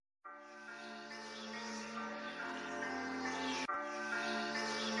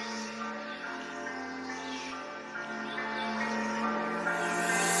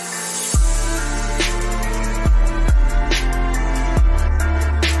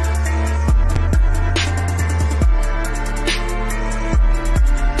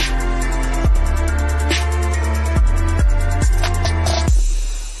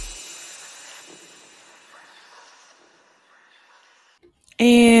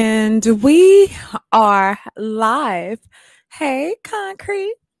And we are live. Hey,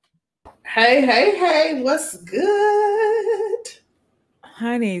 Concrete. Hey, what's good?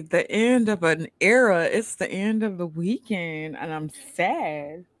 Honey, the end of an era. It's the end of the weekend, and I'm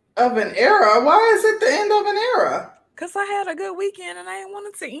sad. Of an era? Why is it the end of an era? Because I had a good weekend and I didn't want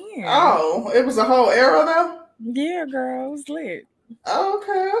it to end. Oh, it was a whole era though? Yeah, girl, it was lit.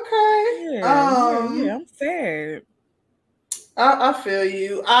 Okay. Yeah, I'm sad. I feel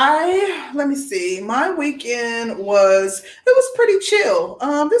you. Let me see. My weekend it was pretty chill.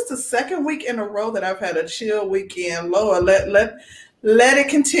 This is the second week in a row that I've had a chill weekend. Lord, let it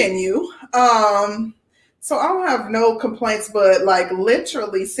continue. So I don't have no complaints, but like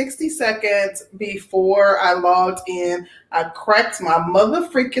literally 60 seconds before I logged in, I cracked my mother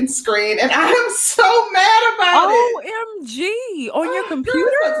freaking screen and I am so mad about it. OMG. On your Girl, computer?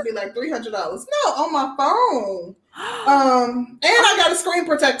 it's supposed to be like $300. No, on my phone. And I got a screen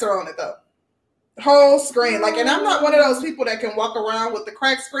protector on it though. Whole screen. Like, and I'm not one of those people that can walk around with the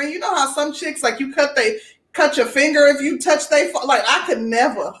cracked screen. You know how some chicks, like, you cut your finger if you touch like, I could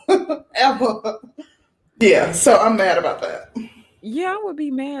never ever. Yeah, so I'm mad about that. Yeah, I would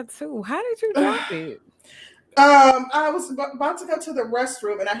be mad too. How did you drop it? I was about to go to the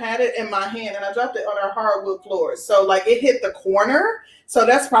restroom and I had it in my hand and I dropped it on our hardwood floors. So like it hit the corner. So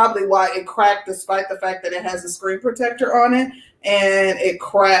that's probably why it cracked, despite the fact that it has a screen protector on it. And it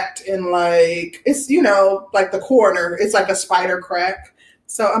cracked in like, it's, like the corner. It's like a spider crack.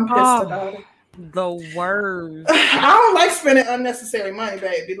 So I'm pissed about it. The worst. I don't like spending unnecessary money,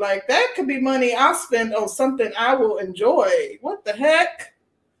 baby. Like that could be money I'll spend on something I will enjoy. What the heck?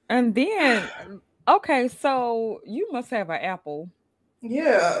 And then, okay, so you must have an Apple.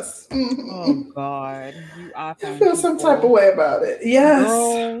 Yes. Oh God, I feel some type of way about it. Yes.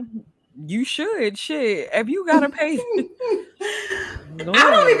 Girl, you should. Shit, if you gotta pay.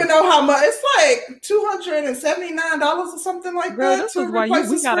 I don't even know how much. It's like $279 or something like Girl, that. This is why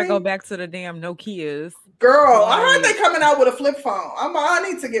we gotta go back to the damn Nokias. Girl, I heard they coming out with a flip phone. I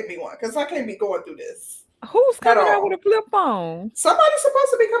need to get me one because I can't be going through this. Who's coming out with a flip phone? Somebody's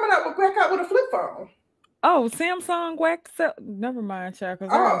supposed to be coming out with a flip phone. Oh, Samsung whacked. Never mind, child.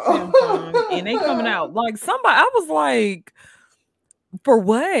 Because Samsung and they coming out like somebody. I was like, for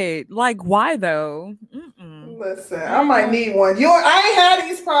what? Like, why though? Listen, I might need one. I ain't had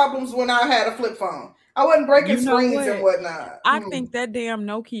these problems when I had a flip phone. I wasn't breaking screens and whatnot. I think that damn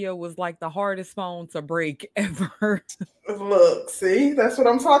Nokia was like the hardest phone to break ever. Look, see, that's what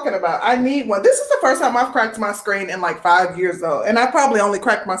I'm talking about. I need one. This is the first time I've cracked my screen in like 5 years though. And I probably only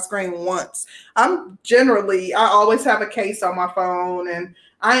cracked my screen once. I always have a case on my phone and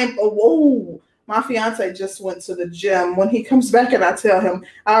my fiance just went to the gym. When he comes back and I tell him,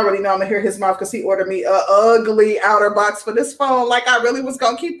 I already know I'm gonna hear his mouth because he ordered me an ugly outer box for this phone. Like I really was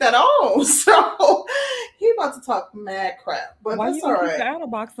gonna keep that on. So he about to talk mad crap. But why that's you all right. Keep the outer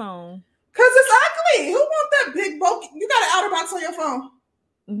box on? Because it's ugly. Who want that big bulky? You got an outer box on your phone?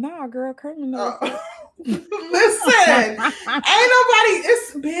 Nah, girl, Curtin. Listen, ain't nobody.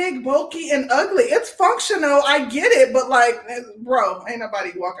 It's big, bulky, and ugly. It's functional. I get it, but like, bro, ain't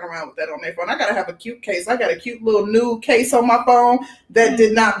nobody walking around with that on their phone. I gotta have a cute case. I got a cute little new case on my phone that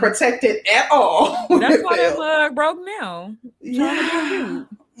did not protect it at all. That's why the mug broke now. Yeah.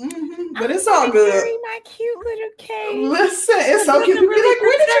 But it's all good. My cute little case. Listen, it's so cute. Really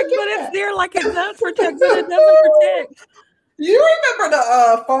protect, but it's there like it does protect, but it doesn't protect. You remember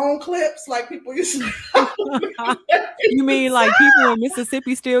the phone clips like people used to? You mean like people in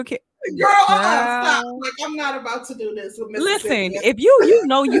Mississippi still can't? Girl, stop. Like, I'm not about to do this with Mississippi. Listen, if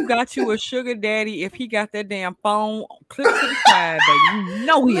you got you a sugar daddy, if he got that damn phone clipped to the side, baby,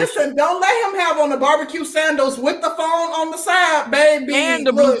 he Listen, don't let him have on the barbecue sandals with the phone on the side, baby. And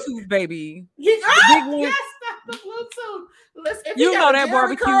the Bluetooth, baby. Yes, the Bluetooth. Listen, you know that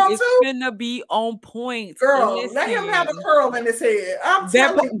barbecue is finna be on point. Girl, let him have a curl in his head. I'm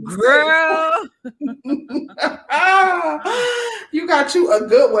telling you. Girl. You got you a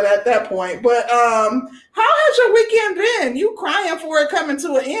good one at that point. But how has your weekend been? You crying for it coming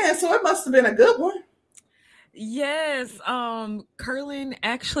to an end, so it must have been a good one. Yes, Curlin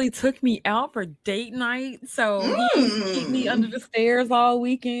actually took me out for date night, so he kept me under the stairs all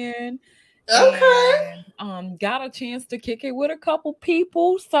weekend. Okay. And, got a chance to kick it with a couple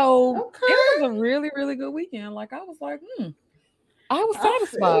people, so it was a really, really good weekend. Like I was like, I was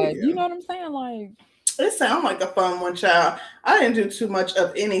satisfied. You know what I'm saying? Like it sounds like a fun one, child. I didn't do too much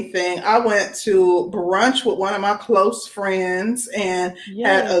of anything. I went to brunch with one of my close friends and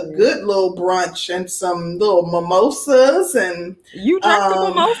had a good little brunch and some little mimosas. And you drank the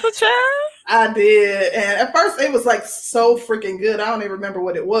mimosa, child? I did, and at first it was like so freaking good. I don't even remember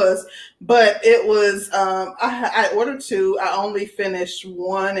what it was, but it was. I ordered two. I only finished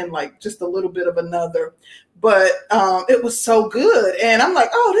one and like just a little bit of another, but it was so good. And I'm like,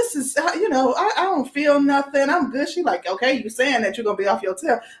 oh, this is I don't feel nothing. I'm good. She like, okay, you saying that you're gonna be off your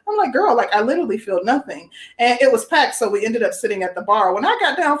tail? I'm like, girl, like I literally feel nothing. And it was packed, so we ended up sitting at the bar. When I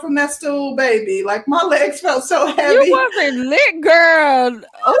got down from that stool, baby, like my legs felt so heavy. You wasn't lit, girl.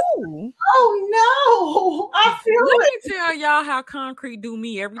 Oh no, I feel Let it. me tell y'all how Concrete do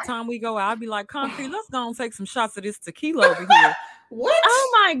me every time we go out. I'll be like, Concrete, let's go and take some shots of this tequila over here. What?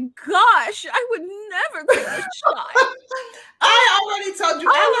 Oh my gosh, I would never take a shot. I already told you,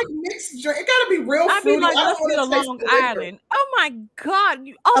 I like mixed drink. It gotta be real I'd fruity. be like, I let's don't get a want to Long taste Island. Oh my God.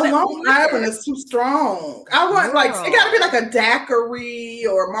 A Long Island is too strong. I want like, it gotta be like a daiquiri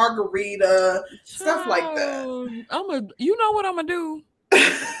or margarita, stuff like that. You know what I'm gonna do?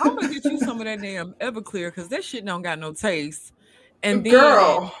 I'm gonna get you some of that damn Everclear because that shit don't got no taste. And then,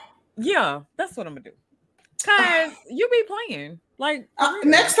 girl, yeah, that's what I'm gonna do. Cause you be playing. Like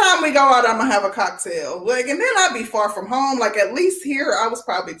next time we go out, I'm gonna have a cocktail. Like, and then I'd be far from home. Like at least here, I was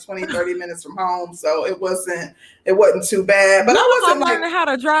probably 20-30 minutes from home, so it wasn't too bad. But I wasn't learning how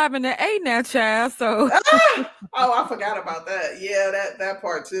to drive in the A now, child. So oh, I forgot about that. Yeah, that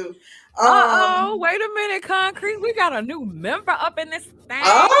part too. Wait a minute, Concrete. We got a new member up in this thing.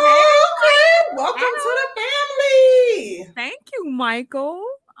 Oh, okay. Welcome to the family. Thank you, Michael.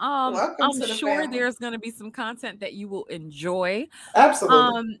 I'm sure family. there's going to be some content that you will enjoy.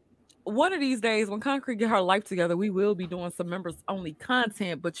 Absolutely. One of these days when Concrete get her life together, we will be doing some members only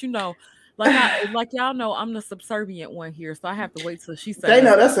content. But like y'all know, I'm the subservient one here, so I have to wait till she says. They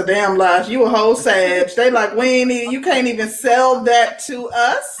know that's a damn lie. You a whole sage. They like, you can't even sell that to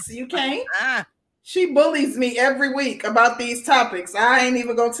us. You can't. She bullies me every week about these topics. I ain't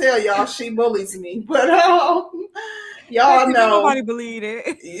even gonna tell y'all. She bullies me, but y'all know nobody believed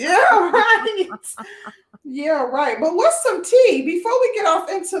it. Yeah, right. Yeah, right. But what's some tea before we get off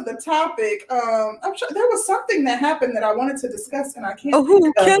into the topic? I'm sure there was something that happened that I wanted to discuss, and I can't. Oh,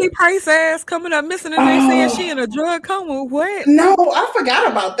 who Kelly Price ass coming up missing, and they saying she in a drug coma. What? No, I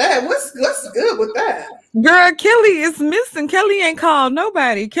forgot about that. What's good with that? Girl, Kelly is missing. Kelly ain't called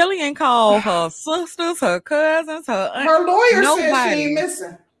nobody. Kelly ain't called her sisters, her cousins, her aunt. Her lawyer said she ain't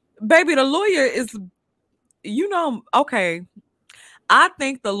missing. Baby, the lawyer is, okay. I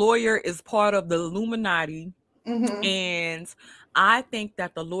think the lawyer is part of the Illuminati, and I think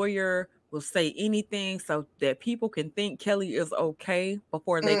that the lawyer will say anything so that people can think Kelly is okay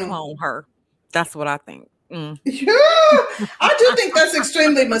before they clone her. That's what I think. Yeah, I do think that's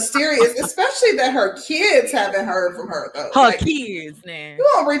extremely mysterious, especially that her kids haven't heard from her though. Her kids, man.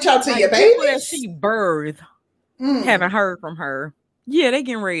 You won't reach out to your baby that she birthed, haven't heard from her. Yeah, they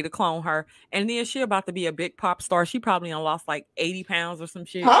getting ready to clone her, and then she about to be a big pop star. She probably lost like 80 pounds or some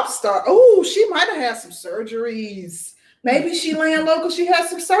shit. Pop star? Oh, she might have had some surgeries. Maybe she laying low because she had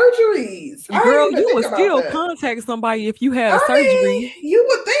some surgeries. Girl, you would still contact somebody if you had a surgery. You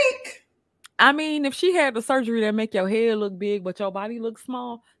would think. I mean, if she had the surgery that make your head look big but your body look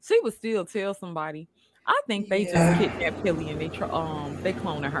small, she would still tell somebody. I think they just kidnapped Kelly and they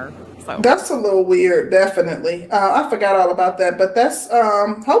cloning her. So that's a little weird, definitely. I forgot all about that, but that's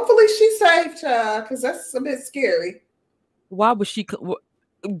hopefully she's safe, child, because that's a bit scary. Why would she?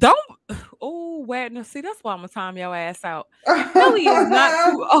 Don't. Oh, Wagner. See, that's why I'm gonna time your ass out. Kelly is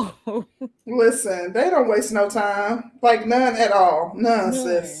not too. Oh, listen, they don't waste no time, like none at all, none,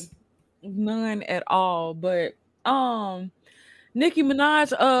 sis. None at all. But Nicki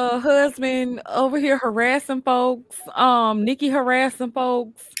Minaj husband over here harassing folks. Nicki harassing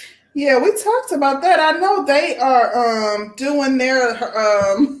folks. Yeah, we talked about that. I know they are doing their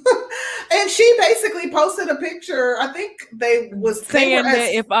and she basically posted a picture. I think they saying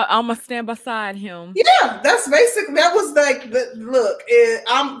that if I'm gonna stand beside him. Yeah, that was like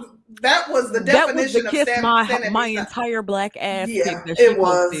that was the definition of kiss my entire black ass. Yeah, it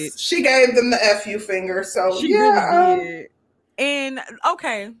was. Posted. She gave them the FU finger. So she really did. And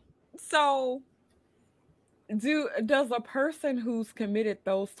okay, so does a person who's committed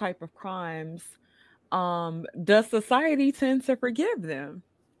those type of crimes, does society tend to forgive them?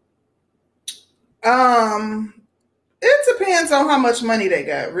 It depends on how much money they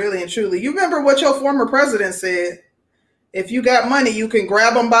got, really and truly. You remember what your former president said? If you got money, you can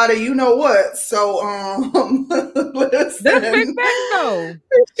grab them by the you know what. So listen. That's big fact though.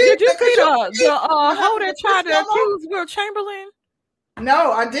 Did you see the hoe that tried to accuse Will Chamberlain?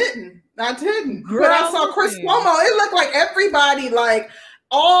 No, I didn't. Girl, but I saw Chris Cuomo. It looked like everybody, like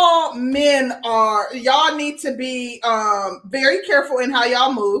all men are, y'all need to be very careful in how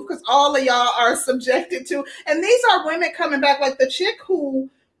y'all move, because all of y'all are subjected to, and these are women coming back, like the chick who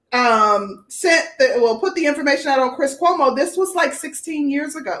put the information out on Chris Cuomo. This was like 16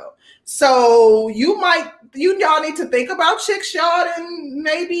 years ago. So y'all need to think about chicks y'all and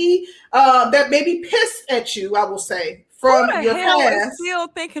maybe that maybe pissed at you, I will say, from your past. Is still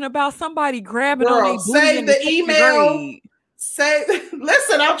thinking about somebody grabbing Girl, on their booty save in the the email. grade.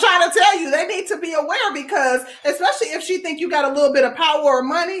 Listen, I'm trying to tell you, they need to be aware, because especially if she think you got a little bit of power or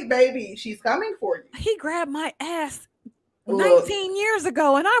money, baby, she's coming for you. He grabbed my ass 19 years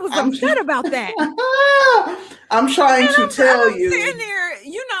ago, and I was upset about that. I'm trying to tell you. Sitting there,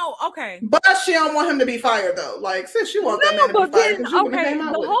 okay. But she don't want him to be fired, though. Like, since you want that man to be fired, because you okay, came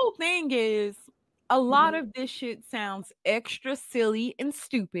out the whole thing is a lot of this shit sounds extra silly and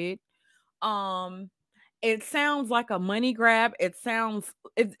stupid. It sounds like a money grab. It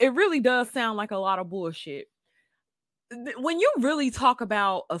really does sound like a lot of bullshit. When you really talk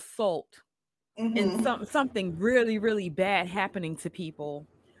about assault and something really, really bad happening to people,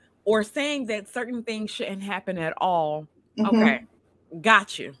 or saying that certain things shouldn't happen at all, okay,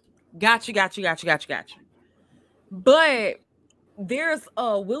 got you. But there's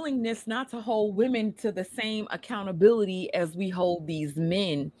a willingness not to hold women to the same accountability as we hold these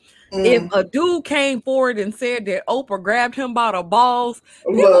men. If a dude came forward and said that Oprah grabbed him by the balls,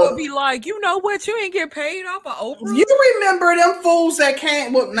 people would be like, you know what? You ain't get paid off of Oprah. You remember them fools that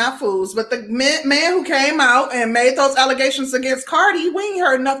came, well, not fools, but the man who came out and made those allegations against Cardi. We ain't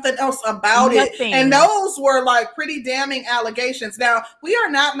heard nothing else about it. And those were like pretty damning allegations. Now, we are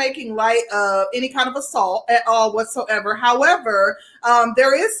not making light of any kind of assault at all whatsoever. However,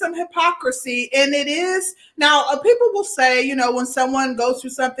 there is some hypocrisy, and it is, now people will say, when someone goes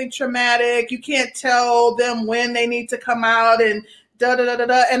through something traumatic, you can't tell them when they need to come out and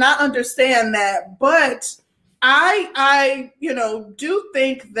and I understand that, but I do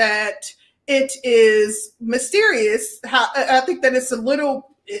think that it is mysterious. How I think that it's a little,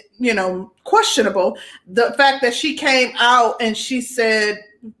 questionable, the fact that she came out and she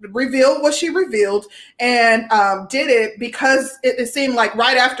revealed what she revealed, and did it because it seemed like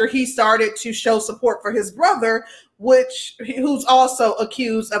right after he started to show support for his brother, who's also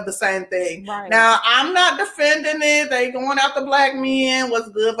accused of the same thing. Right. Now, I'm not defending it. They going after black men. What's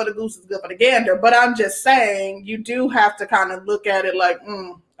good for the goose is good for the gander. But I'm just saying, you do have to kind of look at it like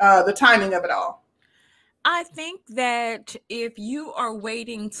the timing of it all. I think that if you are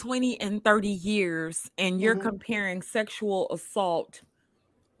waiting 20 and 30 years and you're comparing sexual assault,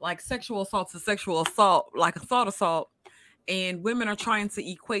 like sexual assault to sexual assault, like assault, and women are trying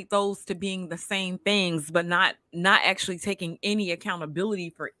to equate those to being the same things, but not actually taking any accountability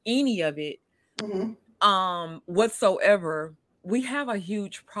for any of it whatsoever, we have a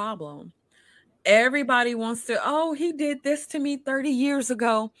huge problem. Everybody wants to, he did this to me 30 years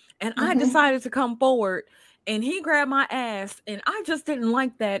ago, and I decided to come forward, and he grabbed my ass, and I just didn't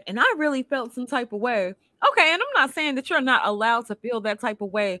like that, and I really felt some type of way. Okay, and I'm not saying that you're not allowed to feel that type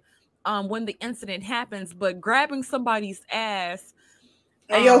of way when the incident happens, but grabbing somebody's ass.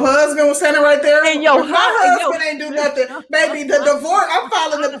 And your husband was standing right there. And my husband ain't do nothing. Baby, the divorce, I'm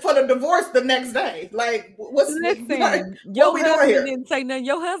filing for the divorce the next day. Like, what we doing here? Didn't say nothing.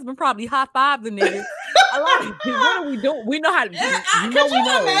 Your husband probably high-fived the nigga. What are we doing? We know how to do it. Can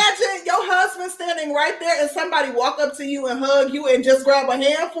you imagine your husband standing right there and somebody walk up to you and hug you and just grab a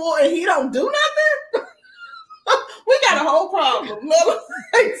handful and he don't do nothing? We got a whole problem.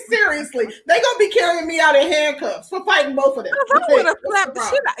 Like, seriously, they gonna be carrying me out in handcuffs for fighting both of them. I would have slapped the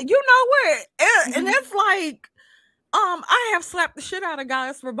shit out. You know what? And it's like, I have slapped the shit out of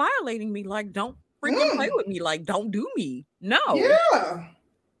guys for violating me. Like, don't freaking play with me. Like, don't do me. No. Yeah.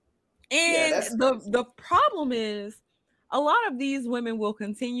 And the problem is, a lot of these women will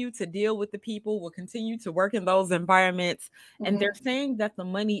continue to deal with the people, will continue to work in those environments. And they're saying that the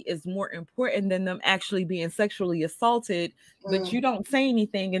money is more important than them actually being sexually assaulted. But you don't say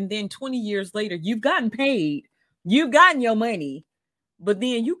anything. And then 20 years later, you've gotten paid. You've gotten your money. But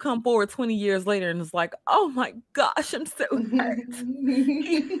then you come forward 20 years later and it's like, oh my gosh, I'm so hurt.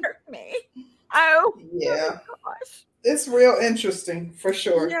 He hurt me. Oh, yeah. Gosh. It's real interesting for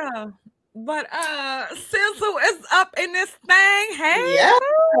sure. Yeah. But SIZZLE is up in this thing. Hey.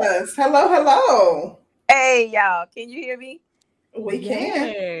 Yes. Hello. Hey, y'all. Can you hear me? We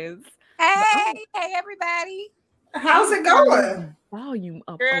can. Hey everybody. How's it going? Volume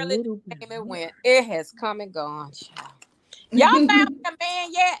up. Girl, it came and went. It has come and gone. Y'all found a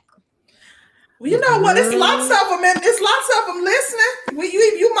man yet? Well, you know what? It's lots of them, and it's lots of them listening.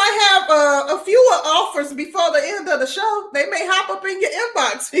 You might have a few offers offers before the end of the show, they may hop up in your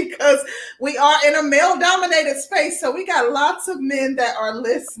inbox because we are in a male-dominated space. So we got lots of men that are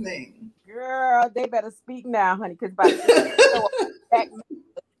listening. Girl, they better speak now, honey, because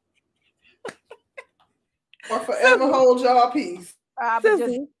or forever hold y'all peace. I'll be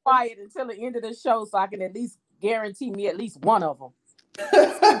just quiet until the end of the show so I can at least guarantee me at least one of them.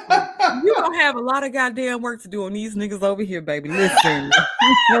 You don't have a lot of goddamn work to do on these niggas over here, baby. Listen.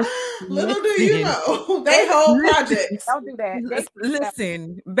 Little do you know, they whole projects. Don't do that.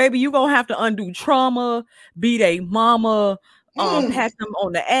 Listen, baby, you gonna have to undo trauma, be they mama, pat them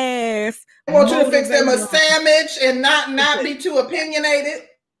on the ass. I want you to fix them a sandwich and not be too opinionated.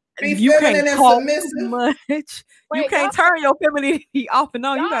 Be you feminine and submissive. Much. Wait, you can't turn your femininity off and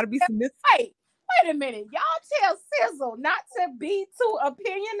on. You gotta be submissive. Wait a minute. Y'all tell SIZZLE not to be too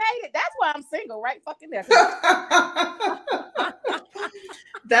opinionated. That's why I'm single, right? Fucking there.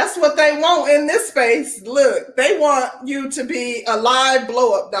 That's what they want in this space. Look, they want you to be a live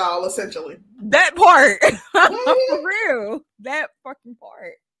blow-up doll, essentially. That part. For real. That fucking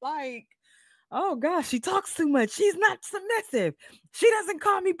part. Like, oh gosh, she talks too much. She's not submissive. She doesn't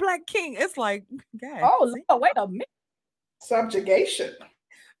call me Black King. It's like, God. Oh, Lord, wait a minute. Subjugation.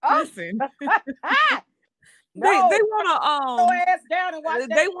 Listen. They want ass down and watch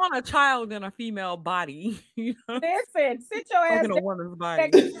they want a child in a female body. You know? Listen, sit your ass in a woman's body.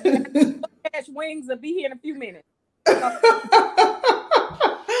 Catch wings and be here in a few minutes.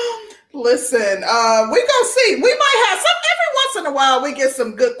 Listen, we gonna see. We might have some every once in a while. We get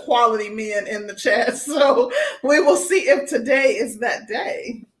some good quality men in the chat, so we will see if today is that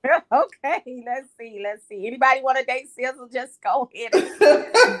day. Okay, let's see. Anybody want to date SIZZLE? Just go ahead.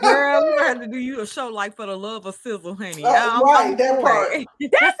 Girl, we're gonna have to do you a show like For the Love of SIZZLE, honey. Right, that part. That's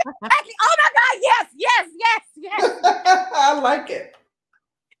exactly. Oh my God! Yes. I like it.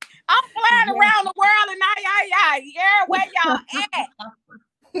 I'm flying around the world and yeah, where y'all at?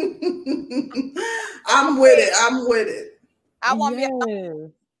 I'm with it. I want me a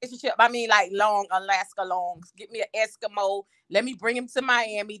relationship. I mean, like long Alaska longs. Get me an Eskimo. Let me bring him to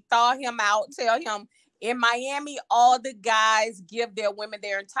Miami. Thaw him out. Tell him in Miami, all the guys give their women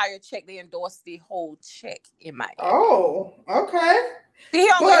their entire check. They endorse the whole check in Miami. Oh, okay. See,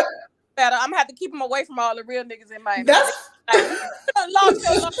 better. I'm gonna have to keep him away from all the real niggas in Miami. That's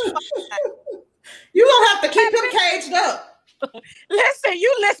you gonna have to keep him caged up. Listen,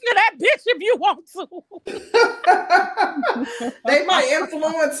 you listen to that bitch if you want to. They might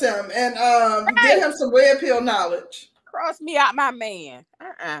influence him and give him some red pill knowledge. Cross me out, my man.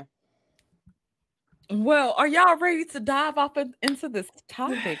 Well, are y'all ready to dive off into this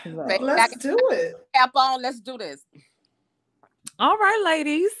topic? Let's do it. Tap on. Let's do this. All right,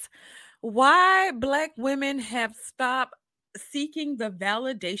 ladies. Why Black women have stopped seeking the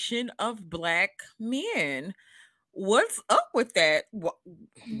validation of Black men. What's up with that? Do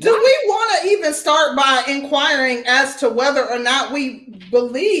we want to even start by inquiring as to whether or not we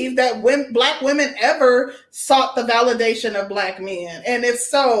believe that Black women ever sought the validation of Black men? And if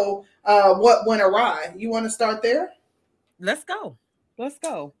so, what went awry? You want to start there? Let's go.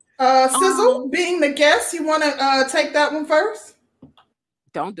 SIZZLE, being the guest, you want to take that one first?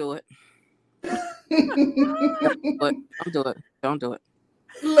 Don't do it. Don't do it.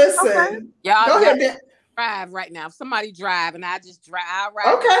 Listen. Okay. Y'all go ahead. Drive right now. If somebody drive and I just drive. I'll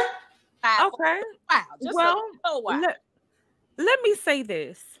ride. Okay. Wow. Just let me say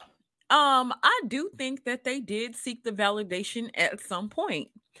this. I do think that they did seek the validation at some point.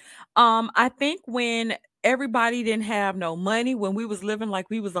 I think when everybody didn't have no money, when we was living like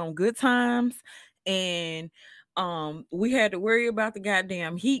we was on good times, and we had to worry about the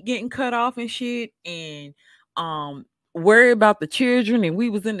goddamn heat getting cut off and shit, and worry about the children, and we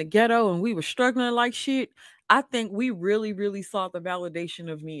was in the ghetto and we were struggling like shit. I think we really, really sought the validation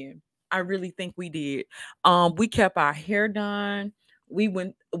of men. I really think we did. We kept our hair done.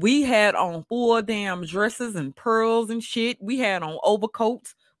 We had on full damn dresses and pearls and shit. We had on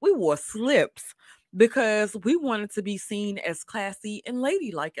overcoats. We wore slips because we wanted to be seen as classy and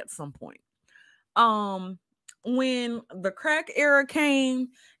ladylike at some point. When the crack era came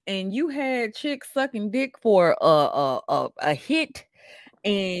and you had chicks sucking dick for a hit,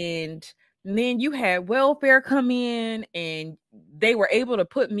 and then you had welfare come in and they were able to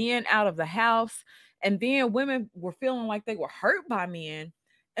put men out of the house, and then women were feeling like they were hurt by men.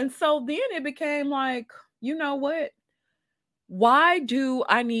 And so then it became like, you know what? Why do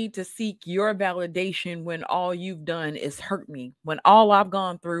I need to seek your validation when all you've done is hurt me? When all I've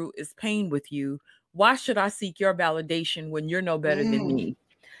gone through is pain with you? Why should I seek your validation when you're no better than me?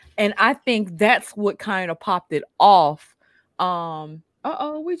 And I think that's what kind of popped it off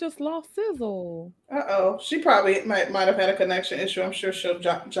We just lost Sizzle. She probably might have had a connection issue. I'm sure she'll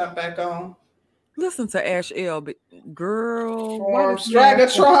jump back on. Listen to Ash L, but girl, why did Forms you have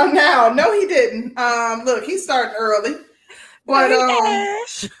Dragatron now? No, he didn't. Look, he's starting early. But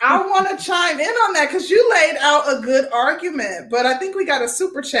Ash. I want to chime in on that because you laid out a good argument. But I think we got a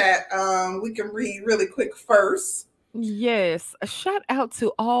super chat we can read really quick first. Yes, a shout out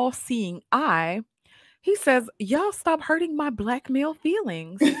to All Seeing Eye. He says, y'all stop hurting my black male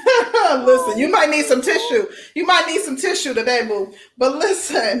feelings. Listen, you might need some tissue. You might need some tissue today, boo. But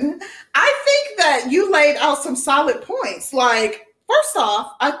listen, I think that you laid out some solid points. Like, first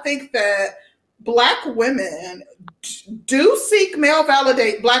off, I think that Black women do seek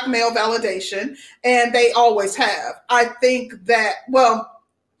black male validation, and they always have. I think that, well,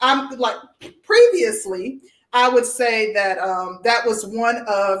 I'm like previously, I would say that that was one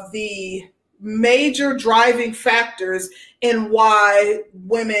of the major driving factors in why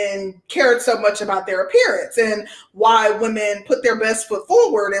women cared so much about their appearance and why women put their best foot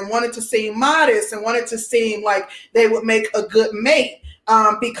forward and wanted to seem modest and wanted to seem like they would make a good mate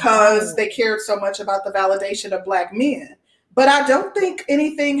because they cared so much about the validation of Black men. But I don't think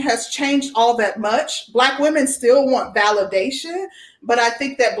anything has changed all that much. Black women still want validation, but I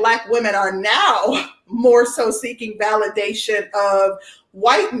think that Black women are now more so seeking validation of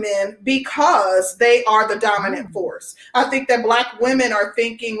white men because they are the dominant force. I think that Black women are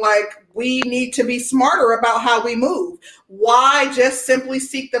thinking like, we need to be smarter about how we move. Why just simply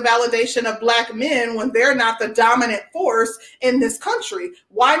seek the validation of Black men when they're not the dominant force in this country?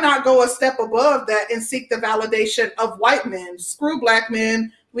 Why not go a step above that and seek the validation of white men? Screw Black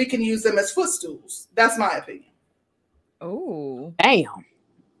men. We can use them as footstools. That's my opinion. Oh, damn.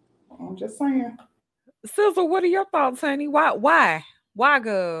 I'm just saying. Sizzle, what are your thoughts, honey? Why,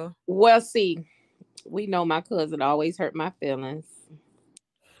 girl? Well, see, we know my cousin always hurt my feelings.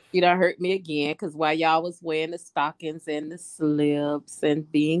 You done hurt me again because while y'all was wearing the stockings and the slips and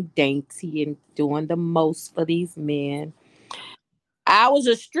being dainty and doing the most for these men, I was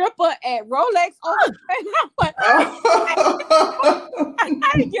a stripper at Rolex. I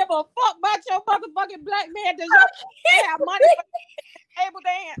didn't give a fuck about your motherfucking Black man. Does your have money for table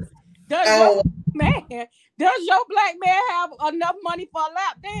dance? Does your Black man have enough money for a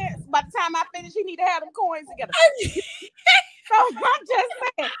lap dance? By the time I finish, he need to have them coins together. So I'm just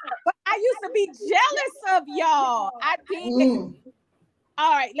saying. But I used to be jealous of y'all. I did.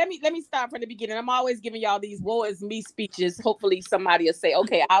 All right, let me start from the beginning. I'm always giving y'all these woe is me speeches. Hopefully somebody will say,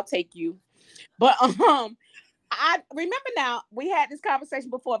 okay, I'll take you. But I remember now, we had this conversation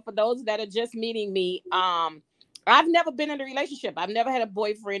before. For those that are just meeting me, I've never been in a relationship. I've never had a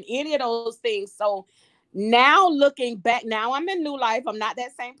boyfriend, any of those things. So now looking back, now I'm in new life. I'm not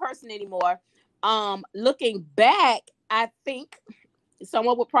that same person anymore. Looking back, I think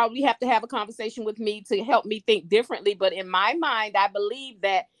someone would probably have to have a conversation with me to help me think differently. But in my mind, I believe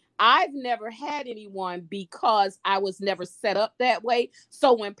that I've never had anyone because I was never set up that way.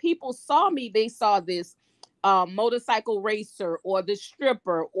 So when people saw me, they saw this motorcycle racer or the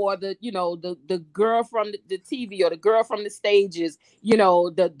stripper or the girl from the TV or the girl from the stages,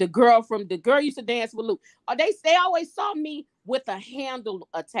 the girl used to dance with Luke. Or they always saw me with a handle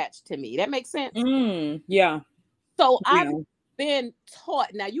attached to me. That makes sense? Yeah. So I've been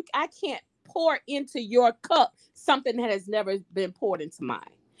taught. Now I can't pour into your cup something that has never been poured into mine.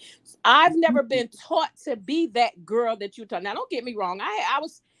 I've never been taught to be that girl that you taught. Now don't get me wrong.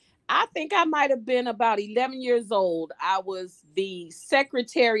 I think I might have been about 11 years old. I was the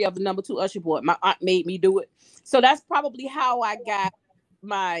secretary of the number 2 usher board. My aunt made me do it. So that's probably how I got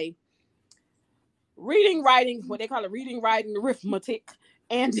my reading, writing, what they call it, reading, writing, arithmetic,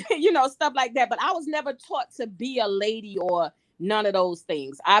 and stuff like that. But I was never taught to be a lady or none of those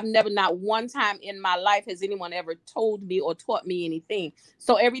things. I've never, not one time in my life has anyone ever told me or taught me anything.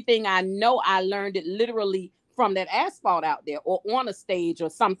 So everything I know, I learned it literally from that asphalt out there or on a stage or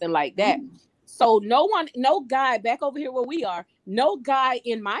something like that. So no guy back over here where we are, no guy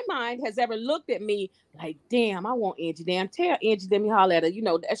in my mind has ever looked at me like, damn, I want Angie. Damn, tell Angie, let me holler at her.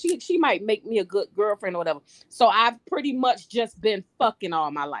 She might make me a good girlfriend or whatever. So I've pretty much just been fucking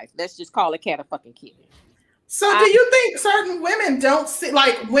all my life. Let's just call a cat a fucking kid. So do you think certain women don't see,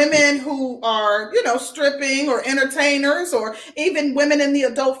 like women who are, stripping or entertainers or even women in the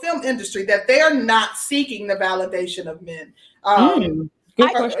adult film industry, that they're not seeking the validation of men? Good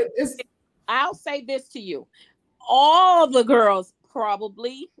question. I'll say this to you. All the girls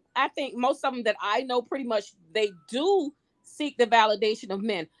probably, I think most of them that I know pretty much, they do seek the validation of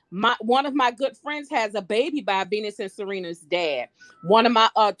men. One of my good friends has a baby by Venus and Serena's dad. One of my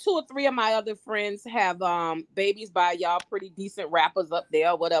 2 or 3 of my other friends have babies by y'all pretty decent rappers up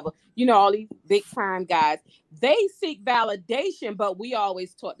there, whatever. You know, all these big time guys. They seek validation, but we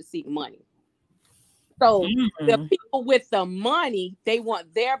always taught to seek money. So the people with the money, they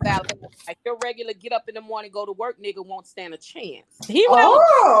want their validation. Like your regular get up in the morning, go to work nigga won't stand a chance.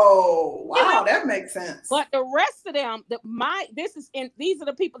 Wow, that makes sense. But the rest of them, these are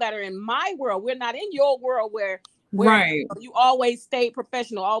the people that are in my world. We're not in your world where right. You always stay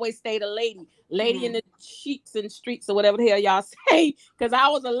professional, always stay the lady in the sheets and streets or whatever the hell y'all say. Because I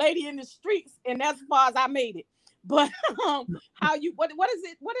was a lady in the streets, and that's as far as I made it. But what is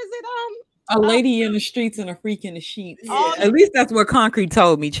it? What is it? A lady in the streets and a freak in the sheets. Yeah. At least that's what Concrete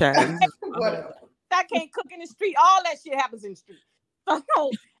told me, child. I can't cook in the street. All that shit happens in the street.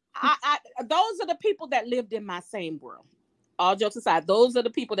 So those are the people that lived in my same world. All jokes aside, those are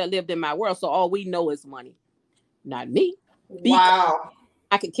the people that lived in my world. So all we know is money, not me. Wow.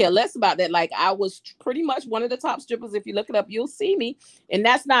 I could care less about that. Like I was pretty much one of the top strippers. If you look it up, you'll see me. And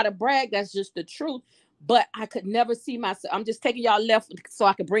that's not a brag. That's just the truth. But I could never see myself. I'm just taking y'all left so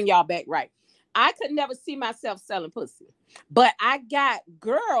I can bring y'all back right. I could never see myself selling pussy. But I got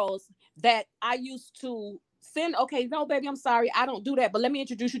girls that I used to send, okay, no, baby, I'm sorry, I don't do that. But let me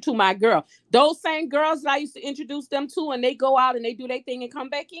introduce you to my girl. Those same girls that I used to introduce them to, and they go out and they do their thing and come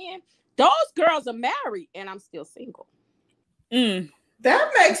back in. Those girls are married and I'm still single.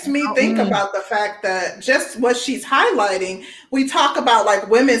 That makes me think about the fact that just what she's highlighting, we talk about like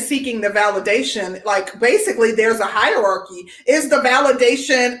women seeking the validation, like basically there's a hierarchy. Is the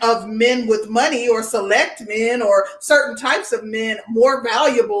validation of men with money or select men or certain types of men more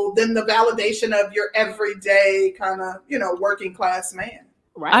valuable than the validation of your everyday kind of, working class man?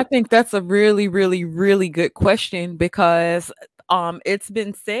 Right. I think that's a really, really, really good question because it's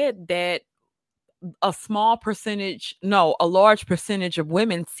been said that a large percentage of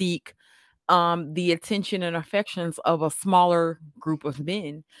women seek the attention and affections of a smaller group of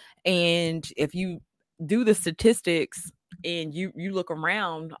men. And if you do the statistics and you look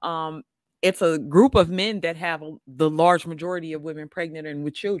around, it's a group of men that have the large majority of women pregnant and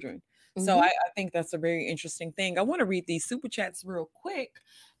with children. So I think that's a very interesting thing. I want to read these super chats real quick.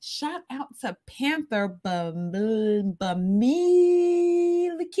 Shout out to Panther Bamiliki.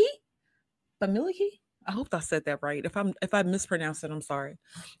 I hope I said that right. If I mispronounced it, I'm sorry.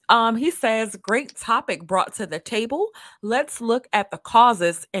 He says, great topic brought to the table. Let's look at the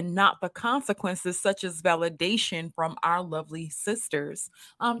causes and not the consequences, such as validation from our lovely sisters.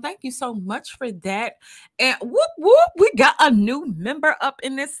 Thank you so much for that. And whoop whoop, we got a new member up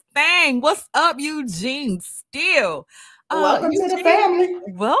in this thing. What's up, Eugene Steele? Welcome to the family.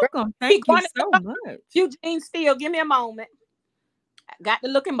 Welcome. Thank you so much. Eugene Steele, give me a moment. Got to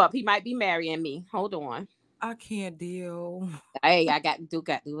look him up. He might be marrying me. Hold on. I can't deal. Hey, I got to do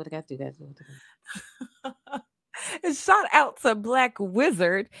what I got to do. And shout out to Black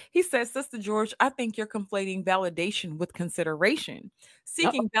Wizard. He says, Sister George, I think you're conflating validation with consideration.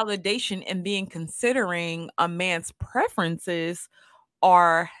 Seeking validation and being considering a man's preferences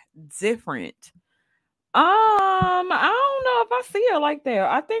are different. I don't know if I see it like that.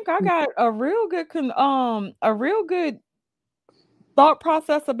 I think I got a real good thought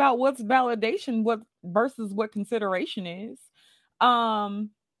process about what's validation versus what consideration is.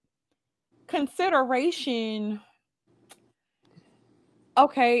 Consideration,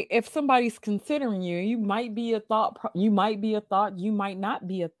 okay, if somebody's considering you, you might be a thought, you might not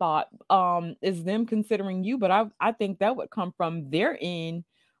be a thought. Is them considering you, but I think that would come from their end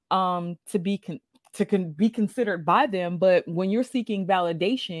to be considered by them. But when you're seeking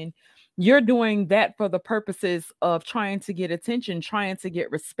validation, you're doing that for the purposes of trying to get attention, trying to get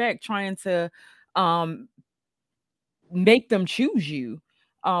respect, trying to make them choose you.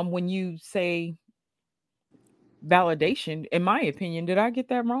 When you say validation, in my opinion, did I get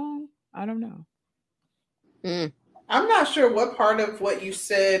that wrong? I don't know. I'm not sure what part of what you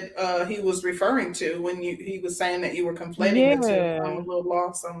said he was referring to when he was saying that you were conflating the two. I'm a little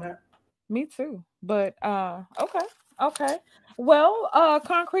lost on that. Me too. But okay. Well,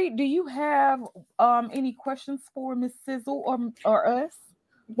 Concrete, do you have any questions for Miss Sizzle or us?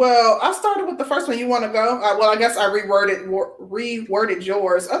 Well, I started with the first one. You want to go? Well, I guess I reworded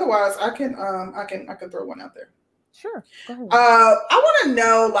yours. Otherwise, I can throw one out there. Sure. Go ahead. I want to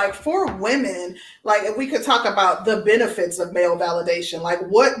know, like, for women, like, if we could talk about the benefits of male validation. Like,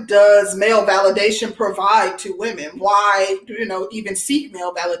 what does male validation provide to women? Why do even seek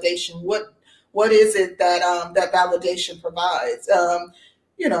male validation? What is it that that validation provides? I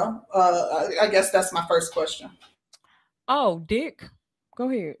guess that's my first question. Oh, Dick. Go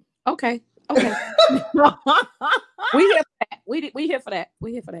ahead. Okay. Okay. We here for that. We here for that.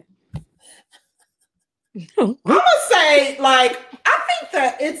 We here for that. I'm gonna say, like, I think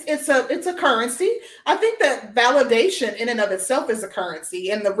that it's a currency. I think that validation in and of itself is a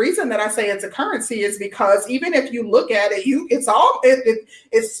currency, and the reason that I say it's a currency is because even if you look at it,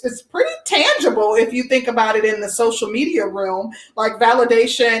 it's pretty tangible if you think about it in the social media realm. Like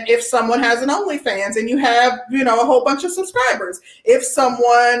validation, if someone has an OnlyFans and you have a whole bunch of subscribers, if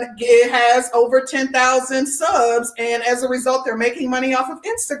someone has over 10,000 subs, and as a result they're making money off of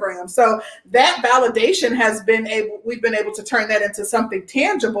Instagram, so that validation we've been able to turn that into something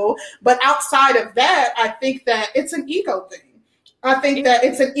tangible. But outside of that, I think that it's an ego thing. I think that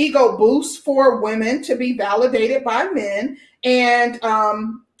it's an ego boost for women to be validated by men. And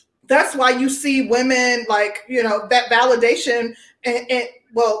that's why you see women, like, that validation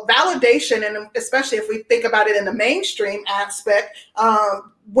validation, and especially if we think about it in the mainstream aspect,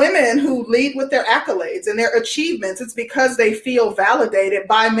 women who lead with their accolades and their achievements, it's because they feel validated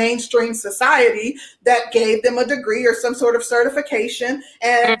by mainstream society that gave them a degree or some sort of certification,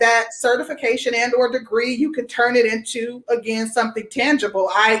 and that certification and or degree, you can turn it into, again, something tangible,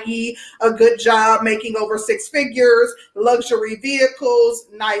 i.e. a good job, making over 6 figures, luxury vehicles,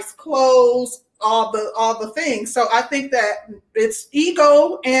 nice clothes, all the things. So I think that it's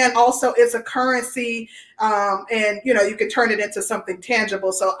ego, and also it's a currency, and you can turn it into something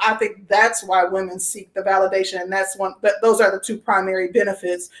tangible. So I think that's why women seek the validation, and those are the 2 primary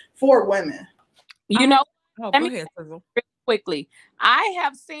benefits for women. Let me go ahead, SIZZLE. Quickly. I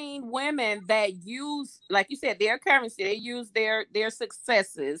have seen women that use, like you said, their currency. They use their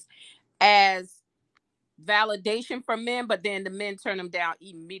successes as validation for men, but then the men turn them down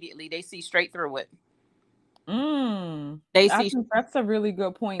immediately. They see straight through it. I think that's a really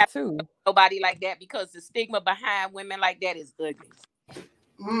good point too. Nobody like that, because the stigma behind women like that is ugly.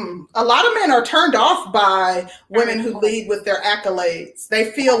 A lot of men are turned off by women who lead with their accolades. They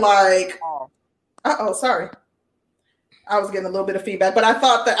feel like, sorry, I was getting a little bit of feedback, but I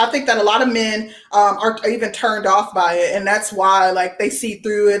think that a lot of men are even turned off by it, and that's why, like, they see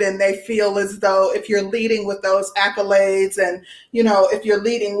through it, and they feel as though if you're leading with those accolades, and if you're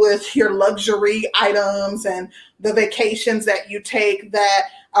leading with your luxury items and the vacations that you take, that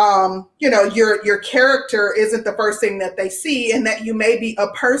your character isn't the first thing that they see, and that you may be a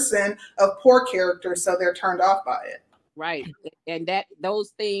person of poor character, so they're turned off by it. Right, and that those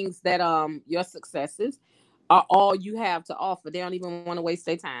things that your successes are all you have to offer. They don't even want to waste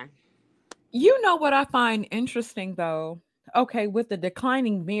their time. You know what I find interesting though? Okay, with the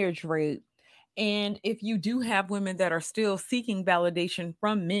declining marriage rate, and if you do have women that are still seeking validation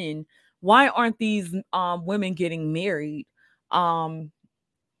from men, why aren't these women getting married?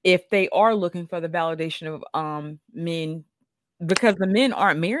 If they are looking for the validation of men, because the men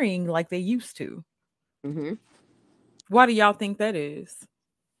aren't marrying like they used to. Mm-hmm. Why do y'all think that is?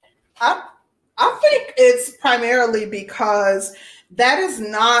 I think it's primarily because that is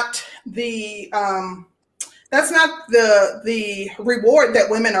not the reward that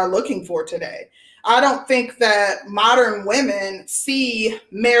women are looking for today. I don't think that modern women see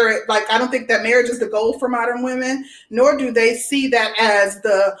marriage, I don't think that marriage is the goal for modern women, nor do they see that as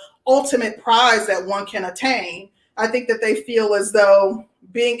the ultimate prize that one can attain. I think that they feel as though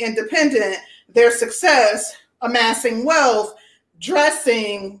being independent, their success, amassing wealth,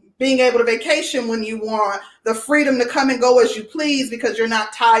 dressing, being able to vacation when you want, the freedom to come and go as you please because you're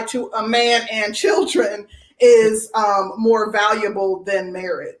not tied to a man and children, is more valuable than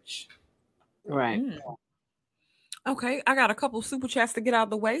marriage. Right. Okay, I got a couple super chats to get out of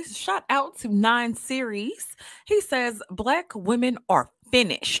the way. Shout out to 9 Series. He says, Black women are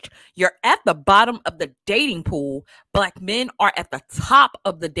finished. You're at the bottom of the dating pool. Black men are at the top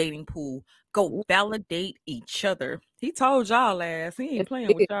of the dating pool. Go validate each other. He told y'all last. He ain't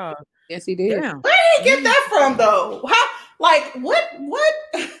playing with y'all. Yes, he did. Damn. Where did he get that from, though?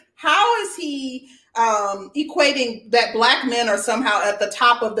 How is he equating that Black men are somehow at the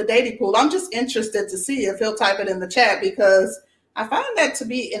top of the dating pool? I'm just interested to see if he'll type it in the chat, because I find that to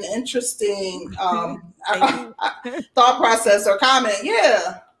be an interesting thought process or comment.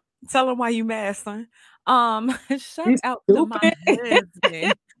 Yeah. Tell him why you mad, son. Shout out to my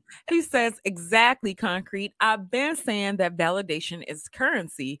husband. He says, exactly, Concrete. I've been saying that validation is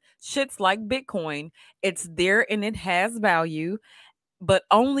currency. Shit's like Bitcoin. It's there and it has value, but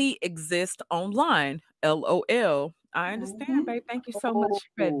only exists online. LOL. I understand, babe. Thank you so much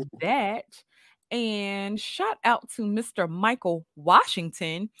for that. And shout out to Mr. Michael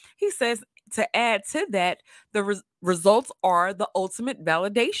Washington. He says, to add to that, the results are the ultimate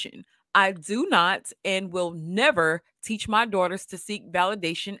validation. I do not and will never teach my daughters to seek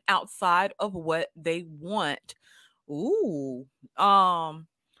validation outside of what they want. Ooh. Um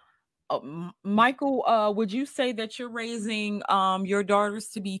Michael, would you say that you're raising your daughters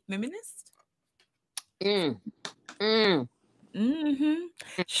to be feminist? Mm, mm. Mm-hmm.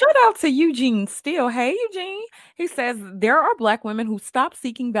 Shout out to Eugene Steele. Hey, Eugene. He says there are black women who stop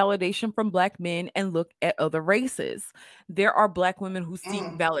seeking validation from black men and look at other races. There are black women who seek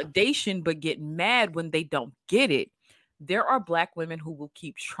Mm. validation but get mad when they don't get it. There are black women who will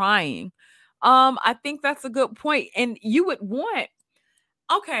keep trying. I think that's a good point. And you would want,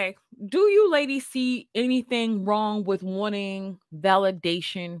 okay, do you ladies see anything wrong with wanting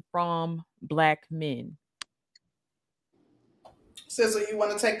validation from black men? Sizzle, you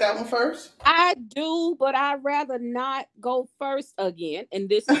want to take that one first? I do, but I'd rather not go first again, and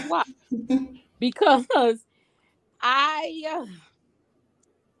this is why. Because I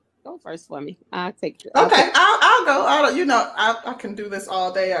go first for me. I'll take it. Okay, I'll go. I can do this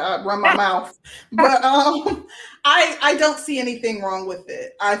all day. I run my mouth, but I don't see anything wrong with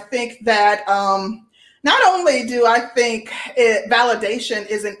it. I think that not only do I think validation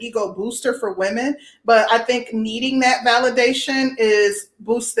is an ego booster for women, but I think needing that validation is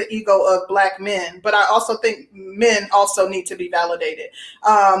boosts the ego of black men. But I also think men also need to be validated.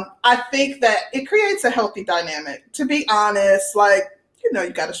 I think that it creates a healthy dynamic. To be honest, like, you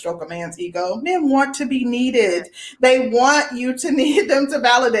got to stroke a man's ego. Men want to be needed. They want you to need them to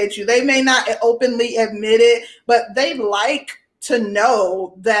validate you. They may not openly admit it, but they like to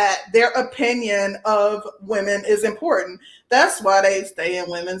know that their opinion of women is important. That's why they stay in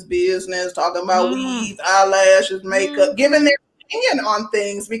women's business, talking about weaves, eyelashes, makeup, giving their opinion on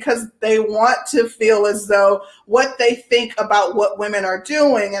things because they want to feel as though what they think about what women are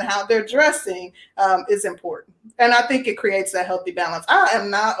doing and how they're dressing is important. And I think it creates a healthy balance. I am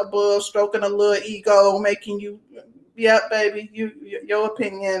not above stroking a little ego, making you, yep, baby, your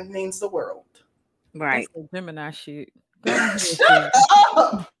opinion means the world. Right. That's the Gemini shit. Shut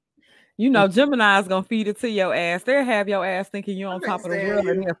up. You know, Gemini's gonna feed it to your ass. They'll have your ass thinking you're on top of the world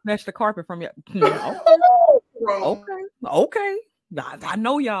and they'll snatch the carpet from you. Okay. Okay. I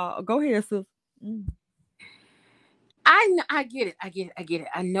know y'all. Go ahead, sis. Mm. I get it. I get it. I get it.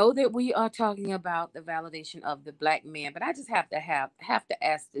 I know that we are talking about the validation of the black man, but I just have to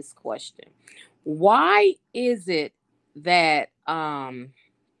ask this question. Why is it that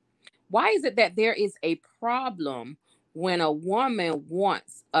there is a problem when a woman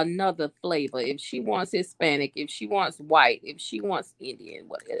wants another flavor? If she wants Hispanic, if she wants white, if she wants Indian,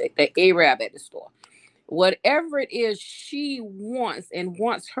 the Arab at the store, whatever it is she wants and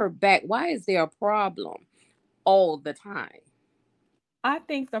wants her back, why is there a problem all the time? I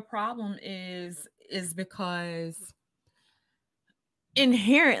think the problem is because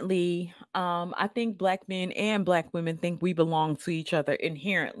inherently, I think black men and black women think we belong to each other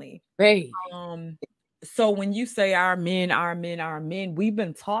inherently. Right. Um, so when you say our men, our men, our men, we've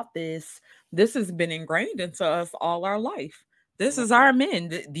been taught this. This has been ingrained into us all our life. This is our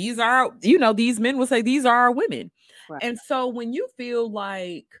men. These are, these men will say these are our women. Right. And so when you feel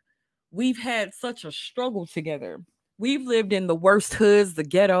like we've had such a struggle together, we've lived in the worst hoods, the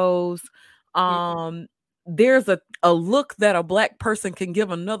ghettos. Um, there's a look that a black person can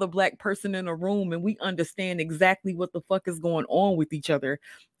give another black person in a room, and we understand exactly what the fuck is going on with each other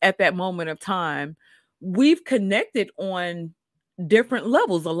at that moment of time. We've connected on different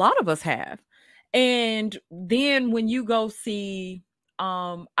levels. A lot of us have. And then when you go see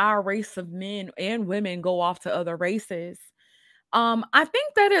our race of men and women go off to other races, I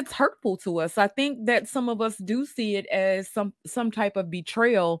think that it's hurtful to us. I think that some of us do see it as some type of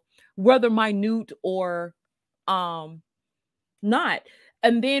betrayal, whether minute or um not.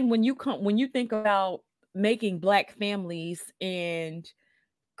 And then when you think about making black families and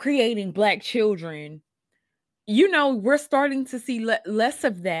creating black children, we're starting to see less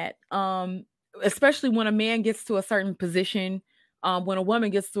of that. Especially when a man gets to a certain position, when a woman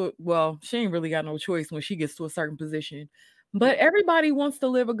gets to, well, she ain't really got no choice when she gets to a certain position. But everybody wants to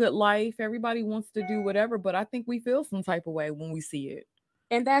live a good life. Everybody wants to do whatever. But I think we feel some type of way when we see it.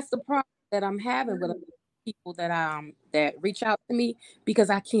 And that's the problem that I'm having with people that reach out to me, because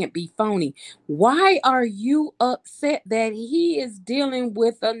I can't be phony. Why are you upset that he is dealing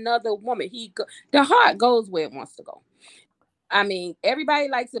with another woman? The heart goes where it wants to go. I mean, everybody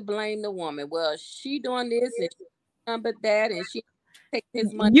likes to blame the woman. Well, she doing this and she done but that, and she take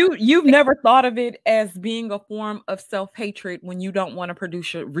his money. You've never thought of it as being a form of self-hatred when you don't want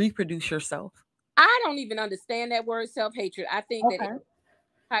to reproduce yourself. I don't even understand that word self-hatred. I think that Okay. it's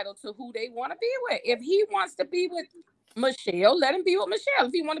entitled to who they want to be with. If he wants to be with Michelle, let him be with Michelle.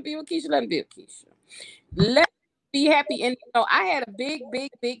 If he want to be with Keisha, let him be with Keisha. Let him be happy. And I had a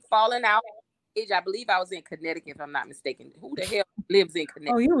big falling out. I believe I was in Connecticut, if I'm not mistaken. Who the hell lives in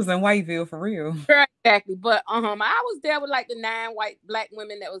Connecticut? Oh, you was in Whiteville for real. Exactly. But I was there with like the 9 white black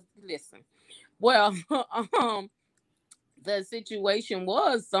women that was listen. Well, the situation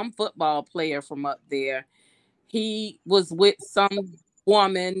was some football player from up there. He was with some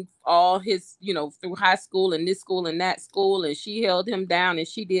woman all his, through high school and this school and that school, and she held him down and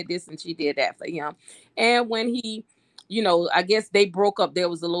she did this and she did that for him. And when he, I guess they broke up, there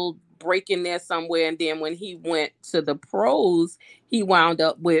was a little break in there somewhere. And then when he went to the pros, he wound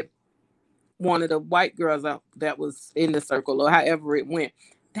up with one of the white girls out that was in the circle, or however it went.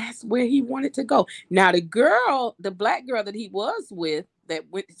 That's where he wanted to go. Now the black girl that he was with, that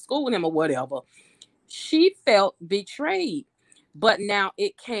went to school with him or whatever, she felt betrayed. But now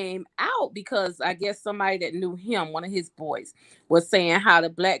it came out because I guess somebody that knew him, one of his boys, was saying how the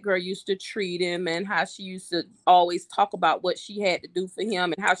black girl used to treat him and how she used to always talk about what she had to do for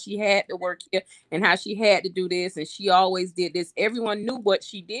him and how she had to work here and how she had to do this and she always did this. Everyone knew what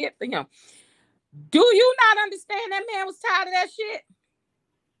she did for him. Do you not understand that man was tired of that shit?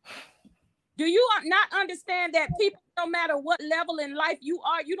 Do you not understand that people, no matter what level in life you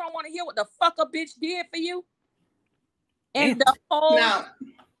are, you don't want to hear what the fuck a bitch did for you? And the whole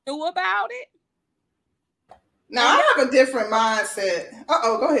knew about it? Now, I have a different mindset.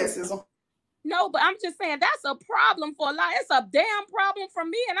 Go ahead, SIZZLE. No, but I'm just saying that's a problem for a lot. It's a damn problem for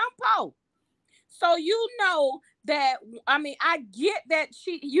me, and I'm poor. So that, I get that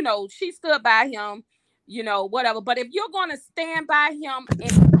she stood by him, whatever. But if you're going to stand by him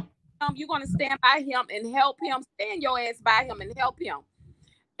and you're going to stand by him and help him, stand your ass by him and help him.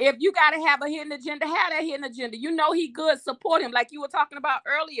 If you got to have a hidden agenda, have that hidden agenda. He good, support him like you were talking about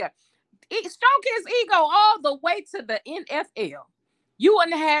earlier. Stroke his ego all the way to the NFL. You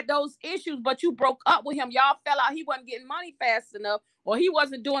wouldn't have had those issues, but you broke up with him. Y'all fell out. He wasn't getting money fast enough, or he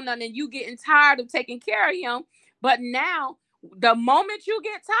wasn't doing nothing, and you getting tired of taking care of him. But now, the moment you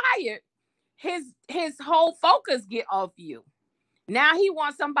get tired, his whole focus get off you. Now he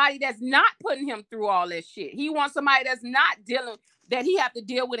wants somebody that's not putting him through all that shit. He wants somebody that's not dealing, that he have to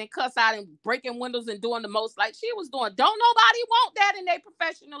deal with and cuss out and breaking windows and doing the most like she was doing. Don't nobody want that in their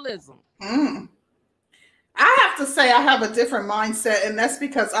professionalism. I have to say I have a different mindset, and that's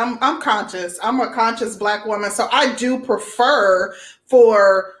because I'm conscious. I'm a conscious Black woman, so I do prefer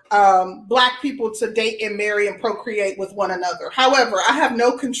for Black people to date and marry and procreate with one another. However, I have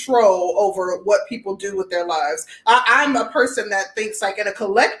no control over what people do with their lives. I'm a person that thinks, like, in a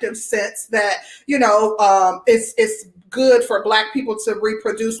collective sense, that it's good for Black people to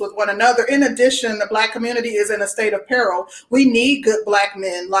reproduce with one another. In addition, the Black community is in a state of peril. We need good Black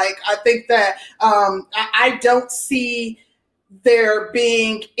men. Like, I think that I don't see there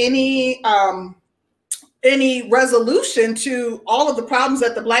being any resolution to all of the problems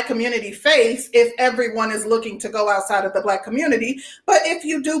that the Black community face if everyone is looking to go outside of the Black community. But if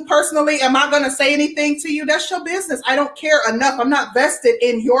you do personally, am I going to say anything to you? That's your business. I don't care enough. I'm not vested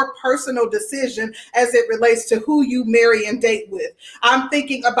in your personal decision as it relates to who you marry and date with. I'm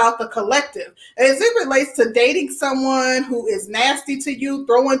thinking about the collective. As it relates to dating someone who is nasty to you,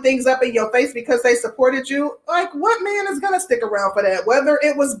 throwing things up in your face because they supported you, like, what man is going to stick around for that? Whether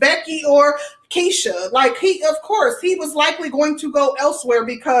it was Becky or Keisha, like, he was likely going to go elsewhere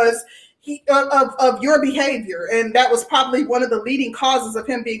because of your behavior, and that was probably one of the leading causes of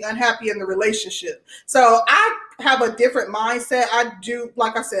him being unhappy in the relationship. So I have a different mindset. I do,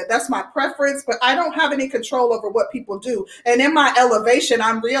 like I said, that's my preference, but I don't have any control over what people do. And in my elevation,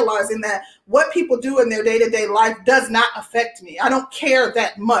 I'm realizing that what people do in their day-to-day life does not affect me. I don't care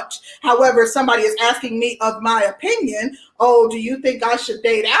that much. However, somebody is asking me of my opinion. Oh, do you think I should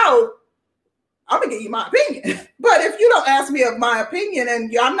date out? I'm gonna give you my opinion. But if you don't ask me of my opinion and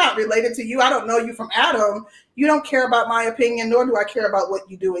I'm not related to you, I don't know you from Adam, you don't care about my opinion, nor do I care about what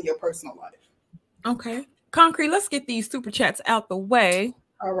you do in your personal life. Okay. Concrete, let's get these super chats out the way.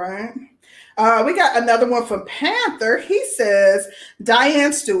 All right. We got another one from Panther. He says,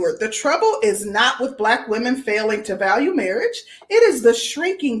 Diane Stewart, the trouble is not with Black women failing to value marriage. It is the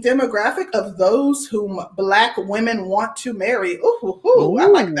shrinking demographic of those whom Black women want to marry. Ooh. I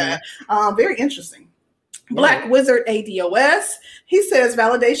like that. Very interesting. Black Wizard ADOS, he says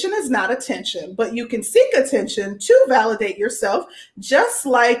validation is not attention, but you can seek attention to validate yourself, just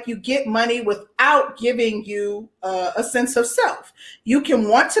like you get money without giving you a sense of self. You can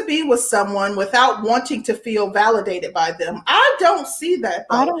want to be with someone without wanting to feel validated by them. I don't see that,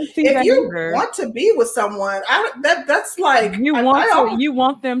 though. I don't see if that you either. want to be with someone, that's like you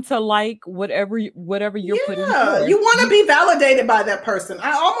want them to like whatever you're putting forth. You want to be validated by that person.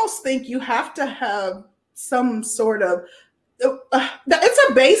 I almost think you have to have some sort of it's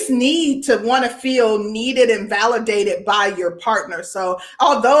a base need to want to feel needed and validated by your partner. So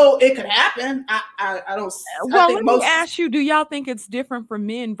although it could happen, I don't. Well, let me ask you: do y'all think it's different for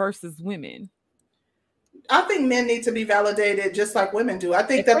men versus women? I think men need to be validated just like women do. I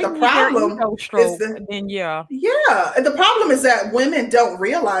think that the problem is the problem is that women don't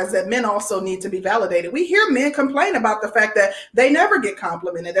realize that men also need to be validated. We hear men complain about the fact that they never get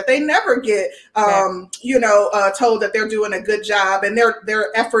complimented, that they never get, told that they're doing a good job, and their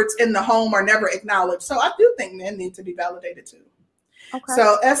efforts in the home are never acknowledged. So I do think men need to be validated too. Okay.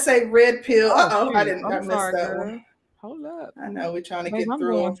 So SA Red Pill. I missed that one. Hold up. I know we're trying to get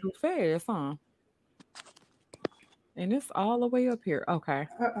through. I'm going too fast, huh? And it's all the way up here. Okay.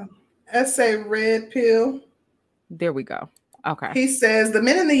 SA Red Pill. There we go. Okay. He says the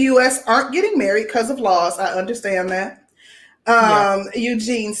men in the U.S. aren't getting married because of laws. I understand that.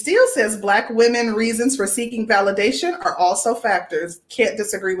 Eugene Steele says Black women reasons for seeking validation are also factors. Can't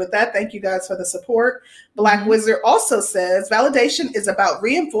disagree with that. Thank you guys for the support. Black Wizard also says validation is about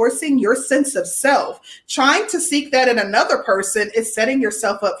reinforcing your sense of self. Trying to seek that in another person is setting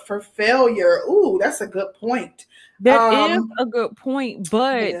yourself up for failure. Ooh, that's a good point. That is a good point,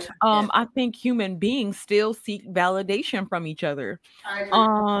 but I think human beings still seek validation from each other.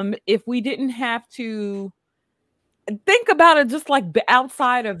 If we didn't have to think about it, just like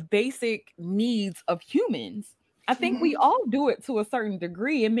outside of basic needs of humans, I think we all do it to a certain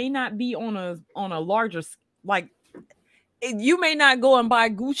degree. It may not be on a larger, like, you may not go and buy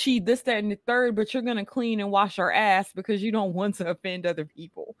Gucci, this, that, and the third, but you're gonna clean and wash your ass because you don't want to offend other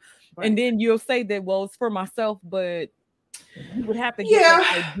people. Right. And then you'll say that, well, it's for myself, but you would have to get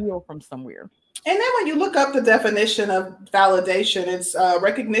that deal from somewhere. And then when you look up the definition of validation, it's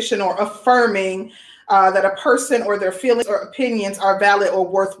recognition or affirming that a person or their feelings or opinions are valid or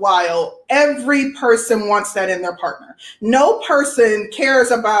worthwhile. Every person wants that in their partner. No person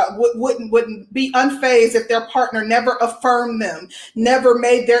cares about wouldn't be unfazed if their partner never affirmed them, never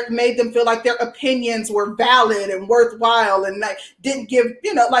made them feel like their opinions were valid and worthwhile, and like didn't give,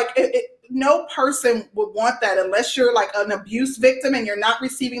 no person would want that unless you're like an abuse victim and you're not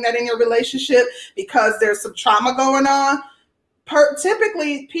receiving that in your relationship because there's some trauma going on.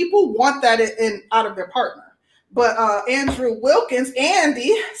 Typically, people want that out of their partner. But Andrew Wilkins,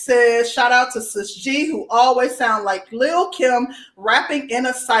 Andy, says, shout out to Sis G, who always sound like Lil Kim rapping in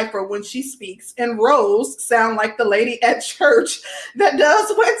a cipher when she speaks. And Rose sound like the lady at church that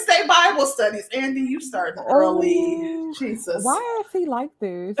does Wednesday Bible studies. Andy, you started early. Jesus. Why is he like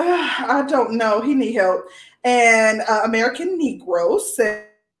this? I don't know. He need help. And American Negro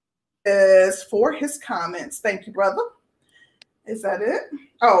says, for his comments. Thank you, brother. Is that it?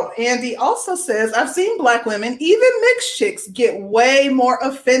 Oh, Andy also says, I've seen Black women, even mixed chicks, get way more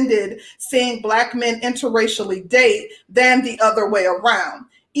offended seeing Black men interracially date than the other way around.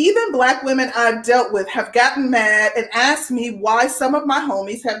 Even Black women I've dealt with have gotten mad and asked me why some of my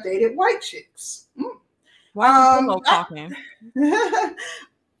homies have dated white chicks. Why are you talking?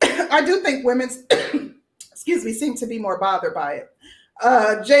 I do think women's, excuse me, seem to be more bothered by it.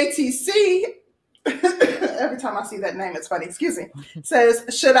 JTC, every time I see that name, it's funny. Excuse me. Says,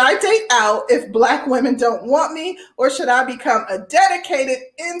 should I date out if Black women don't want me, or should I become a dedicated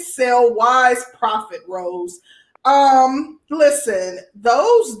incel wise prophet, Rose? Listen,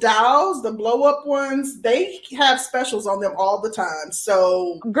 those dolls, the blow up ones, they have specials on them all the time.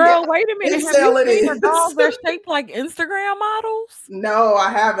 So, girl, wait a minute. Have you seen the dolls that are shaped like Instagram models? No, I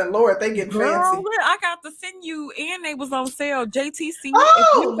haven't. Lord, they get fancy. I got to send you, and they was on sale. JTC.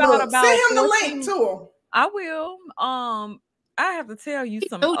 Oh, look, send him the link to them. I will. I have to tell you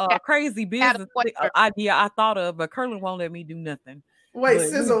some crazy business idea I thought of, but Curlin won't let me do nothing. Wait,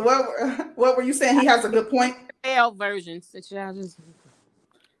 Sizzle, what were you saying? He has a good point. L versions that y'all just.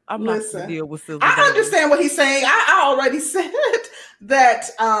 I'm not going to deal with Sizzle. I understand what he's saying. I already said that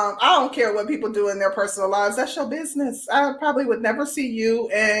I don't care what people do in their personal lives. That's your business. I probably would never see you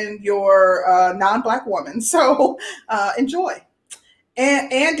and your non-Black woman. So enjoy.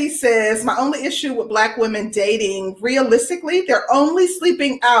 And Andy says, my only issue with Black women dating, realistically, they're only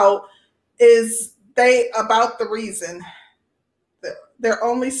sleeping out about the reason. They're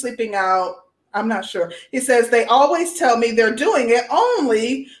only sleeping out I'm not sure. He says they always tell me they're doing it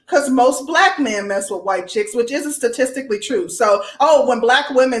only because most black men mess with white chicks, which isn't statistically true. So, when black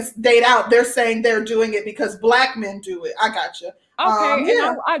women date out, they're saying they're doing it because black men do it. I gotcha. Okay,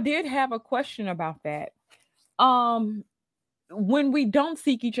 and I did have a question about that. When we don't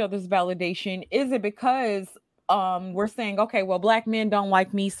seek each other's validation, is it because we're saying, okay, well, black men don't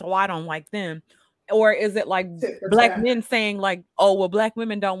like me, so I don't like them? Or is it like black men saying like, oh, well, black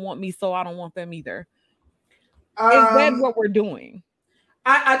women don't want me, so I don't want them either? Is that what we're doing?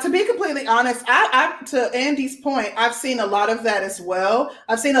 To be completely honest, to Andy's point, I've seen a lot of that as well.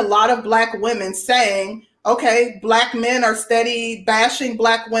 I've seen a lot of black women saying, okay, black men are steady bashing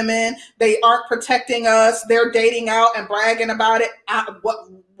black women. They aren't protecting us. They're dating out and bragging about it.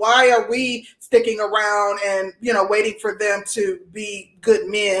 Why are we sticking around and, waiting for them to be good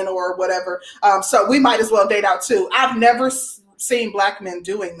men or whatever? So we might as well date out too. I've never seen black men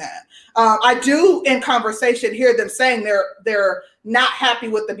doing that. I do in conversation hear them saying they're not happy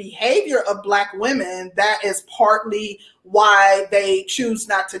with the behavior of black women. That is partly why they choose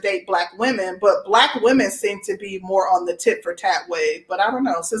not to date black women. But black women seem to be more on the tit for tat wave. But I don't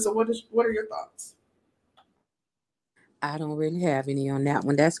know, SIZZLE, what are your thoughts? I don't really have any on that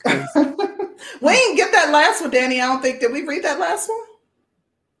one. That's crazy. We didn't get that last one, Danny. I don't think, did we read that last one?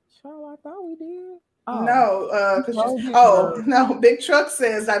 Sure, I thought we did. No, no. Big Truck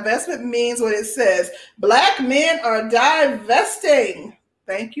says divestment means what it says. Black men are divesting.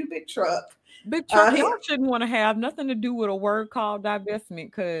 Thank you, Big Truck. Big Truck, y'all shouldn't want to have nothing to do with a word called divestment,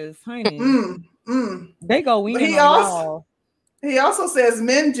 because, honey, they go in on y'all. He also says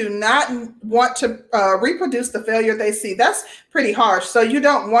men do not want to reproduce the failure they see. That's pretty harsh. So you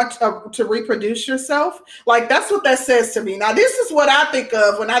don't want to reproduce yourself? Like, that's what that says to me. Now, this is what I think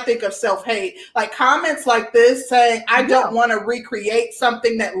of when I think of self-hate. Like comments like this saying, I don't want to recreate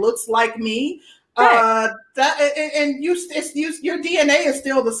something that looks like me. Your DNA is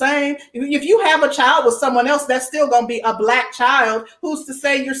still the same. If you have a child with someone else, that's still going to be a black child. Who's to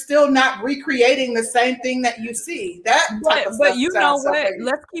say you're still not recreating the same thing that you see? But you know what?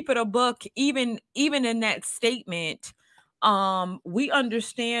 Let's keep it a buck. Even in that statement, we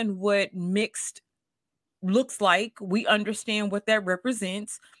understand what mixed looks like. We understand what that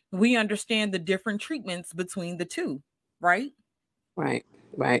represents. We understand the different treatments between the two, right? Right.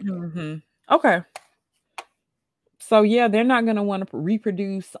 Mm-hmm. Okay. So yeah, they're not going to want to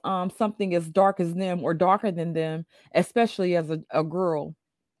reproduce something as dark as them or darker than them, especially as a girl.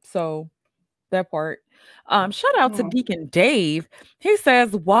 So that part. Shout out to Deacon Dave. He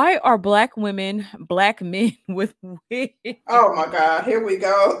says, "Why are black women black men with wigs?" Oh my God, here we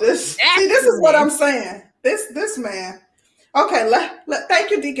go. This is what I'm saying. This man. Okay,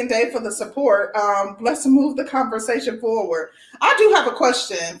 thank you, Deacon Dave, for the support. Let's move the conversation forward. I do have a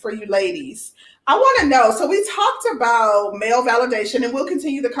question for you ladies. I want to know, so we talked about male validation, and we'll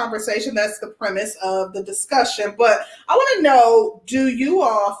continue the conversation. That's the premise of the discussion. But I want to know, do you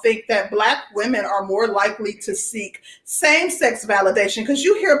all think that black women are more likely to seek same-sex validation? Because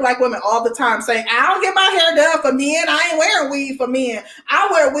you hear black women all the time saying, I don't get my hair done for men. I ain't wearing weave for men. I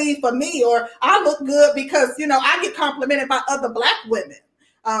wear weave for me, or I look good because, I get complimented by other black women.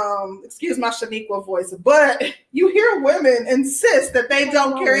 Excuse my Shaniqua voice, but you hear women insist that they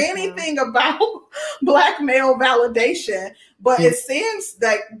don't care anything about black male validation, but it seems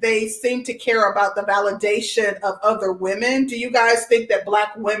that they seem to care about the validation of other women. Do you guys think that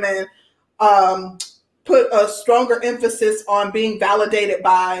black women put a stronger emphasis on being validated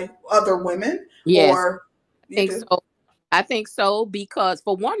by other women? Yes, I think so, because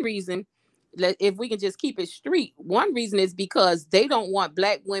for one reason, if we can just keep it street, one reason is because they don't want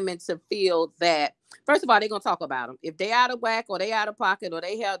black women to feel that, first of all, they're going to talk about them. If they out of whack or they out of pocket or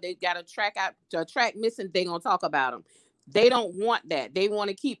they got a track missing, they're going to talk about them. They don't want that. They want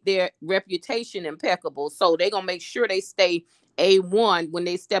to keep their reputation impeccable. So they're going to make sure they stay A1 when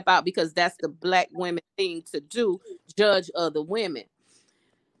they step out, because that's the black women thing to do, judge other women.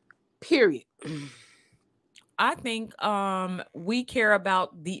 Period. I think we care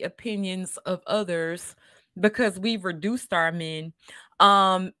about the opinions of others because we've reduced our men.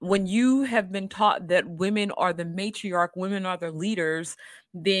 When you have been taught that women are the matriarch, women are the leaders,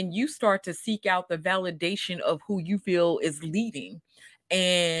 then you start to seek out the validation of who you feel is leading.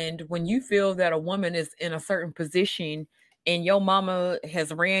 And when you feel that a woman is in a certain position and your mama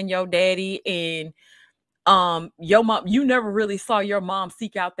has ran your daddy, and your mom, you never really saw your mom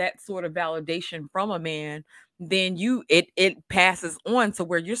seek out that sort of validation from a man, then it passes on to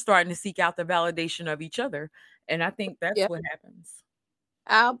where you're starting to seek out the validation of each other. And I think that's what happens.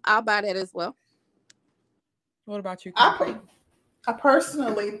 I'll buy that as well. What about you? I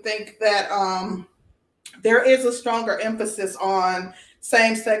personally think that there is a stronger emphasis on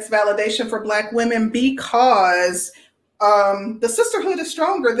same-sex validation for Black women because the sisterhood is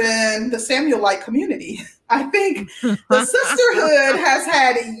stronger than the Samuelite community. I think the sisterhood has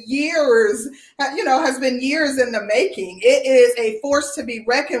had years, has been years in the making. It is a force to be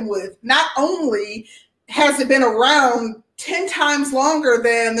reckoned with. Not only has it been around 10 times longer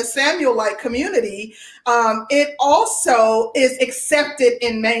than the Samuelite community, it also is accepted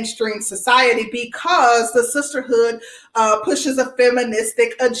in mainstream society because the sisterhood pushes a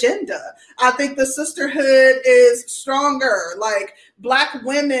feministic agenda. I think the sisterhood is stronger. Like, Black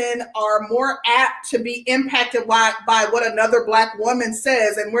women are more apt to be impacted by what another Black woman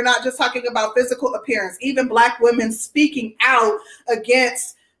says. And we're not just talking about physical appearance, even Black women speaking out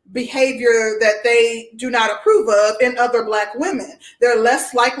against behavior that they do not approve of in other Black women. They're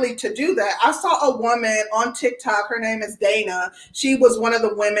less likely to do that. I saw a woman on TikTok, her name is Dana. She was one of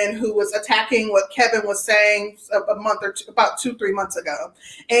the women who was attacking what Kevin was saying about 2-3 months ago.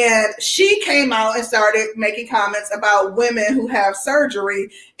 And she came out and started making comments about women who have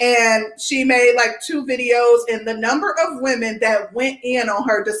surgery. And she made like 2 videos, and the number of women that went in on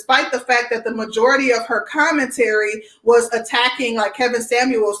her, despite the fact that the majority of her commentary was attacking like Kevin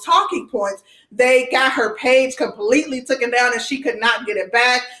Samuel's talking points, they got her page completely taken down and she could not get it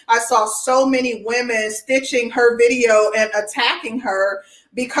back. I saw so many women stitching her video and attacking her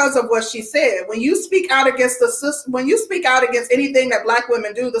because of what she said. When you speak out against anything that Black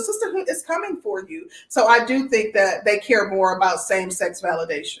women do, the sisterhood is coming for you. So I do think that they care more about same-sex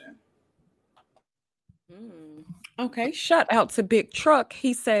validation. Okay, shout out to Big Truck.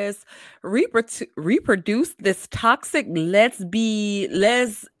 He says, reproduce this toxic, live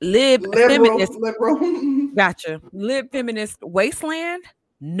feminist. Liberal. Gotcha. Live feminist wasteland?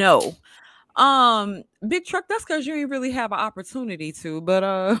 No. Big Truck, that's because you ain't really have an opportunity to, but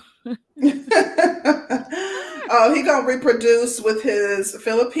oh, he gonna reproduce with his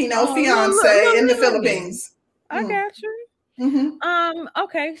Filipino fiance in the Philippines. I got you. Mm-hmm.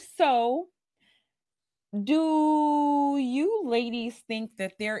 Okay, so do you ladies think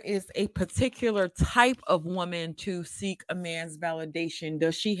that there is a particular type of woman to seek a man's validation?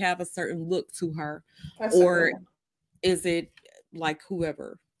 Does she have a certain look to her? Or is it like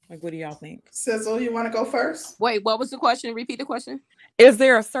whoever? Like, what do y'all think? Sizzle, you want to go first? Wait, what was the question? Repeat the question. Is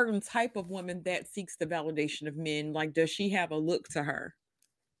there a certain type of woman that seeks the validation of men? Like, does she have a look to her?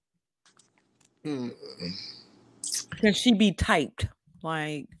 Can she be typed?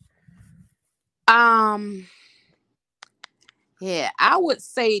 Like, yeah, I would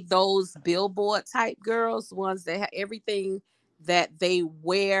say those billboard type girls, ones that have everything that they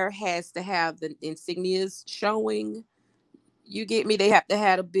wear has to have the insignias showing. You get me? They have to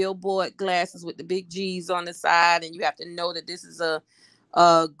have a billboard glasses with the big G's on the side, and you have to know that this is a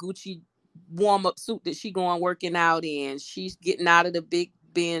Gucci warm-up suit that she going working out in. She's getting out of the big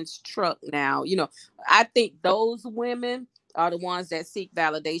Benz truck now. I think those women are the ones that seek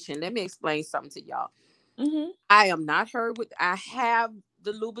validation. Let me explain something to y'all. I am not her with. I have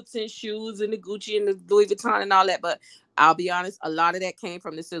the Louboutin shoes and the Gucci and the Louis Vuitton and all that, but I'll be honest, a lot of that came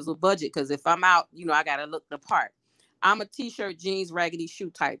from the SIZZLE budget, because if I'm out, I gotta look the part. I'm a t-shirt, jeans, raggedy shoe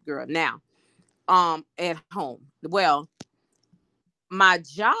type girl. Now, at home, well, my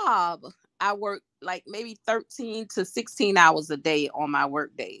job, I work like maybe 13 to 16 hours a day on my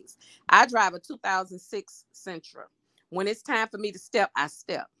work days. I drive a 2006 Sentra. When it's time for me to step, I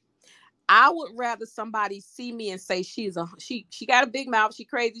step. I would rather somebody see me and say she got a big mouth, she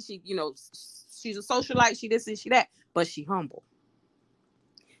crazy, she's a socialite, she this and she that, but she humble.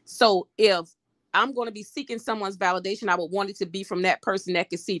 So if I'm going to be seeking someone's validation, I would want it to be from that person that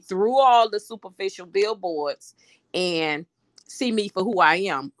can see through all the superficial billboards and see me for who I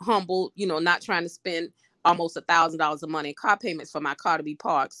am, humble, not trying to spend almost $1,000 a month in car payments for my car to be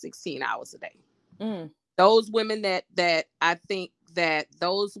parked 16 hours a day. Those women that I think that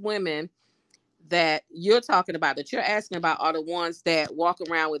those women that you're talking about, that you're asking about, are the ones that walk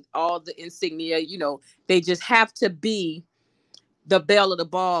around with all the insignia. They just have to be the belle of the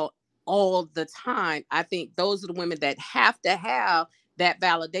ball all the time. I think those are the women that have to have that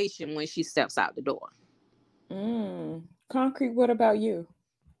validation when she steps out the door. Concrete, what about you?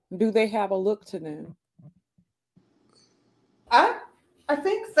 Do they have a look to them? I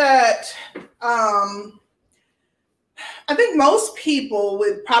think that I think most people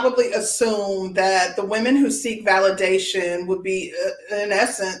would probably assume that the women who seek validation would be, in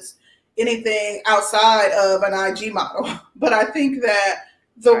essence, anything outside of an IG model. But I think that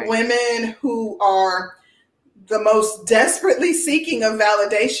the women who are the most desperately seeking of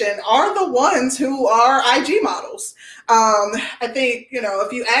validation are the ones who are IG models. I think,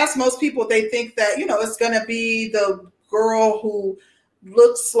 if you ask most people, they think that, it's going to be the girl who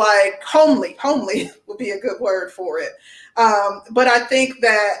looks like homely would be a good word for it. But I think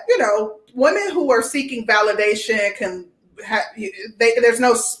that, women who are seeking validation can there's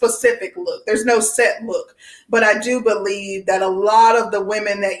no specific look. There's no set look. But I do believe that a lot of the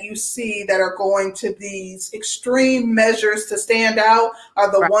women that you see that are going to these extreme measures to stand out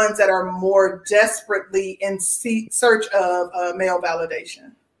are the ones that are more desperately in search of male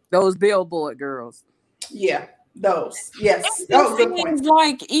validation. Those billboard girls. Yeah. Those. Yes. Oh, good point.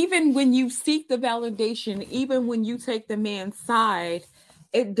 Like, even when you seek the validation, even when you take the man's side,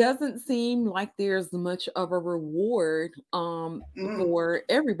 it doesn't seem like there's much of a reward for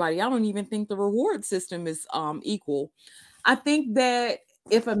everybody. I don't even think the reward system is equal. I think that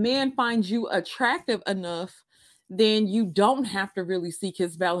if a man finds you attractive enough, then you don't have to really seek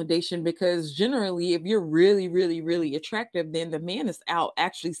his validation, because generally, if you're really, really, really attractive, then the man is out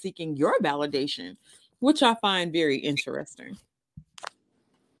actually seeking your validation, which I find very interesting.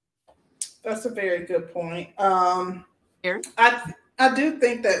 That's a very good point. I do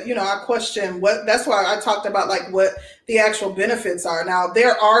think that, I question that's why I talked about like what the actual benefits are. Now,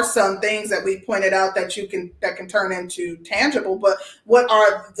 there are some things that we pointed out that can turn into tangible, but what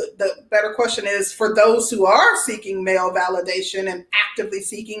are the better question is for those who are seeking male validation and actively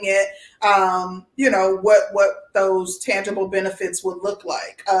seeking it, what those tangible benefits would look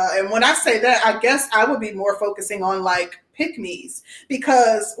like. And when I say that, I guess I would be more focusing on like pick-me's,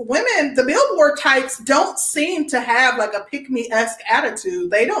 because women, the billboard types, don't seem to have like a pick-me-esque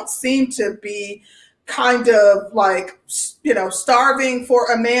attitude. They don't seem to be kind of like, starving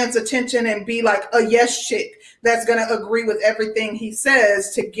for a man's attention and be like a yes chick that's going to agree with everything he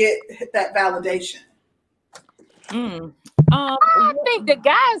says to get that validation. I think the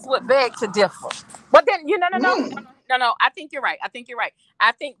guys would beg to differ, but then no. I think you're right. I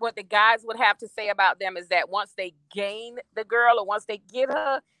think what the guys would have to say about them is that once they gain the girl, or once they get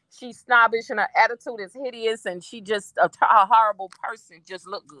her, she's snobbish and her attitude is hideous, and she just a horrible person. Just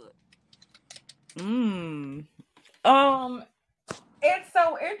look good. It's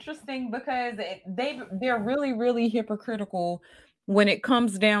so interesting because they're really, really hypocritical when it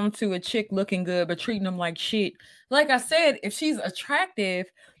comes down to a chick looking good but treating them like shit. Like I said, if she's attractive,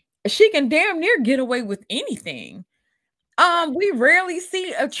 she can damn near get away with anything. We rarely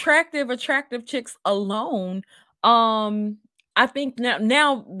see attractive chicks alone. I think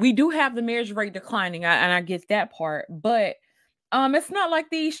now we do have the marriage rate declining, and I get that part, but it's not like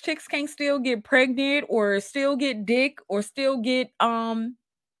these chicks can't still get pregnant or still get dick or still get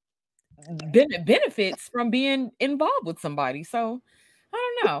benefits from being involved with somebody. So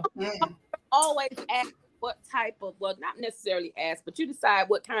I don't know. Always ask what type of, well, not necessarily ask, but you decide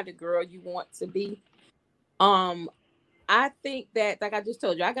what kind of girl you want to be. I think that, like I just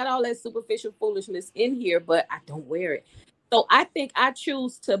told you, I got all that superficial foolishness in here, but I don't wear it. So I think I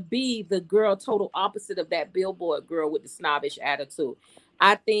choose to be the girl total opposite of that billboard girl with the snobbish attitude.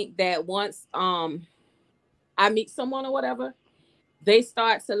 I think that once I meet someone or whatever, they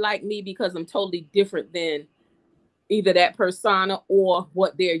start to like me because I'm totally different than either that persona or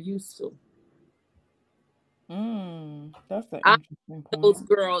what they're used to. That's an interesting point. Those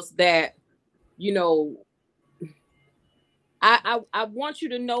girls that, I want you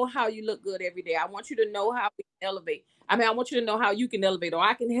to know how you look good every day. I want you to know how we can elevate. I mean, I want you to know how you can elevate, or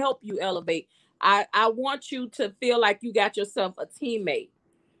I can help you elevate. I want you to feel like you got yourself a teammate.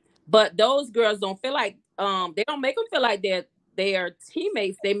 But those girls don't feel like they don't make them feel like they are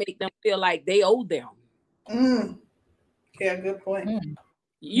teammates. They make them feel like they owe them. Yeah, good point.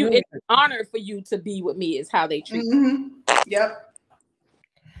 It's an honor for you to be with me, is how they treat you. Yep.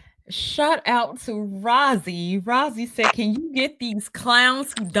 Shout out to Rozzy. Rozzy said, "Can you get these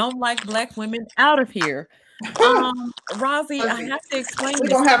clowns who don't like black women out of here?" Rozzy, I have to explain. We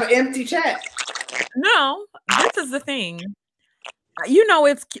don't have an empty chat. No, this is the thing.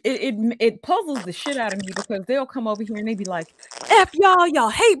 It puzzles the shit out of me, because they'll come over here and they be like, "F y'all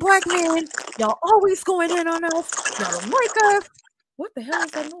hate black men. Y'all always going in on us. Y'all don't like us." What the hell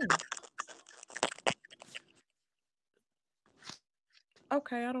is that noise?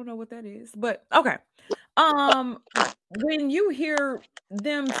 Okay, I don't know what that is, but okay. When you hear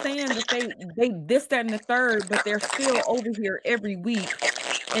them saying that they this, that, and the third, but they're still over here every week,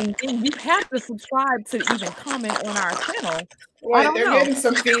 and then you have to subscribe to even comment on our channel. Wait, they're getting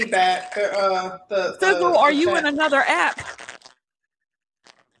some feedback. SIZZLE, are you in another app?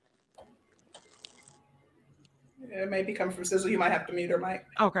 It may be coming from SIZZLE. You might have to mute her mic.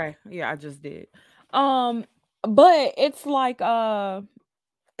 Okay, yeah, I just did. But it's like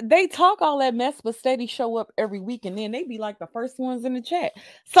they talk all that mess but steady show up every week, and then they be like the first ones in the chat.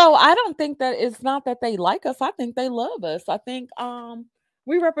 So I don't think that it's not that they like us. I think they love us. I think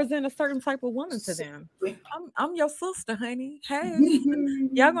we represent a certain type of woman to them. I'm your sister, honey. Hey,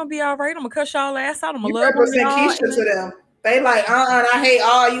 y'all gonna be all right. I'm gonna cuss y'all ass out. I'm gonna You love on represent y'all. Keisha to them. They like, I hate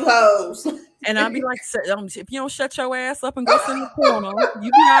all you hoes. And I'll be like, if you don't shut your ass up and go sit in the corner,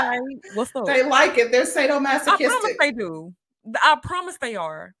 you be all right. What's up? They like it. They're I promise sadomasochistic. they do. I promise they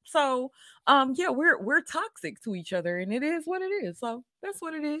are. So, yeah, we're toxic to each other, and it is what it is. So that's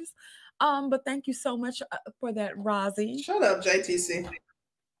what it is. But thank you so much for that, Rozzy. Shut up, JTC.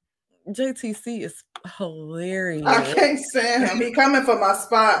 JTC is hilarious. I can't stand him. He coming for my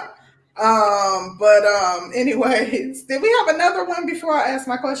spot. Anyways, did we have another one before I ask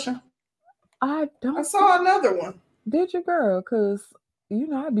my question? I saw another one. Did you, girl? Because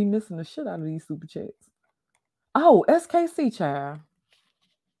I'd be missing the shit out of these super chats. Oh, SKC child.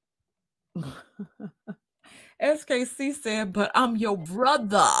 SKC said, but I'm your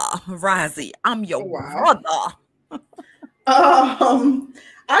brother, Rozzy. I'm your brother.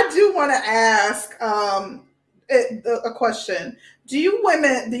 I do want to ask a question. Do you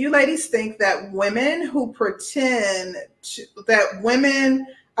ladies think that women who pretend that women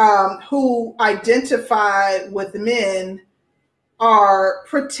who identify with men are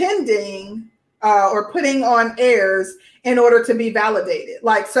pretending or putting on airs in order to be validated?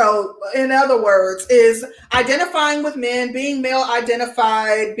 Like, so in other words, is identifying with men, being male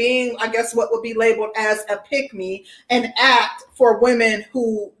identified, being, I guess, what would be labeled as a pick-me, an act for women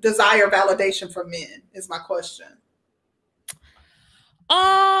who desire validation from men, is my question.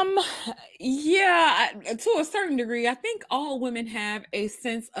 Yeah, to a certain degree, I think all women have a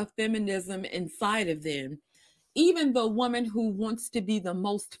sense of feminism inside of them. Even the woman who wants to be the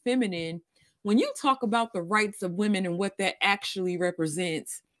most feminine, when you talk about the rights of women and what that actually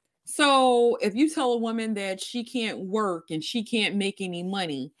represents. So if you tell a woman that she can't work and she can't make any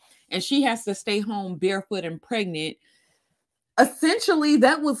money and she has to stay home barefoot and pregnant, essentially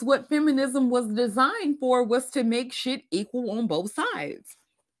that was what feminism was designed for, was to make shit equal on both sides.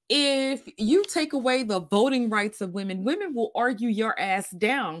 If you take away the voting rights of women, women will argue your ass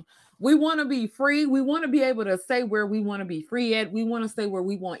down. We want to be free. We want to be able to say where we want to be free at. We want to say where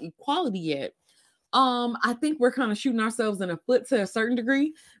we want equality at. I think we're kind of shooting ourselves in the foot to a certain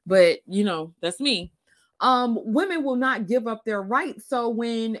degree, but that's me. Women will not give up their rights. So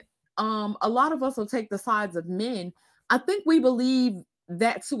when a lot of us will take the sides of men, I think we believe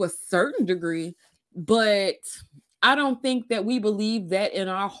that to a certain degree, but I don't think that we believe that in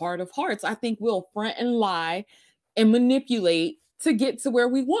our heart of hearts. I think we'll front and lie and manipulate to get to where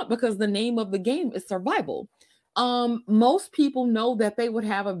we want, because the name of the game is survival. Most people know that they would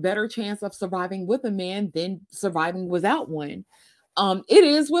have a better chance of surviving with a man than surviving without one. It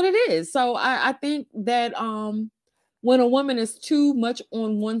is what it is. So I think that when a woman is too much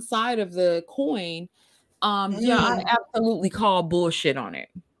on one side of the coin, yeah, I absolutely call bullshit on it.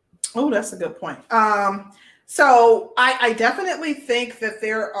 Oh, that's a good point. So I definitely think that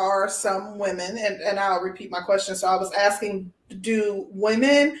there are some women, and I'll repeat my question. So I was asking, do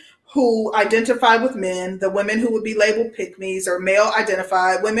women who identify with men, the women who would be labeled pick-me's or male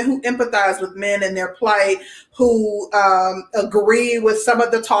identified, women who empathize with men and their plight, who agree with some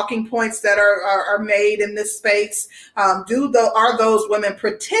of the talking points that are made in this space, are those women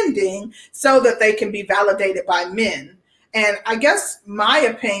pretending so that they can be validated by men? And I guess my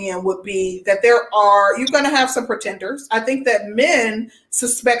opinion would be that you're going to have some pretenders. I think that men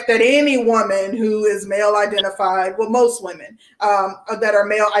suspect that any woman who is male identified, well, most women that are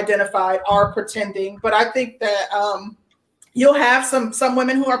male identified are pretending. But I think that you'll have some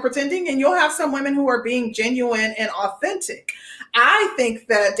women who are pretending, and you'll have some women who are being genuine and authentic. I think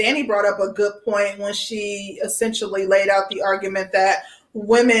that Danny brought up a good point when she essentially laid out the argument that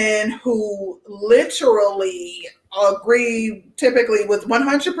women who literally agree typically with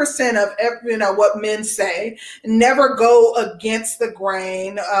 100% of what men say, never go against the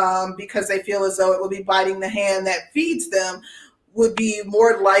grain because they feel as though it will be biting the hand that feeds them, would be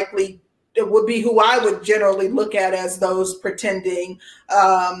more likely, it would be who I would generally look at as those pretending,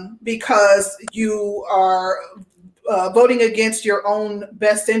 because you are voting against your own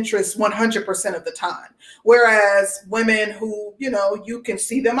best interests 100% of the time. Whereas women who, you can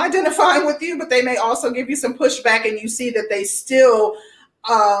see them identifying with you, but they may also give you some pushback, and you see that they still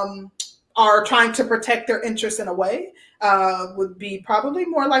are trying to protect their interests in a way, would be probably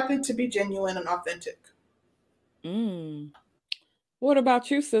more likely to be genuine and authentic. What about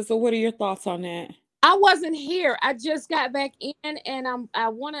you, SIZZLE? What are your thoughts on that? I wasn't here. I just got back in, and I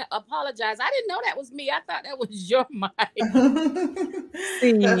want to apologize. I didn't know that was me. I thought that was your mic.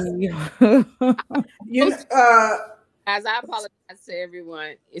 See. You know, As I apologize to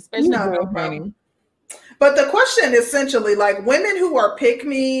everyone, especially no problem. But the question essentially, like women who are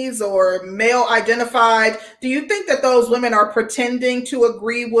pick-me's or male identified, do you think that those women are pretending to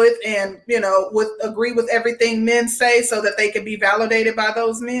agree with and, agree with everything men say so that they can be validated by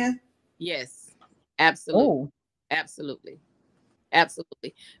those men? Yes, absolutely. Oh. Absolutely.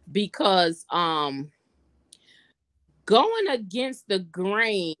 Because going against the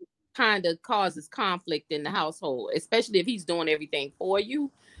grain kind of causes conflict in the household, especially if he's doing everything for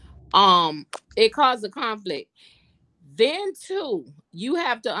you. It causes a conflict. Then too, you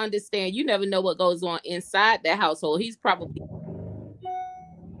have to understand, you never know what goes on inside that household. He's probably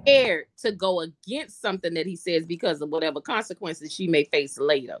scared to go against something that he says because of whatever consequences she may face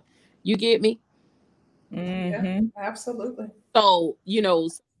later. You get me? Yeah, absolutely. So,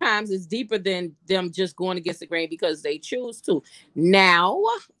 sometimes it's deeper than them just going against the grain because they choose to. Now,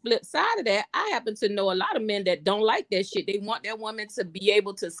 flip side of that, I happen to know a lot of men that don't like that shit. They want their woman to be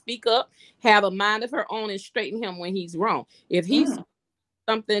able to speak up, have a mind of her own, and straighten him when he's wrong. If he's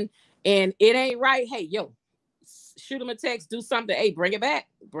something and it ain't right, hey, yo, shoot him a text, do something. Hey, bring it back,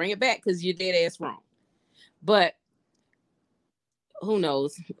 because you're dead ass wrong. But who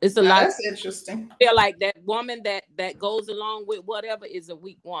knows? It's a lot. That's interesting. I feel like that woman that goes along with whatever is a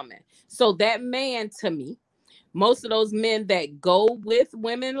weak woman. So that man, to me, most of those men that go with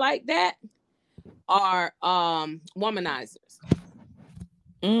women like that are womanizers.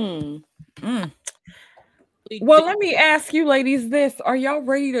 Well, let me ask you ladies this. Are y'all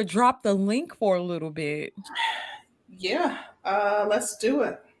ready to drop the link for a little bit? Yeah, let's do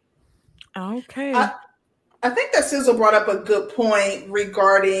it. Okay. I think that SIZZLE brought up a good point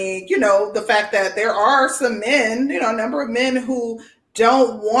regarding, the fact that there are some men, a number of men who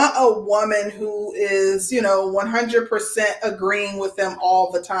don't want a woman who is, 100% agreeing with them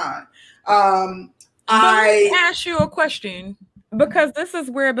all the time. Let me ask you a question, because this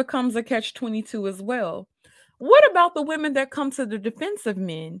is where it becomes a catch-22 as well. What about the women that come to the defense of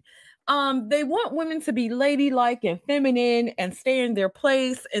men? They want women to be ladylike and feminine and stay in their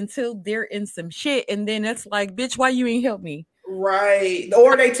place until they're in some shit, and then it's like, bitch, why you ain't help me? Right.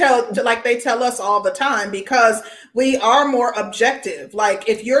 Or they tell us all the time, because we are more objective. Like,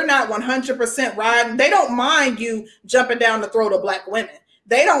 if you're not 100% riding, they don't mind you jumping down the throat of black women.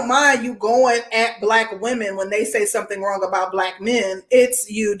 They don't mind you going at black women when they say something wrong about black men. It's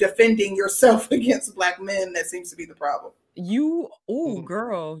you defending yourself against black men that seems to be the problem.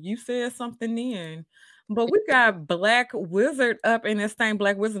 Girl, you said something then. But we got Black Wizard up in this thing.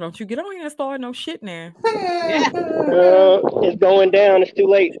 Black Wizard, don't you get on here and start no shit now. It's going down. It's too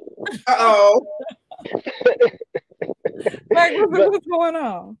late. Uh-oh. Black Wizard, what's going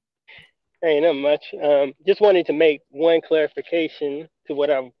on? Ain't not much. Just wanted to make one clarification to what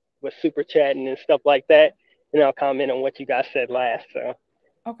I was super chatting and stuff like that, and I'll comment on what you guys said last. So,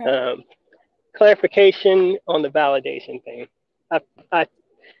 okay. Clarification on the validation thing.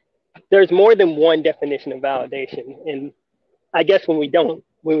 There's more than one definition of validation, and I guess when we don't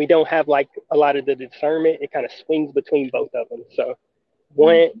have like a lot of the discernment, it kind of swings between both of them. So,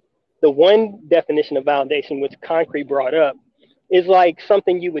 the one definition of validation, which Concrete brought up, is like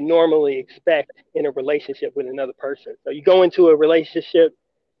something you would normally expect in a relationship with another person. So you go into a relationship,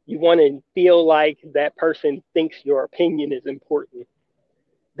 you want to feel like that person thinks your opinion is important.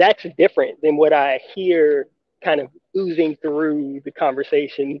 That's different than what I hear kind of oozing through the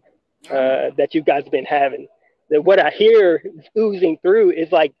conversation that you guys have been having. That what I hear oozing through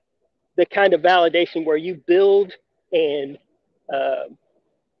is like the kind of validation where you build and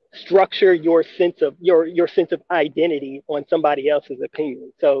structure your sense of identity on somebody else's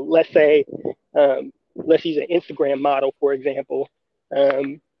opinion. So let's say, let's use an Instagram model, for example,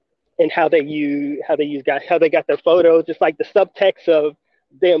 and how they got their photos. It's like the subtext of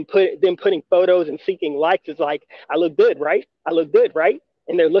them putting photos and seeking likes is like, I look good, right? I look good, right?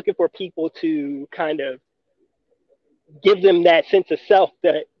 And they're looking for people to kind of give them that sense of self,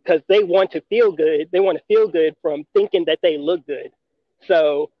 that because they want to feel good. They want to feel good from thinking that they look good.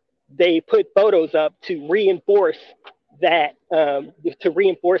 So they put photos up to reinforce that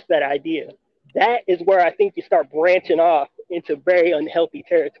idea. That is where I think you start branching off into very unhealthy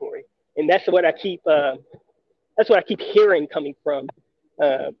territory, and that's what I keep hearing coming from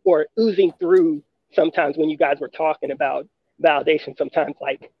or oozing through sometimes when you guys were talking about validation. Sometimes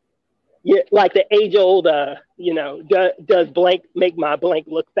like the age old does blank make my blank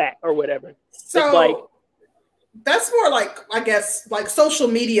look fat or whatever. So it's like, that's more like, I guess, like social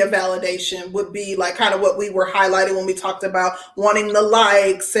media validation would be like kind of what we were highlighting when we talked about wanting the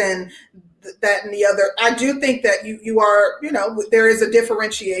likes and that and the other. I do think that you are, you know, there is a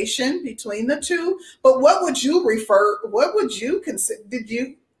differentiation between the two. But what would you refer? What would you consider? Did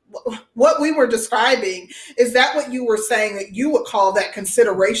you? What we were describing, is that what you were saying that you would call that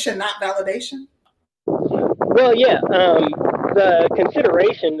consideration, not validation? Well, yeah, the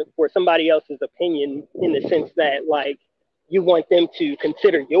consideration for somebody else's opinion in the sense that, like, you want them to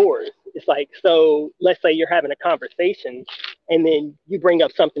consider yours. It's like, so let's say you're having a conversation and then you bring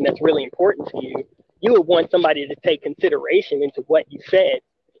up something that's really important to you. You would want somebody to take consideration into what you said,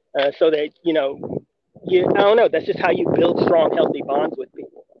 so that, you know, I don't know, that's just how you build strong, healthy bonds with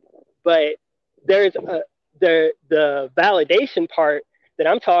people. But there's the validation part that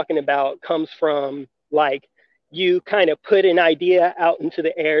I'm talking about comes from, like, you kind of put an idea out into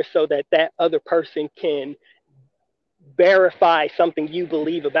the air so that that other person can verify something you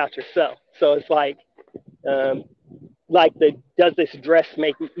believe about yourself. So it's um, like the does this dress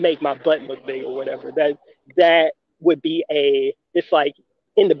make my butt look big or whatever. That would be a, it's like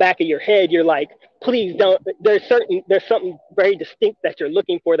in the back of your head, you're like, please don't. There's something very distinct that you're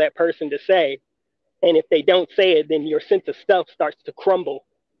looking for that person to say, and if they don't say it, then your sense of self starts to crumble.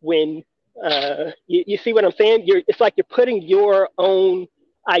 When you see what I'm saying? It's like you're putting your own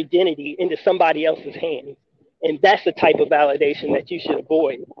identity into somebody else's hands, and that's the type of validation that you should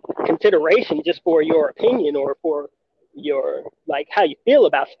avoid. Consideration just for your opinion or for your, like, how you feel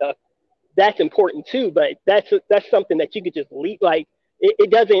about stuff, that's important too, but that's something that you could just leave. Like,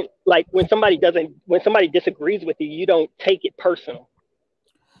 it doesn't, like, when somebody disagrees with you, you don't take it personal.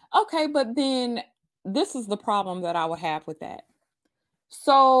 Okay, but then this is the problem that I would have with that.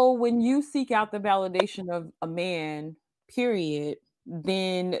 So when you seek out the validation of a man, period,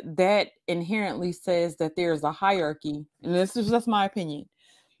 then that inherently says that there's a hierarchy. And this is just my opinion.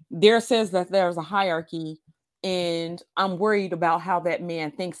 There says that there's a hierarchy, and I'm worried about how that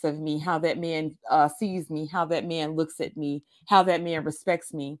man thinks of me, how that man sees me, how that man looks at me, how that man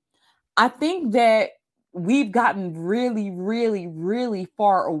respects me. I think that we've gotten really, really, really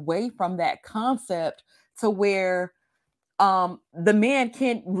far away from that concept to where the man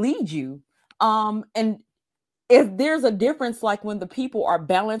can't lead you. And if there's a difference, like when the people are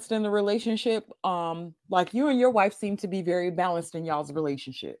balanced in the relationship, like you and your wife seem to be very balanced in y'all's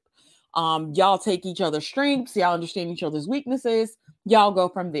relationship. Y'all take each other's strengths, y'all understand each other's weaknesses, y'all go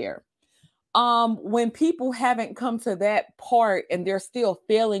from there. When people haven't come to that part and they're still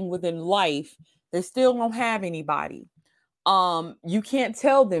failing within life, they still don't have anybody. You can't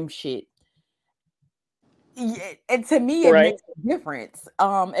tell them shit. And to me, it Right. makes a difference.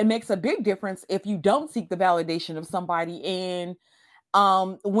 It makes a big difference if you don't seek the validation of somebody. And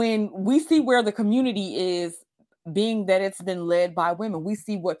when we see where the community is, being that it's been led by women, we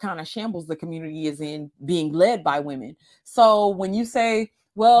see what kind of shambles the community is in being led by women. So when you say,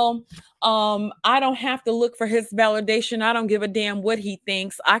 well, I don't have to look for his validation, I don't give a damn what he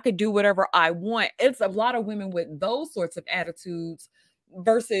thinks, I could do whatever I want, it's a lot of women with those sorts of attitudes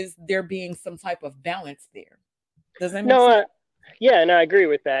versus there being some type of balance there. Does that make No, sense? yeah, and I agree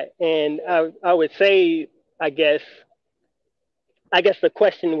with that. And I would say, I guess, the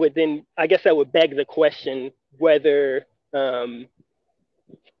question would then, I guess that would beg the question whether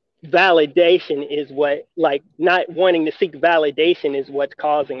validation is what, like, not wanting to seek validation is what's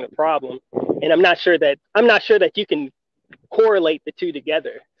causing the problem. And I'm not sure that you can correlate the two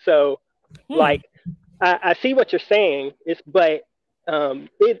together. So, like, I see what you're saying, but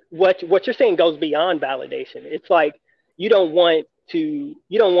what you're saying goes beyond validation. It's like you don't want to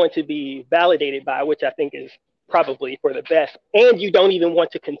be validated by, which I think is probably for the best, and you don't even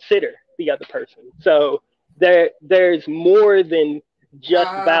want to consider the other person. So there's more than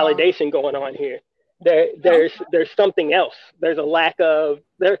just Wow. validation going on here. There's something else. There's a lack of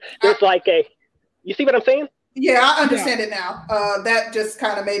there. I, There's like a, you see what I'm saying? Yeah, I Yeah. understand it now. That just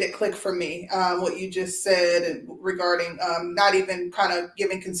kind of made it click for me. What you just said regarding not even kind of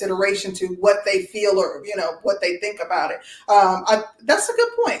giving consideration to what they feel or what they think about it. That's a good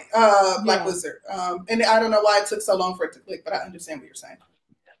point, Black Yeah. Wizard. And I don't know why it took so long for it to click, but I understand what you're saying.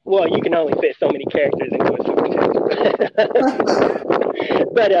 Well, you can only fit so many characters into a super text.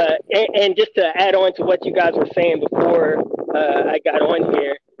 But and just to add on to what you guys were saying before I got on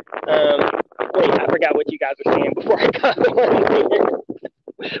here, wait, I forgot what you guys were saying before I got on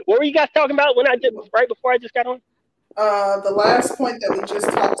here. What were you guys talking about when I just right before I just got on? The last point that we just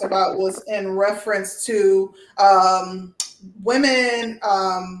talked about was in reference to women,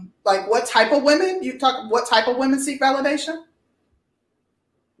 like what type of women what type of women seek validation?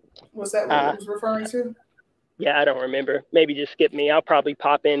 Was that what it was referring to? Yeah, I don't remember. Maybe just skip me. I'll probably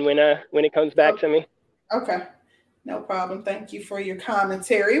pop in when it comes back to me. Okay. No problem. Thank you for your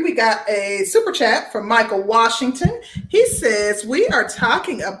commentary. We got a super chat from Michael Washington. He says, we are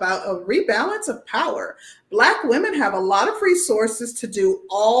talking about a rebalance of power. Black women have a lot of resources to do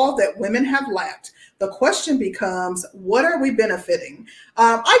all that women have lacked. The question becomes, what are we benefiting?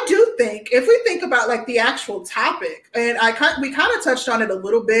 I do think, if we think about like the actual topic, and we kind of touched on it a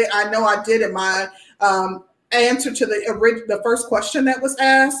little bit. I know I did in my answer to the first question that was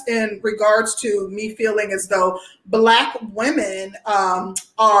asked in regards to me feeling as though Black women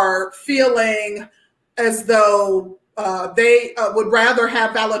are feeling as though they would rather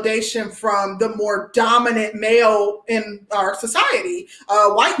have validation from the more dominant male in our society,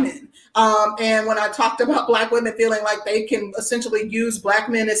 white men. And when I talked about Black women feeling like they can essentially use Black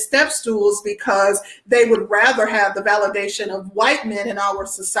men as step stools because they would rather have the validation of white men in our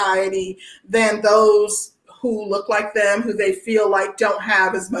society than those who look like them, who they feel like don't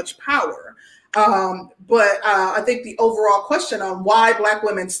have as much power. But I think the overall question on why Black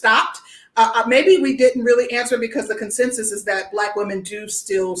women stopped, maybe we didn't really answer because the consensus is that Black women do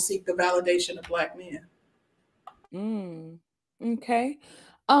still seek the validation of Black men. Okay.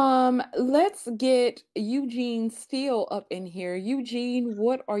 Let's get Eugene Steele up in here. Eugene,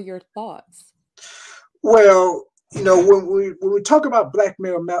 what are your thoughts? Well, when we talk about Black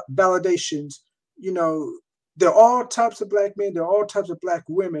male validations, there are all types of Black men, there are all types of Black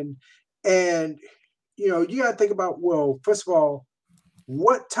women. And, you got to think about, well, first of all,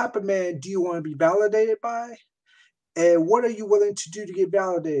 what type of man do you want to be validated by? And what are you willing to do to get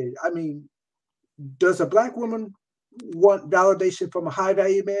validated? I mean, does a Black woman want validation from a high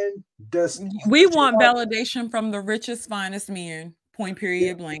value man? We want validation from the richest, finest men. Point,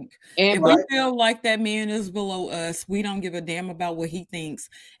 period, blank. And if we feel like that man is below us, we don't give a damn about what he thinks.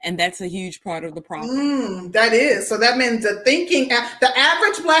 And that's a huge part of the problem. That is. So that means the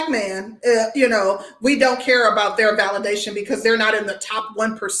average Black man, we don't care about their validation because they're not in the top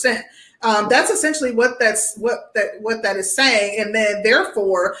 1%. That's essentially what that is saying. And then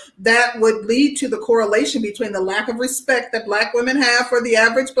therefore that would lead to the correlation between the lack of respect that Black women have for the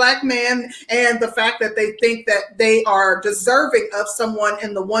average Black man and the fact that they think that they are deserving of someone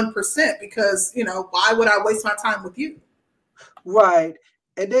in the 1% because, why would I waste my time with you? Right.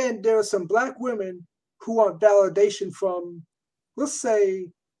 And then there are some Black women who want validation from, let's say,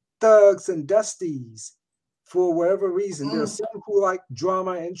 thugs and dusties. For whatever reason, there are some who like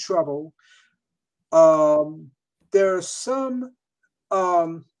drama and trouble. There are some,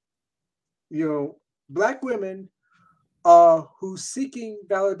 Black women who's seeking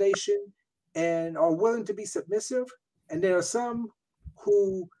validation and are willing to be submissive, and there are some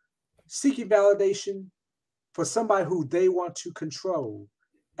who seeking validation for somebody who they want to control.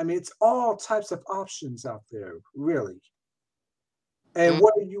 I mean, it's all types of options out there, really. And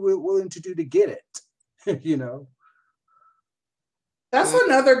what are you willing to do to get it? That's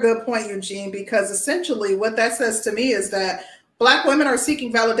another good point, Eugene, because essentially what that says to me is that Black women are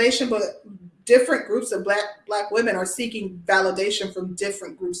seeking validation, but different groups of black women are seeking validation from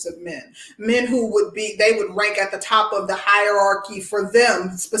different groups of men who would rank at the top of the hierarchy for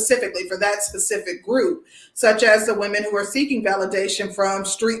them specifically, for that specific group, such as the women who are seeking validation from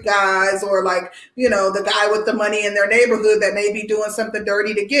street guys, or the guy with the money in their neighborhood that may be doing something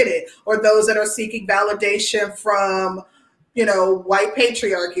dirty to get it, or those that are seeking validation from white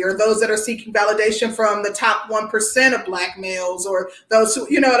patriarchy, or those that are seeking validation from the top 1% of Black males, or those who,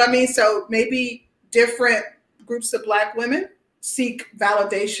 what I mean? So maybe different groups of Black women seek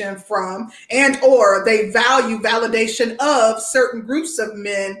validation from, and or they value validation of certain groups of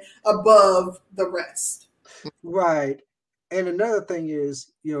men above the rest. Right. And another thing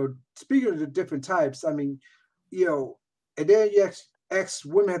is, speaking of the different types, I mean, and then you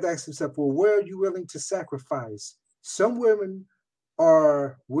women have to ask themselves, well, where are you willing to sacrifice? Some women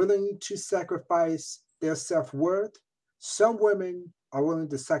are willing to sacrifice their self-worth. Some women are willing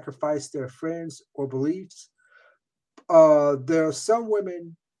to sacrifice their friends or beliefs. There are some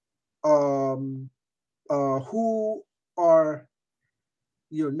women who are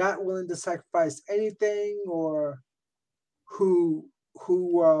not willing to sacrifice anything, or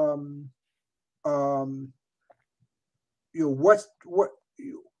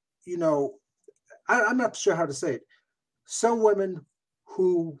I'm not sure how to say it. Some women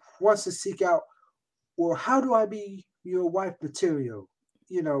who wants to seek out, well, how do I be your wife material?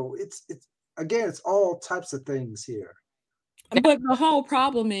 It's all types of things here. But the whole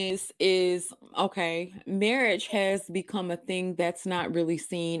problem is okay, marriage has become a thing that's not really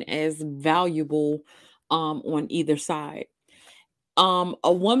seen as valuable on either side.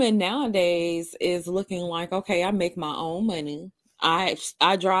 A woman nowadays is looking like, okay, I make my own money. I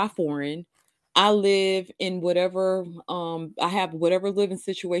drive foreign. I live in whatever I have whatever living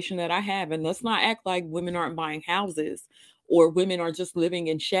situation that I have. And let's not act like women aren't buying houses or women are just living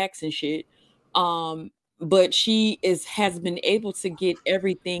in shacks and shit. Um, but she has been able to get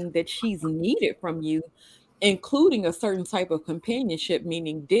everything that she's needed from you, including a certain type of companionship,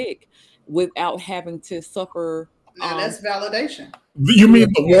 meaning dick, without having to suffer. Now that's validation. You mean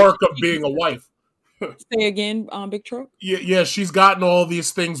the work of being a wife? Say again, Big Truck. Yeah, she's gotten all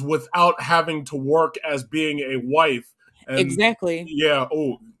these things without having to work as being a wife. And exactly. Yeah.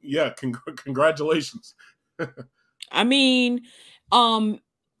 Oh, yeah. Congratulations. I mean,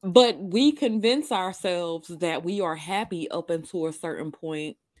 but we convince ourselves that we are happy up until a certain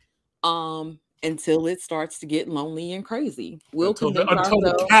point, until it starts to get lonely and crazy. We'll until convince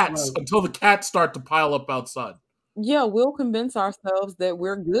ourselves until the cats start to pile up outside. Yeah, we'll convince ourselves that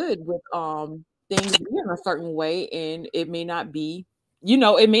we're good with things being a certain way, and it may not be,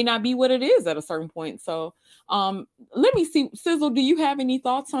 it may not be what it is at a certain point. So let me see, Sizzle, do you have any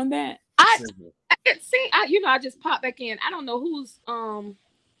thoughts on that? I just popped back in. I don't know whose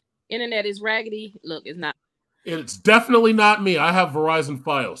internet is raggedy. Look, it's not. It's definitely not me. I have Verizon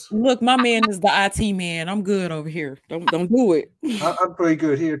Files. Look, my man is the IT man. I'm good over here. Don't do it. I'm pretty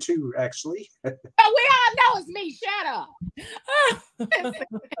good here too, actually. Oh, we all know it's me. Shut up.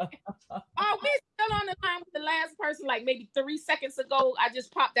 Are we still on the line with the last person? Like maybe 3 seconds ago, I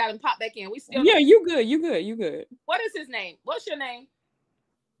just popped out and popped back in. We still? Yeah, you good. You good. You good. What is his name? What's your name?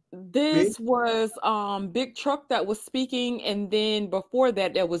 This was Big Truck that was speaking, and then before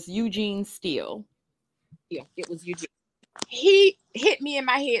that, there was Eugene Steele. Yeah, it was Eugene. He hit me in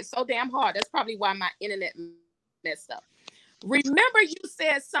my head so damn hard. That's probably why my internet messed up. Remember, you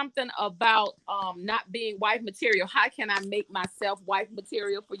said something about not being wife material. How can I make myself wife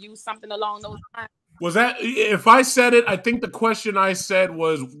material for you? Something along those lines. Was that, if I said it, I think the question I said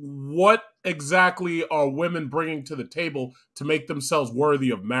was, what exactly are women bringing to the table to make themselves worthy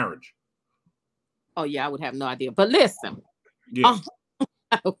of marriage? Oh, yeah, I would have no idea. But listen. Yeah.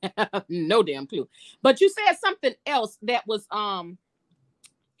 No damn clue. But you said something else that was that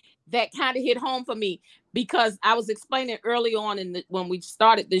kind of hit home for me, because I was explaining early on when we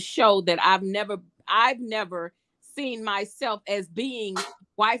started this show that I've never seen myself as being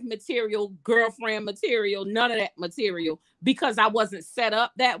wife material, girlfriend material, none of that material, because I wasn't set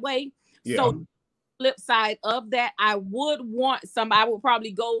up that way. Yeah. So flip side of that, I would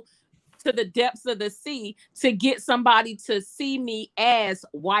probably go to the depths of the sea to get somebody to see me as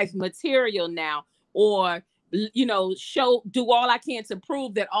wife material now, or do all I can to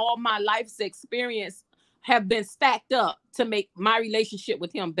prove that all my life's experience have been stacked up to make my relationship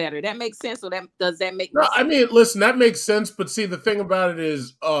with him better. That makes sense? Or does that make sense? I mean, listen, that makes sense. But see, the thing about it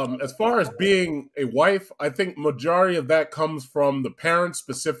is, as far as being a wife, I think majority of that comes from the parents,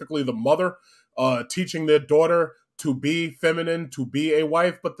 specifically the mother, teaching their daughter to be feminine, to be a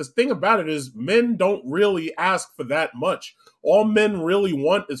wife. But the thing about it is, men don't really ask for that much. All men really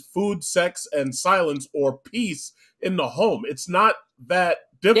want is food, sex, and silence, or peace in the home. It's not that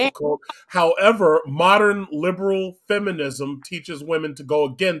difficult. However, modern liberal feminism teaches women to go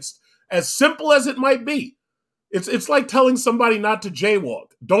against, as simple as it might be. It's like telling somebody not to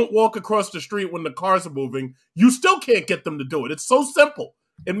jaywalk. Don't walk across the street when the cars are moving. You still can't get them to do it. It's so simple.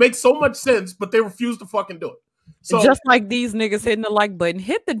 It makes so much sense, but they refuse to fucking do it. So, just like these niggas hitting the like button,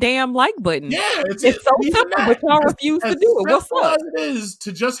 hit the damn like button. Yeah, it's so simple, but y'all refuse to do it. What's up? As it is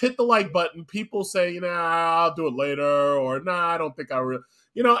to just hit the like button, people say, I'll do it later, or nah, I don't think I really,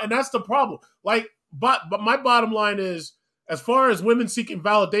 and that's the problem. Like, but my bottom line is, as far as women seeking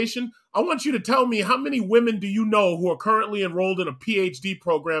validation, I want you to tell me, how many women do you know who are currently enrolled in a PhD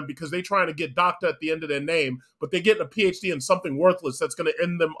program because they're trying to get doctor at the end of their name, but they're getting a PhD in something worthless that's going to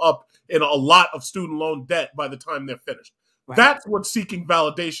end them up in a lot of student loan debt by the time they're finished. Right. That's what seeking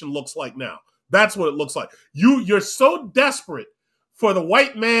validation looks like now. That's what it looks like. You're so desperate for the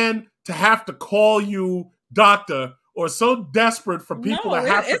white man to have to call you doctor, or so desperate for people to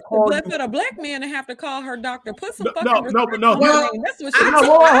have to call you. For the black man to have to call her doctor. Put some fucking no. Well, that's what I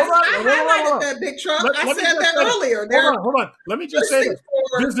highlighted that, Big Truck. I said that earlier. Hold on. Let me just say this.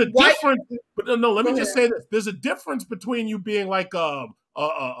 There's a difference. But no, let me just say this. There's a difference between you being like a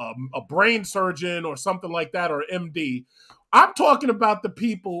brain surgeon or something like that, or MD. I'm talking about the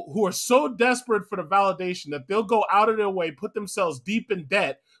people who are so desperate for the validation that they'll go out of their way, put themselves deep in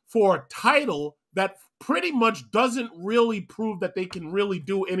debt for a title that pretty much doesn't really prove that they can really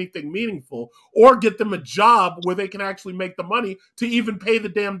do anything meaningful or get them a job where they can actually make the money to even pay the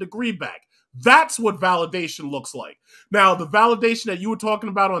damn degree back. That's what validation looks like. Now, the validation that you were talking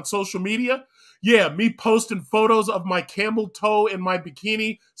about on social media, yeah, me posting photos of my camel toe in my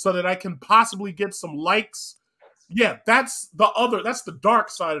bikini so that I can possibly get some likes. Yeah, that's the dark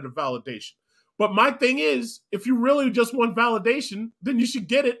side of the validation. But my thing is, if you really just want validation, then you should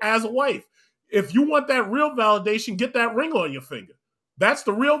get it as a wife. If you want that real validation, get that ring on your finger. That's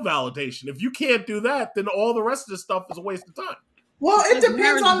the real validation. If you can't do that, then all the rest of this stuff is a waste of time. Well, it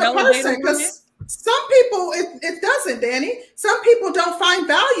depends on the person, because some people, it doesn't, Danny. Some people don't find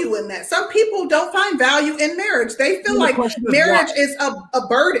value in that. Some people don't find value in marriage. They feel like marriage is a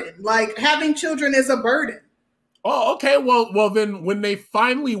burden, like having children is a burden. Oh, okay. Well, then when they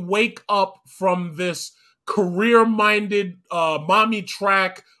finally wake up from this career-minded, mommy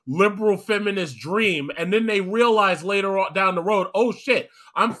track, liberal feminist dream, and then they realize later on down the road, oh shit,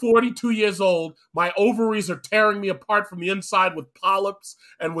 I'm 42 years old, my ovaries are tearing me apart from the inside with polyps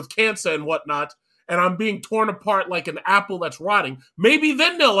and with cancer and whatnot, and I'm being torn apart like an apple that's rotting. Maybe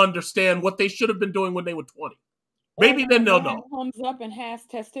then they'll understand what they should have been doing when they were 20. Maybe then they'll know. Comes up and has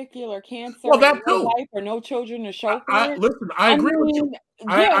testicular cancer. Well, that too. Life or no children to show for it. Listen, I agree with you.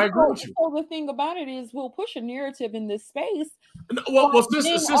 I agree with you. So the thing about it is, we'll push a narrative in this space. Well,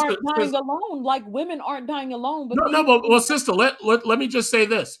 sister, aren't dying alone. Like women aren't dying alone. But well, sister, let me just say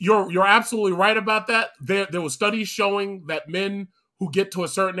this. You're absolutely right about that. There were studies showing that men who get to a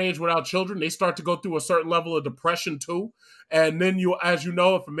certain age without children, they start to go through a certain level of depression too. And then as you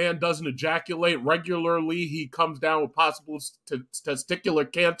know, if a man doesn't ejaculate regularly, he comes down with possible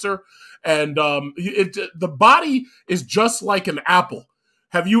testicular cancer. And the body is just like an apple.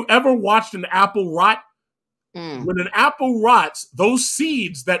 Have you ever watched an apple rot? When an apple rots, those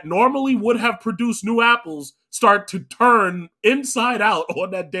seeds that normally would have produced new apples start to turn inside out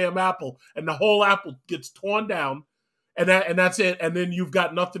on that damn apple, and the whole apple gets torn down, and that's it. And then you've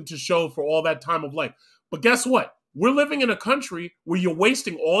got nothing to show for all that time of life. But guess what? We're living in a country where you're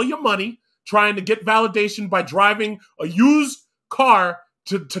wasting all your money trying to get validation by driving a used car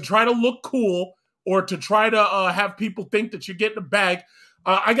to try to look cool, or to try to have people think that you're getting a bag.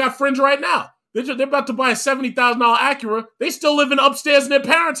 I got friends right now. They're about to buy a $70,000 Acura. They still living upstairs in their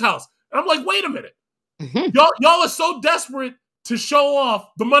parents' house. And I'm like, wait a minute. Y'all are so desperate to show off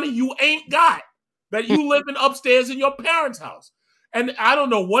the money you ain't got that you living upstairs in your parents' house. And I don't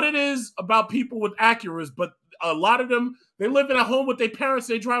know what it is about people with Acuras, but a lot of them, they live in a home with their parents.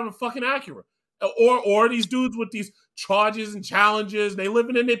 They drive a fucking Acura. Or these dudes with these charges and challenges, they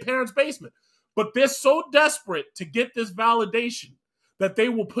living in their parents' basement. But they're so desperate to get this validation that they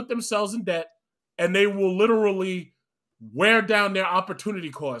will put themselves in debt, and they will literally wear down their opportunity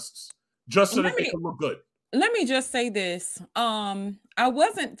costs just so that they can look good. Let me just say this. I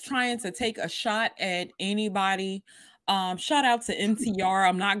wasn't trying to take a shot at anybody. Shout out to MTR.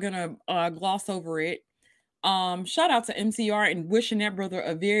 I'm not going to gloss over it. Shout out to MTR and wishing that brother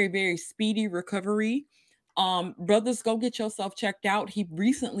a very, very speedy recovery. Brothers, go get yourself checked out. He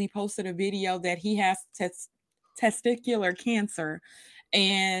recently posted a video that he has testicular cancer,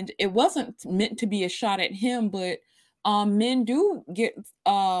 and it wasn't meant to be a shot at him, but men do get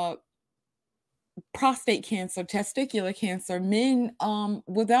prostate cancer, testicular cancer. Men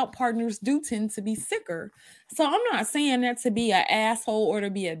without partners do tend to be sicker. So I'm not saying that to be an asshole or to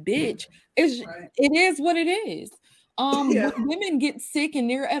be a bitch. It is what it is. Women get sick and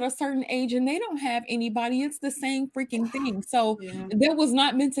they're at a certain age and they don't have anybody. It's the same freaking thing. So that was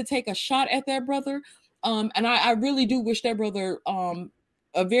not meant to take a shot at that brother. And I really do wish that brother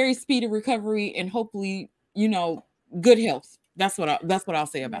a very speedy recovery and hopefully, good health. That's what I'll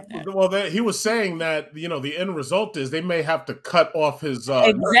say about that. Well, he was saying that the end result is they may have to cut off his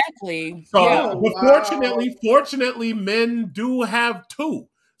exactly. So, but fortunately, men do have two.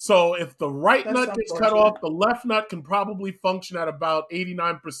 So if the right nut gets cut off, the left nut can probably function at about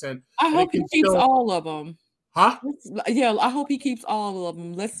 89%. I hope he keeps all of them. Huh? Yeah, I hope he keeps all of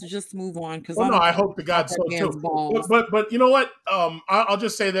them. Let's just move on because I hope to God so too. But you know what? I'll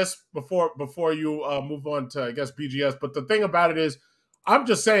just say this before you move on to, I guess, BGS. But the thing about it is, I'm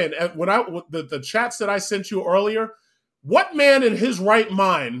just saying, when the chats that I sent you earlier, what man in his right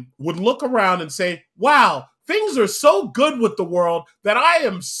mind would look around and say, "Wow, things are so good with the world that I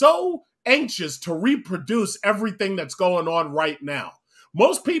am so anxious to reproduce everything that's going on right now."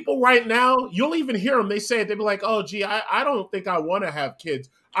 Most people right now, you'll even hear them. They say it. They'll be like, "Oh, gee, I don't think I want to have kids.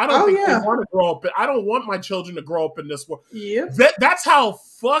 I don't think I want to grow up. I don't want my children to grow up in this world." Yeah. That's how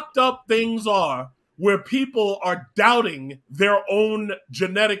fucked up things are, where people are doubting their own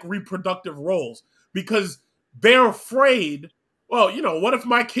genetic reproductive roles because they're afraid, well, what if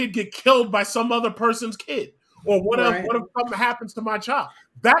my kid get killed by some other person's kid? Or what Right. if something happens to my child?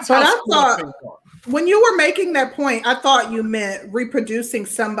 That's But how I thought things are. when you were making that point, I thought you meant reproducing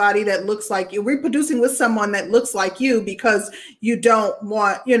somebody that looks like you, reproducing with someone that looks like you because you don't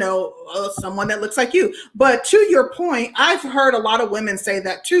want, someone that looks like you. But to your point, I've heard a lot of women say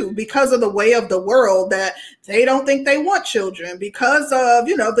that too, because of the way of the world, that they don't think they want children because of,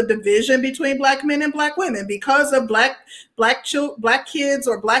 the division between black men and black women, because of black kids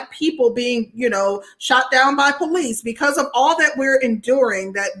or black people being, shot down by police, because of all that we're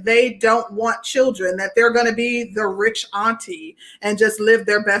enduring, that they don't want children, that they're going to be the rich auntie and just live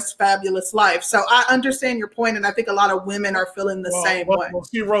their best fabulous life. So I understand your point, and I think a lot of women are feeling the same way. Well,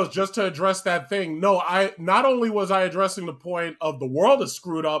 see, Rose, just to address that thing, no, I not only was I addressing the point of the world is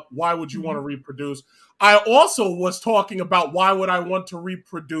screwed up, why would you want to reproduce? I also was talking about why would I want to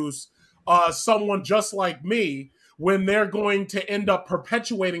reproduce someone just like me when they're going to end up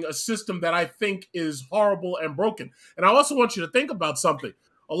perpetuating a system that I think is horrible and broken. And I also want you to think about something.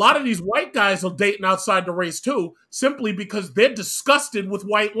 A lot of these white guys are dating outside the race too, simply because they're disgusted with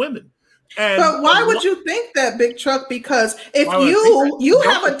white women. But why would you think that, Big Truck? Because if you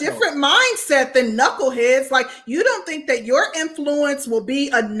have a different mindset than knuckleheads, like you don't think that your influence will be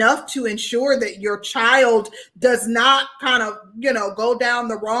enough to ensure that your child does not kind of, go down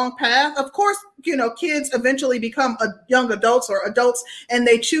the wrong path. Of course, kids eventually become young adults or adults and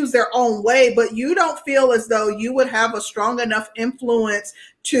they choose their own way, but you don't feel as though you would have a strong enough influence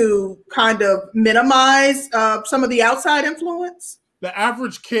to kind of minimize some of the outside influence? The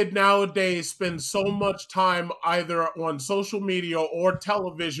average kid nowadays spends so much time either on social media or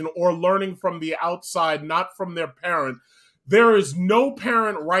television or learning from the outside, not from their parent. There is no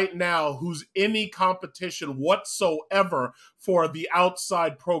parent right now who's any competition whatsoever for the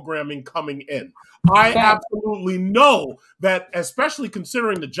outside programming coming in. I absolutely know that, especially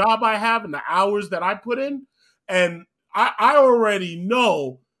considering the job I have and the hours that I put in, and I already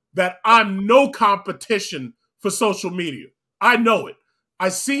know that I'm no competition for social media. I know it. I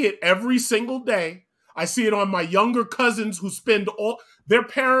see it every single day. I see it on my younger cousins who spend all their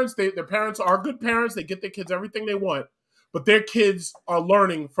parents. Their parents are good parents. They get their kids everything they want, but their kids are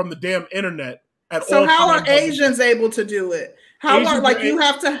learning from the damn internet at all times. So how are Asians able to do it?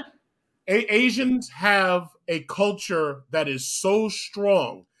 Asians have a culture that is so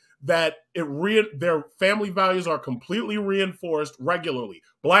strong that their family values are completely reinforced regularly.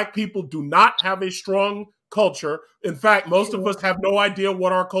 Black people do not have a strong culture. In fact, most of us have no idea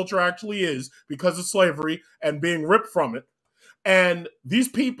what our culture actually is because of slavery and being ripped from it. And these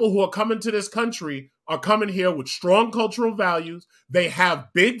people who are coming to this country are coming here with strong cultural values. They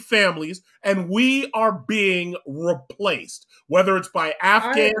have big families, and we are being replaced, whether it's by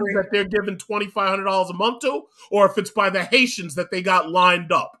Afghans that they're giving $2,500 a month to, or if it's by the Haitians that they got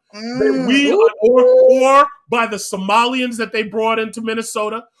lined up. Or by the Somalians that they brought into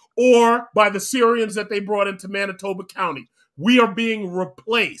Minnesota, or by the Syrians that they brought into Manitoba County. We are being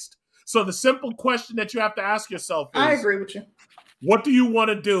replaced. So the simple question that you have to ask yourself is, I agree with you. What do you want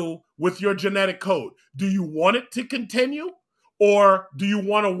to do with your genetic code? Do you want it to continue? Or do you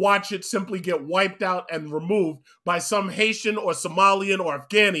want to watch it simply get wiped out and removed by some Haitian or Somalian or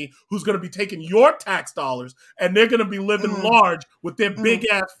Afghani who's going to be taking your tax dollars and they're going to be living large with their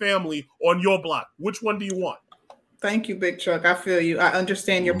big-ass family on your block? Which one do you want? Thank you, Big Truck. I feel you. I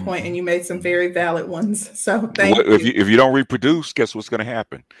understand your point, and you made some very valid ones. So thank you. If you don't reproduce, guess what's going to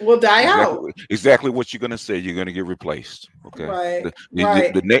happen? We'll die out. Exactly what you're going to say. You're going to get replaced. Okay. Right.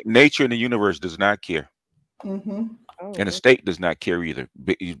 The nature in the universe does not care. Mm-hmm. And the state does not care either.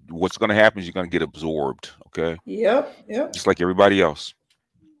 What's going to happen is you're going to get absorbed. Okay. Yep. Just like everybody else.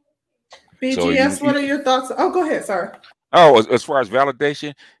 BGS, what are your thoughts? Oh, go ahead. Sorry. Oh, as far as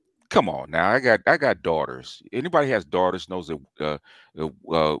validation, come on now. I got daughters. Anybody has daughters knows that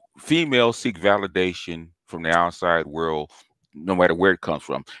females seek validation from the outside world, no matter where it comes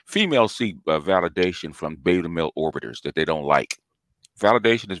from. Females seek validation from beta male orbiters that they don't like.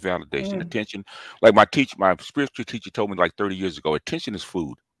 Validation is validation. Attention, like my spiritual teacher told me like 30 years ago, attention is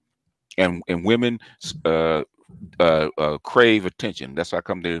food, and women crave attention. That's how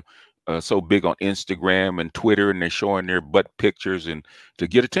come they're so big on Instagram and Twitter, and they're showing their butt pictures and to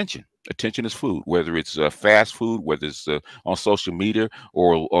get attention. Attention is food, whether it's fast food, whether it's on social media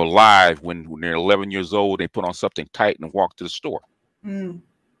or live when they're 11 years old, they put on something tight and walk to the store.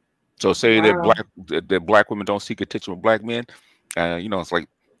 So say that black women don't seek attention with black men. It's like,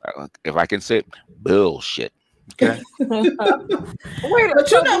 if I can say it, bullshit. Okay. Wait,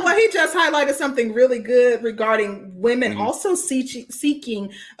 but you know what? He just highlighted something really good regarding women also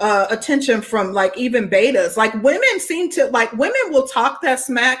seeking attention from like even betas. Like women seem to like women will talk that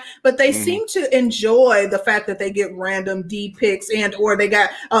smack, but they seem to enjoy the fact that they get random D pics and or they got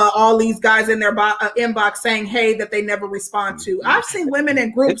all these guys in their inbox saying, "Hey," that they never respond to. I've seen women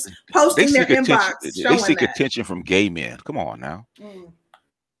in groups posting their inbox. They seek attention from gay men. Come on now.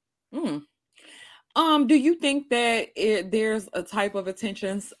 Do you think that there's a type of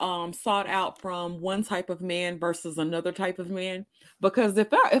attention sought out from one type of man versus another type of man? Because if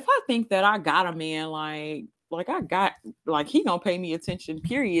I think that I got a man like I got like he gonna pay me attention,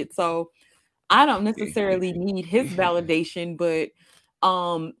 period. So I don't necessarily need his validation, but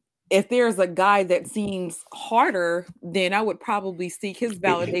if there's a guy that seems harder, then I would probably seek his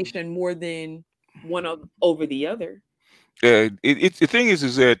validation more than over the other. The thing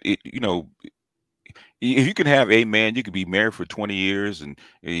is that you know, if you can have a man, you could be married for 20 years and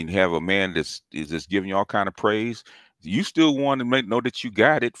have a man that's just giving you all kind of praise. You still want to know that you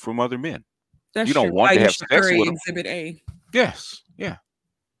got it from other men. That's you don't true. want to have sex with them. Exhibit A. Yes. Yeah.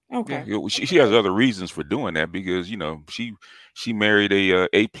 Okay. Yeah. She has other reasons for doing that because you know she married a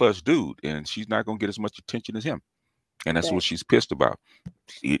A+ dude and she's not gonna get as much attention as him, and that's what she's pissed about.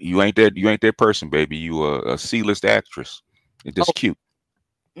 You ain't that person, baby. You a C-list actress. It's just cute.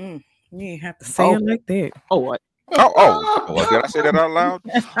 You ain't have to say it like that. Oh, what? Oh, did I say that out loud?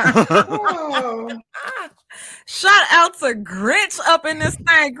 Shout out to Grinch up in this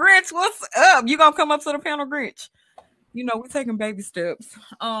thing. Grinch, what's up? You gonna come up to the panel, Grinch? You know, we're taking baby steps.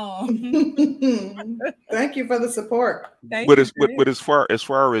 Thank you for the support. But as far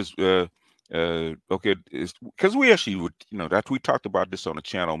as okay, it's because we actually would, you know, that we talked about this on the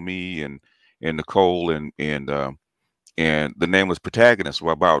channel, me and Nicole and the nameless protagonist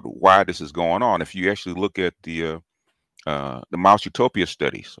about why this is going on. If you actually look at the Mouse Utopia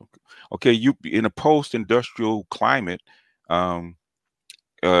studies, okay, you in a post-industrial climate,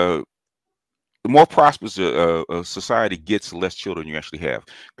 the more prosperous a society gets, the less children you actually have.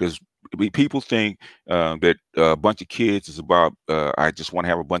 Because people think that a bunch of kids is about, I just want to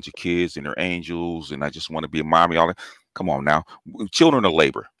have a bunch of kids and they're angels and I just want to be a mommy. All that. Come on now. Children are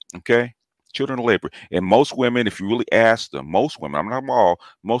labor, okay? Children are labor. And most women, if you really ask them, most women, I'm not all,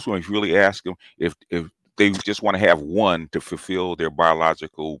 most women, if you really ask them, if they just want to have one to fulfill their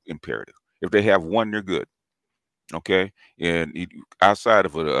biological imperative. If they have one, they're good, okay? And outside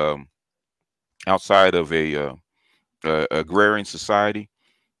of a agrarian society,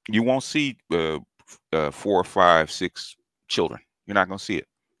 you won't see 4 or 5, 6 children. You're not going to see it.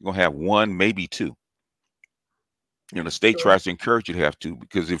 You're going to have 1, maybe 2. You know, the state tries to encourage you to have 2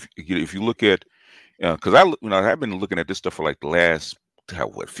 because if you look at, because I've been looking at this stuff for like the last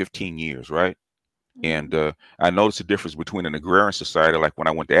 15 years, right? And I noticed the difference between an agrarian society, like when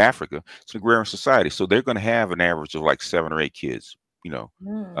I went to Africa, it's an agrarian society, so they're going to have an average of like 7 or 8 kids. You know,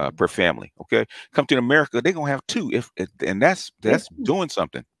 per family. Okay, come to America, they're gonna have 2. And that's doing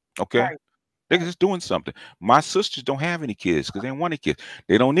something. Okay, they're just doing something. My sisters don't have any kids because they don't want any kids.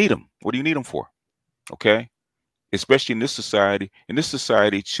 They don't need them. What do you need them for? Okay, especially in this society. In this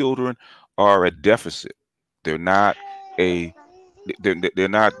society, children are a deficit. They're not a. They're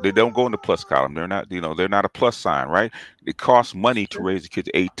not. They don't go in the plus column. They're not. You know, they're not a plus sign, right? It costs money to raise a kid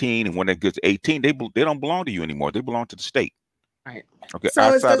to 18, and when they get to 18, they don't belong to you anymore. They belong to the state. Right. Okay. So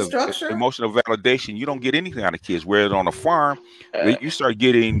outside is the of structure emotional validation, you don't get anything out of kids. Whereas on a farm, you start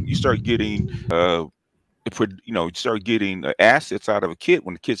getting you start getting assets out of a kid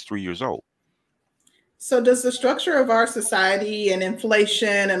when the kid's 3 years old. So does the structure of our society and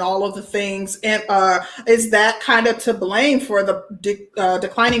inflation and all of the things, is that kind of to blame for the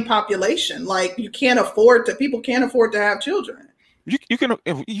declining population? Like people can't afford to have children. You can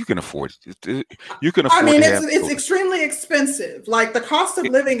afford it. I mean, it's extremely expensive. Like the cost of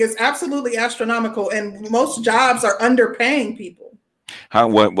living is absolutely astronomical, and most jobs are underpaying people.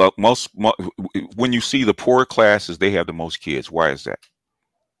 When you see the poor classes, they have the most kids. Why is that?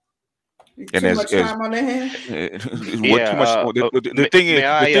 And too much time on their hands. The thing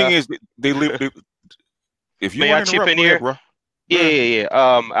is, they live. If you want to chip in here, bro. Yeah.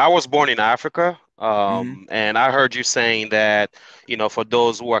 I was born in Africa. And I heard you saying that, you know, for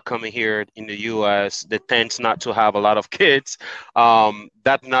those who are coming here in the U.S., they tend not to have a lot of kids.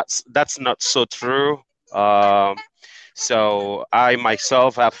 That's not so true. So I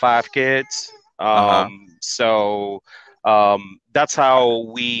myself have 5 kids. So that's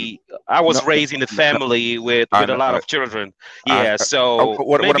how I was raised in a family with a lot of children. Yeah.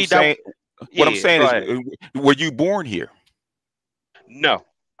 What I'm saying is, were you born here? No.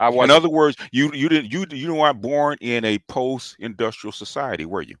 I In wasn't. other words, you weren't born in a post-industrial society,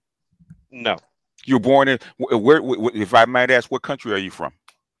 were you? No. You're born in where, if I might ask, what country are you from?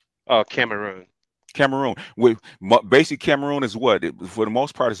 Cameroon. Cameroon. Basic Cameroon is what? For the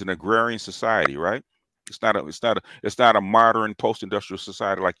most part, it's an agrarian society, right? It's not a modern post-industrial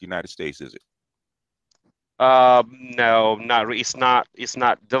society like the United States, is it? No, not re- it's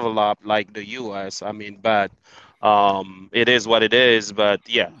not developed like the US. I mean, but it is what it is. But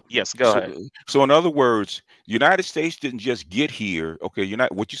yeah, yes, go So, ahead. so in other words, United States didn't just get here. Okay,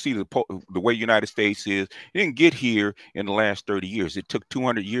 what you see the way United States is. It didn't get here in the last 30 years. It took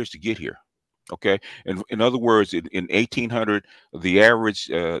 200 years to get here. Okay, and in other words, in 1800, the average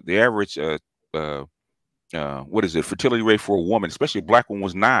what is it, fertility rate for a woman, especially a black woman,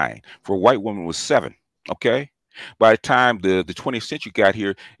 was 9. For a white woman, was 7. Okay, by the time the 20th century got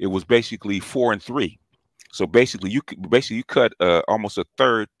here, it was basically 4 and 3. So basically you cut almost a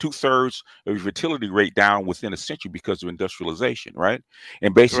third, 2/3 of your fertility rate down within a century because of industrialization, right?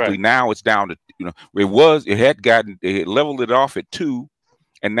 And basically Right, now it's down to, it had leveled it off at 2,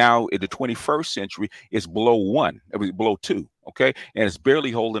 and now in the 21st century it's below 1. It was below 2. Okay, and it's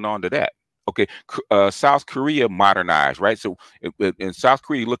barely holding on to that. Okay, South Korea modernized, right? So in South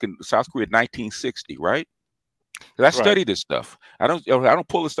Korea, South Korea 1960, right? 'Cause I right, study this stuff. I don't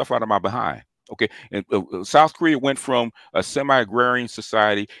pull this stuff out of my behind. Okay, and South Korea went from a semi-agrarian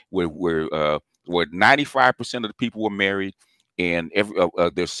society where 95% of the people were married, and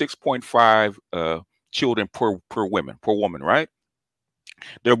there's 6.5 children per woman, right?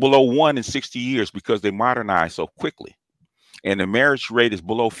 They're below 1 in 60 years because they modernized so quickly, and the marriage rate is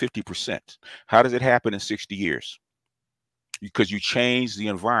below 50%. How does it happen in 60 years? Because you change the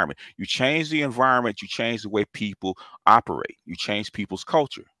environment. You change the environment, you change the way people operate. You change people's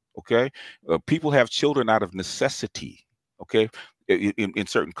culture. Okay, people have children out of necessity. Okay, in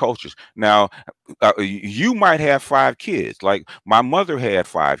certain cultures. Now, you might have 5 kids. Like my mother had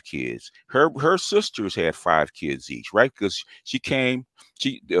 5 kids. Her sisters had 5 kids each, right? Because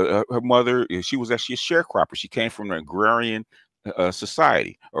her mother, she was actually a sharecropper. She came from an agrarian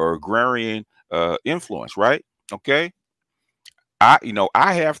society or agrarian influence, right? Okay,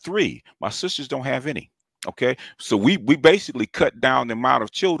 I have 3. My sisters don't have any. Okay, so we basically cut down the amount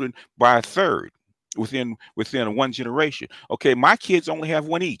of children by a third within one generation. Okay, my kids only have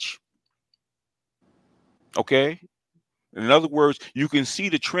 1 each. Okay, in other words, you can see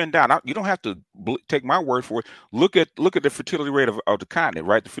the trend down. You don't have to take my word for it. Look at the fertility rate of the continent,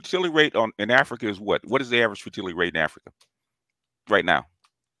 right? The fertility rate in Africa is what? What is the average fertility rate in Africa right now?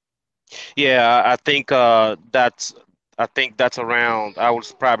 yeah. I think that's around. I would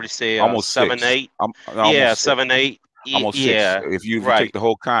probably say Almost 7, 6. 8. Yeah, Almost 6. 7, 8. Almost 6. Yeah, If you take right, the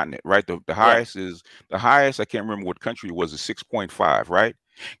whole continent, right? The right, highest is the highest. I can't remember what country it was. Is 6.5, right?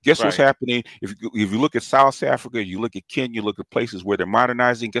 Guess what's right. happening if you look at South Africa, you look at Kenya, you look at places where they're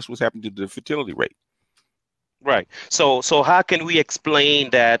modernizing. Guess what's happening to the fertility rate? Right. So how can we explain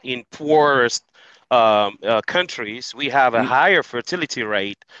that in poorest countries we have a Mm, higher fertility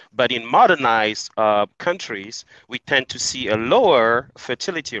rate, but in modernized countries we tend to see a lower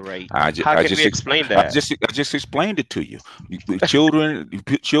fertility rate? I just, How I can we just, explain I that? just, I just explained it to you. The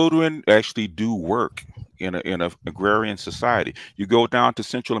children actually do work in a agrarian society. You go down to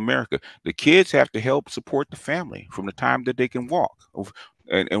Central America, the kids have to help support the family from the time that they can walk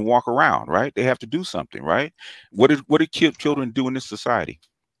and walk around. Right? They have to do something. Right? What do children do in this society?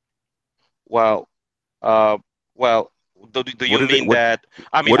 Well, uh, well, do What you do they mean what that?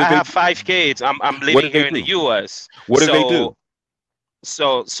 I mean, What do I they have 5 kids. I'm What do living they here in the do? U.S. What do they do?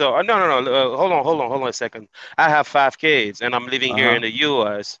 So no. Hold on a second. I have 5 kids and I'm living Uh here in huh. the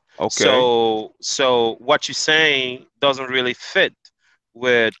U.S. Okay. So what you're saying doesn't really fit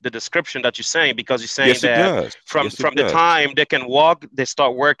with the description that you're saying, because you're saying Yes, it that does. from Yes, it from the does. time they can walk, they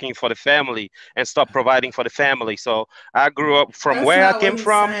start working for the family and start providing for the family. So I grew up from That's where I not came what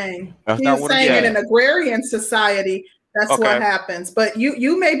he's from. saying. That's not He's what I'm saying in Yeah. saying. an agrarian society, that's what Okay. happens. But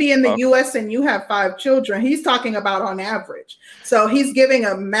you may be in the Okay. US and you have 5 children. He's talking about on average. So he's giving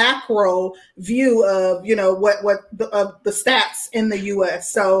a macro view of, of the stats in the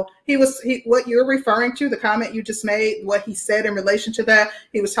US. So what you're referring to, the comment you just made, what he said in relation to that,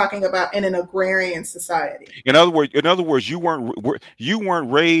 he was talking about in an agrarian society. In other words, you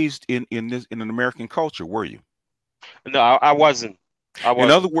weren't raised in an American culture, were you? No, I wasn't. I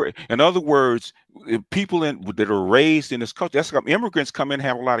In other wasn't. word, in other words, people that are raised in this culture, that's like immigrants come in and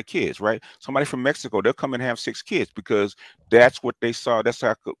have a lot of kids, right? Somebody from Mexico, they'll come in and have 6 kids because that's what they saw. That's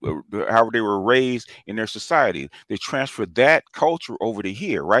how they were raised in their society. They transferred that culture over to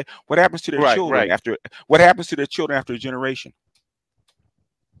here, right? What happens to their Right, children right. after? What happens to their children after a generation?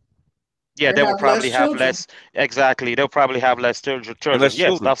 Yeah, They they will have probably less have children. less. Exactly, they'll probably have less And children. less Yes,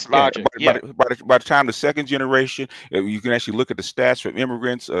 children. that's Yeah, logic. Yeah, by the time the second generation, you can actually look at the stats from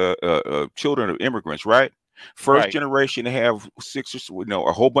immigrants, children of immigrants, right? First right. generation, they have six or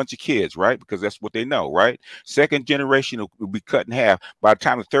a whole bunch of kids, right? Because that's what they know, right? Second generation will be cut in half. By the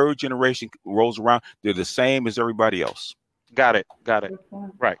time the third generation rolls around, they're the same as everybody else. Got it. Got it. Good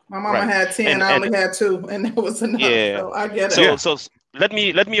point. Right. My mama Right. had 10, I And only had 2, and that was enough. yeah. So I get it. So Yeah. so let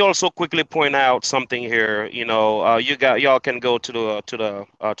me also quickly point out something here. Y'all can go to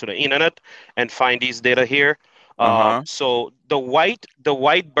the internet and find these data here. Uh-huh. So the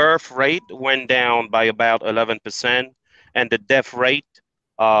white birth rate went down by about 11%, and the death rate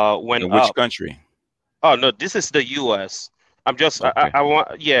went In which up. country? Oh no, this is the U.S. Okay. I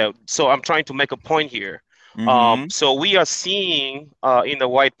want, yeah. So I'm trying to make a point here. Mm-hmm. So we are seeing in the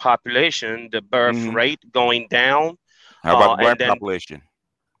white population the birth Mm-hmm. rate going down, How about the and black then population?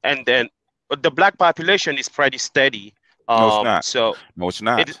 and then the black population is pretty steady. No, it's not. So No, it's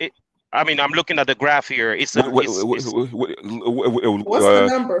not. it I mean, I'm looking at the graph here. It's What's the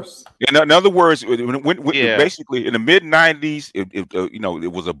numbers? in other words, yeah. basically in the mid '90s,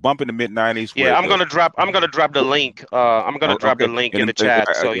 it was a bump in the mid '90s where Yeah, I'm gonna drop the link. I'm gonna drop the okay, link in and the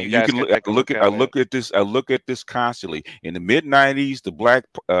chat so you you guys can can take a look I at it. look at this. I look at this constantly. In the mid '90s, the black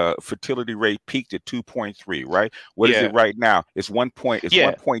fertility rate peaked at 2.3. Right? What is it Yeah. right now? It's It's Yeah.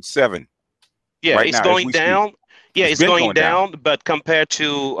 1.7 Yeah, right it's now as going we speak. down. Yeah, It's it's been going going down. down, but compared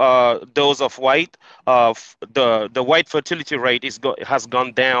to those of white, the white fertility rate has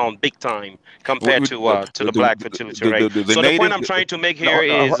gone down big time compared to the black fertility rate. The So the point native. I'm trying to make No, here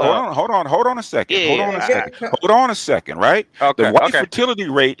is, hold on a second. Hold on yeah, a second. Hold on a second. Right? The okay, white okay, fertility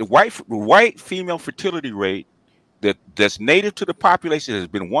rate, the white female fertility rate that's native to the population has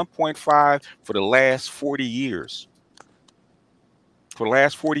been 1.5 for the last 40 years. For the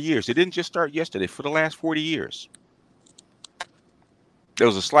last 40 years. It didn't just start yesterday. For the last 40 years. There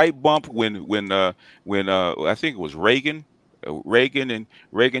was a slight bump when I think it was Reagan. Reagan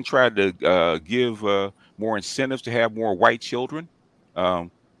tried to give more incentives to have more white children,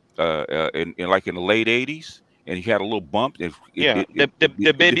 um, in like in the late '80s, and he had a little bump. yeah,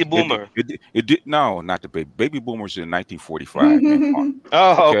 the baby boomer. It did no, not the baby boomers in 1945. Man, come on,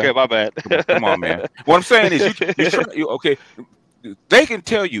 Oh, okay, okay, my bad. come on, man. What I'm saying is okay. They can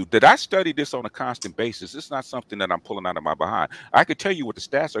tell you that I study this on a constant basis. It's not something that I'm pulling out of my behind. I could tell you what the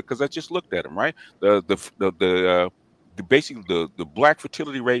stats are because I just looked at them. Right, basically the black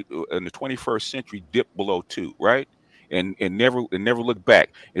fertility rate in the 21st century dipped below 2. Right, and never looked back.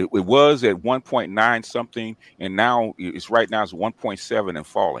 It was at 1.9 something, and now it's right now it's 1.7 and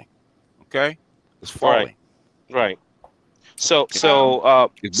falling. Okay, it's Right, falling. right. So Um, so uh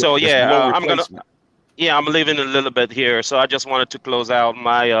so It's below yeah, replacement. I'm leaving a little bit here. So I just wanted to close out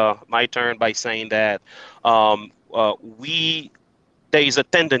my turn by saying that we there is a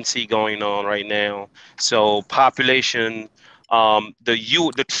tendency going on right now. So population,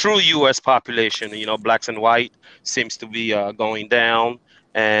 the true U.S. population, blacks and white, seems to be going down.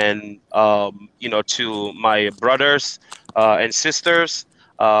 And to my brothers and sisters,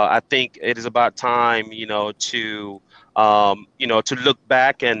 I think it is about time, to look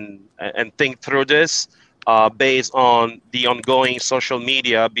back and think through this. Based on the ongoing social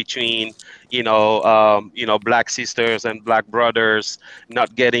media between black sisters and black brothers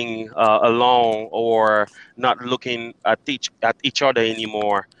not getting along or not looking at each other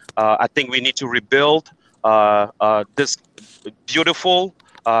anymore. I think we need to rebuild this beautiful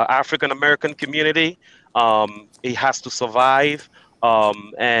African American community. It has to survive,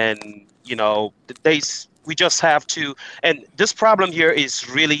 and we just have to. And this problem here is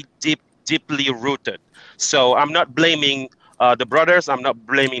really deeply rooted. So I'm not blaming the brothers. I'm not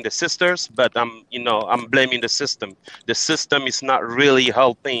blaming the sisters, but I'm blaming the system. The system is not really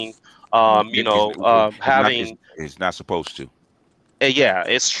helping. Having It's not supposed to. yeah,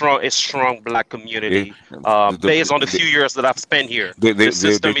 a strong black It, community. the, Based on the few years that I've spent here, the they,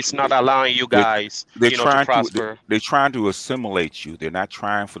 system is not allowing you They guys, they're to trying to prosper. they're trying to assimilate you. They're not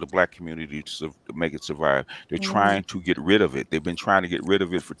trying for the black community to make it survive. They're trying to get rid of it. They've been trying to get rid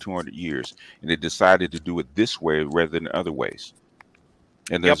of it for 200 years, and they decided to do it this way rather than other ways.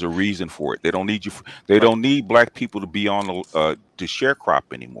 And Yep. there's a reason for it. They don't need you. They Right. don't need black people to be on the sharecrop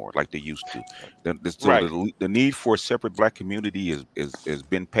anymore like they used to. So Right. the need for a separate black community has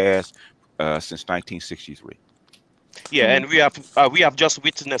been passed since 1963. Yeah, and we have just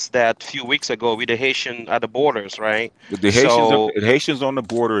witnessed that a few weeks ago with the Haitian at the borders, right? So The Haitians on the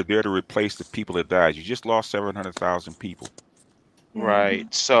border are there to replace the people that died. You just lost 700,000 people.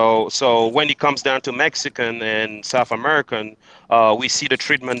 right. So when it comes down to Mexican and South American, we see the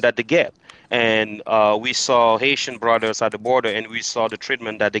treatment that they get. And we saw Haitian brothers at the border, and we saw the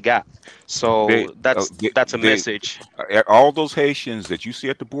treatment that they got. They, So that's a message. all those Haitians that you see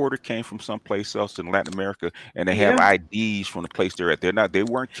at the border came from someplace else in Latin America, and they have Yeah. IDs from the place they're at. They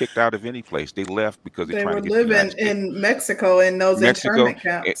weren't kicked out of any place. They left because they're They trying were to get to the United living States. in Mexico in those Mexico, internment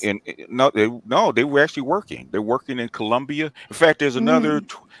camps. and no, they were actually working. They're working in Colombia. In fact, there's another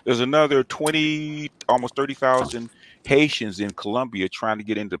 20, almost 30,000 Haitians in Colombia trying to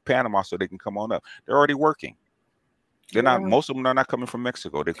get into Panama so they can come on up. They're already working. They're not. Most of them are not coming from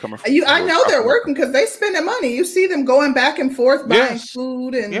Mexico. They're coming from. I know they're working because they spending money. You see them going back and forth buying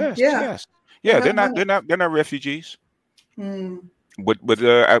food and yeah. They're not refugees. But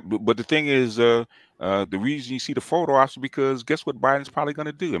the thing is, the reason you see the photo ops is because guess what Biden's probably going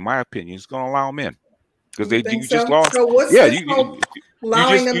to do? In my opinion, he's going to allow them in because you just lost. So what's this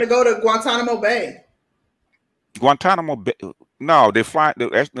allowing them to go to Guantanamo Bay? Guantanamo Bay. No, they're flying.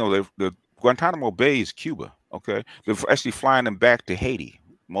 The Guantanamo Bay is Cuba. Okay, they're actually flying them back to Haiti.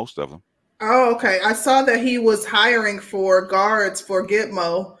 Most of them. Oh, okay. I saw that he was hiring for guards for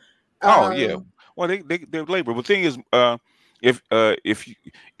Gitmo. Oh yeah. Well, they're labor. But the thing is,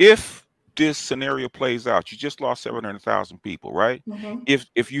 if this scenario plays out, you just lost 700,000 people, right?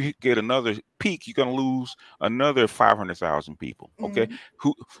 If you get another peak, you're going to lose another 500,000 people. Okay,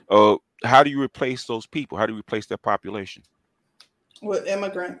 how do you replace those people? How do you replace that population? With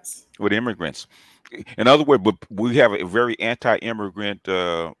immigrants. With immigrants. In other words, but we have a very anti-immigrant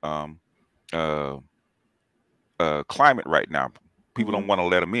climate right now. People don't want to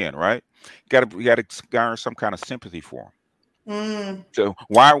let them in, right? You got to garner some kind of sympathy for them. So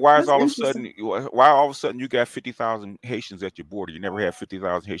why is all of a sudden you got 50,000 Haitians at your border? You never had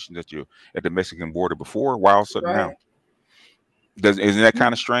 50,000 Haitians at the Mexican border before. Why all of a sudden now? Isn't that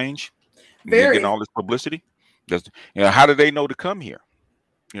kind of strange? Very. Getting all this publicity. How do they know to come here?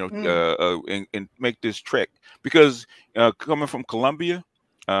 And make this trek, because coming from Colombia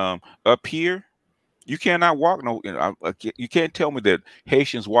up here, you cannot walk. You can't tell me that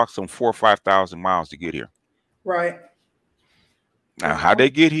Haitians walk some 4,000 or 5,000 miles to get here. Right. Now, how they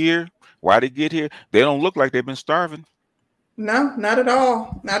get here, why they get here, they don't look like they've been starving. No, not at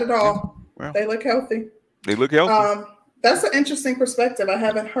all. Not at all. Well, they look healthy. They look healthy. That's an interesting perspective. I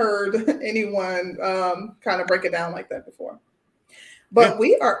haven't heard anyone kind of break it down like that before. But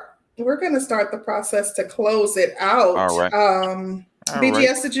we're going to start the process to close it out. All right.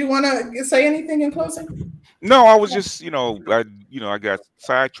 BGS, did you want to say anything in closing? No, I was just, I got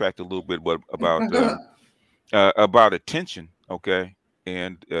sidetracked a little bit, about attention, okay,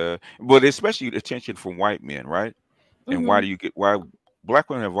 and but especially attention from white men, right? And why black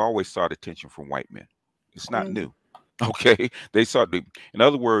women have always sought attention from white men. It's not new, okay? They sought in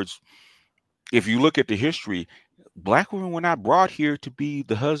other words, if you look at the history, black women were not brought here to be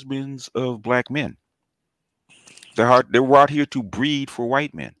the husbands of black men. They were brought here to breed for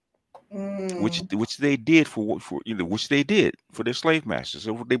white men, which they did for their slave masters.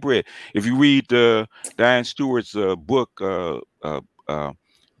 So they bred. If you read Diane Stewart's book,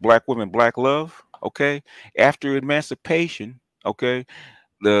 Black Women, Black Love, okay, after emancipation, okay,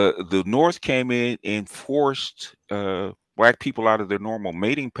 the North came in and forced black people out of their normal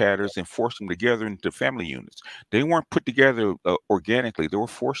mating patterns and forced them together into family units. They weren't put together organically; they were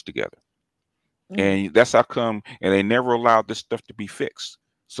forced together, and that's how come. And they never allowed this stuff to be fixed.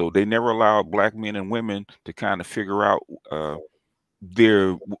 So they never allowed black men and women to kind of figure out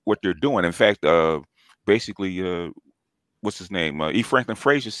what they're doing. In fact, basically, what's his name? E. Franklin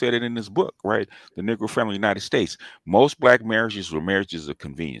Frazier said it in his book, right? The Negro Family United States. Most black marriages were marriages of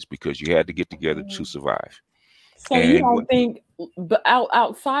convenience because you had to get together to survive. So you don't think, but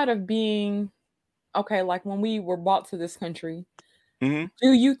outside of being, okay, like when we were brought to this country, do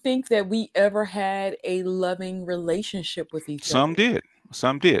you think that we ever had a loving relationship with each other?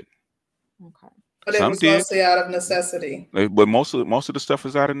 Some did. Okay. But it was mostly out of necessity. But most of the stuff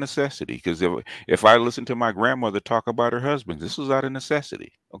is out of necessity. Because if I listen to my grandmother talk about her husband, this was out of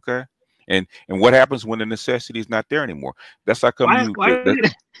necessity. Okay. And what happens when the necessity is not there anymore? That's how come why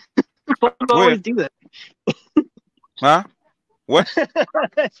always do that? Huh? What?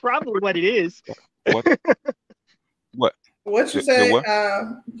 That's probably what it is. What? What you say,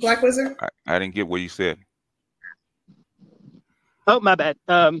 Black Wizard? I didn't get what you said. Oh, my bad.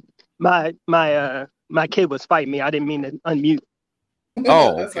 My kid was fighting me. I didn't mean to unmute.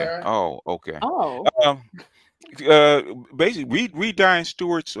 Oh, okay. Right. Oh, okay. Oh. Basically, read Diane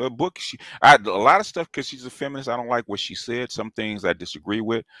Stewart's book. A lot of stuff because she's a feminist. I don't like what she said. Some things I disagree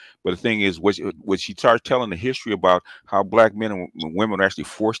with. But the thing is, when she started telling the history about how black men and women are actually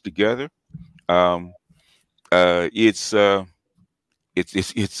forced together, it's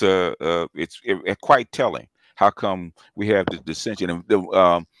quite telling. How come we have the dissension? And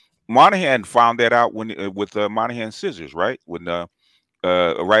Monahan found that out when with Monahan scissors, right? When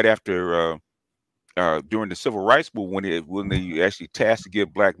right after during the civil rights movement, when they actually tasked to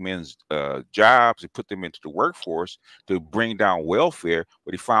give black men's jobs and put them into the workforce to bring down welfare,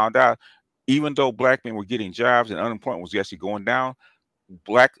 but he found out even though black men were getting jobs and unemployment was actually going down,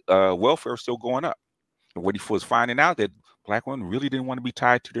 black welfare was still going up. And what he was finding out that black women really didn't want to be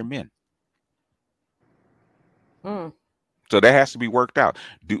tied to their men. So that has to be worked out.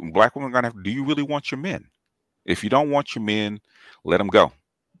 Black women gonna have? Do you really want your men? If you don't want your men, let them go.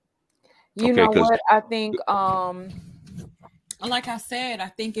 You know what? I think, like I said, I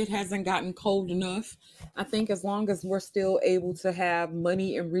think it hasn't gotten cold enough. I think as long as we're still able to have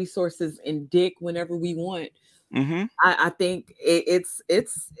money and resources and dick whenever we want, I think it's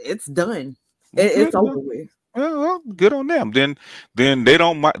done. It's over with. Well, good on them. Then they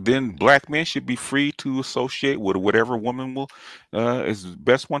don't. Then black men should be free to associate with whatever woman will is the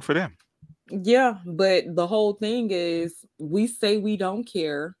best one for them. Yeah, but the whole thing is we say we don't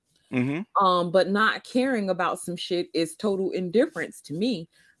care. But not caring about some shit is total indifference to me.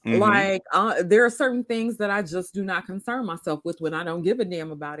 Like there are certain things that I just do not concern myself with when I don't give a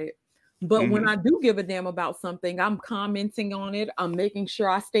damn about it. But when I do give a damn about something, I'm commenting on it. I'm making sure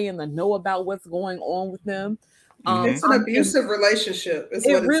I stay in the know about what's going on with them. It's an abusive relationship.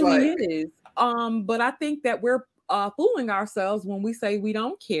 It really is. But I think that we're fooling ourselves when we say we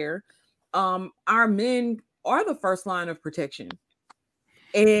don't care. Our men are the first line of protection.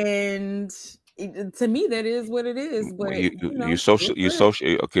 And to me, that is what it is. But you're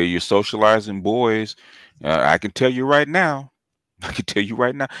socializing boys. I can tell you right now.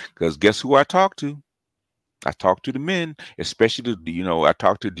 Because guess who I talk to? I talk to the men, especially I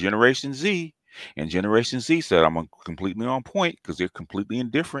talk to Generation Z, and Generation Z said I'm completely on point because they're completely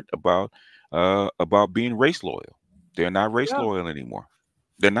indifferent about being race loyal. They're not race loyal anymore.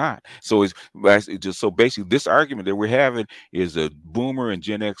 They're not. So it's just so basically this argument that we're having is a boomer and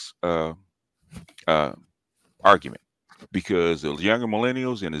Gen X argument, because the younger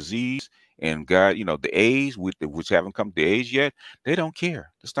millennials and the Z's and the A's which haven't come to age yet, they don't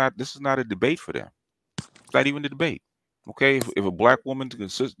care. This is not a debate for them. It's not even a debate. Okay, if a black woman gonna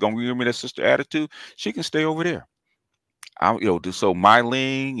give me that sister attitude, she can stay over there. So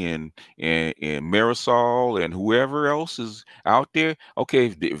Myling and Marisol and whoever else is out there.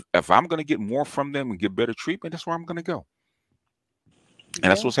 Okay, if I'm going to get more from them and get better treatment, that's where I'm going to go.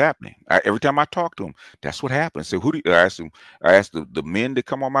 And that's what's happening. Every time I talk to them, that's what happens. So I ask the men that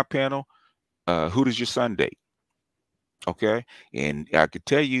come on my panel, who does your son date? Okay, and I could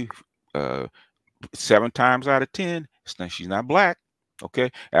tell you, 7 times out of 10, she's not black.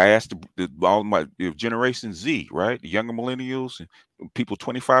 Okay, I asked all my Generation Z, right, the younger millennials and people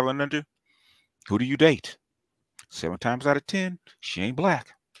 25 and under, who do you date? 7 times out of 10, she ain't black.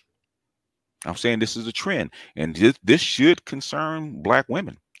 I'm saying this is a trend, and this should concern black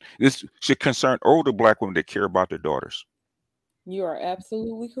women. This should concern older black women that care about their daughters. You are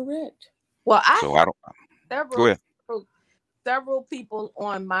absolutely correct. Well, I don't. Go ahead. Several people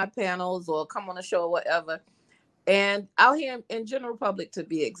on my panels or come on the show or whatever, and out here in general public, to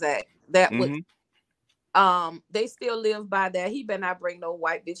be exact, that would they still live by that. He better not bring no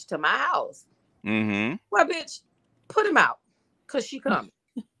white bitch to my house. Well, bitch, put him out, cause she coming.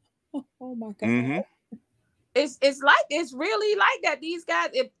 Oh my God. It's really like that. These guys,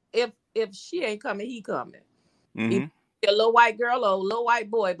 if she ain't coming, he coming. A little white girl or a little white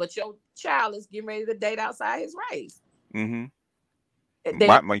boy, but your child is getting ready to date outside his race. You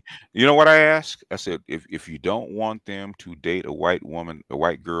know what I asked? I said, if you don't want them to date a white woman, a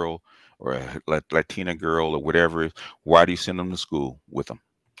white girl, or a Latina girl, or whatever, why do you send them to school with them?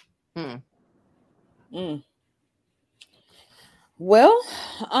 Well,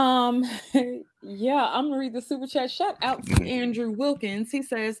 yeah, I'm gonna read the super chat. Shout out to Andrew Wilkins. He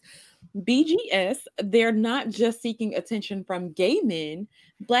says, BGS, they're not just seeking attention from gay men.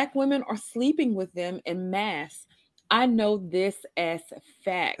 Black women are sleeping with them en masse. I know this as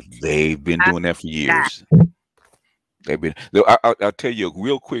fact. They've been doing that for years. I'll tell you a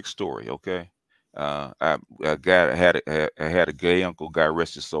real quick story, okay? I had a gay uncle, God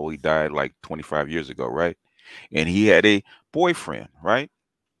rest his soul. He died like 25 years ago, right? And he had a boyfriend, right?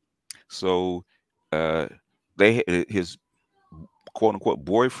 So his quote unquote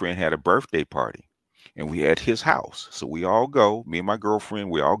boyfriend had a birthday party, and we at his house. So we all go, me and my girlfriend,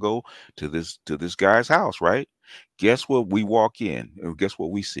 we all go to this guy's house, right? Guess what? We walk in, and guess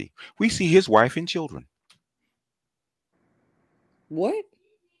what we see? We see his wife and children. What?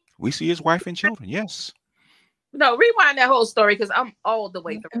 We see his wife and children, yes. No, rewind that whole story because I'm all the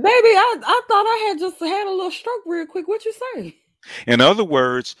way through. Baby, I thought I had just had a little stroke real quick. What you say? In other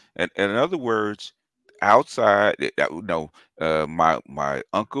words, outside, no, my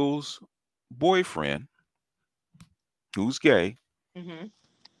uncle's boyfriend, who's gay, Mm-hmm.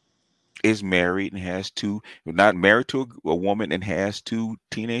 is married and has two. Not married to a woman and has two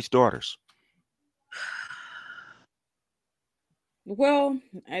teenage daughters. Well,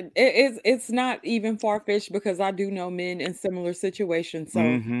 it's not even far fetched because I do know men in similar situations. So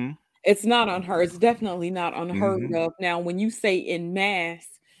Mm-hmm. it's not unheard. It's definitely not unheard Mm-hmm. of. Now, when you say in mass,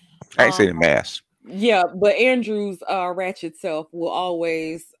 I ain't um, saying mass. yeah, but Andrew's ratchet self will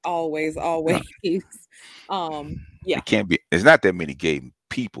always, yeah. It can't be. There's not that many gay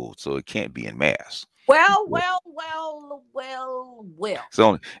people, so it can't be in mass. Well, well, well, well, well. It's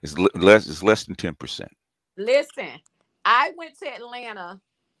only less. It's less than 10%. Listen, I went to Atlanta.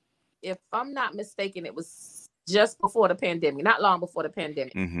 If I'm not mistaken, it was just before the pandemic, not long before the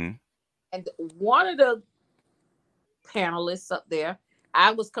pandemic. Mm-hmm. And one of the panelists up there,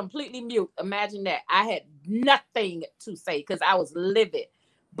 I was completely mute. Imagine that. I had nothing to say because I was livid,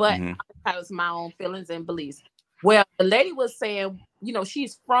 but Mm-hmm. I was my own feelings and beliefs. Well, the lady was saying,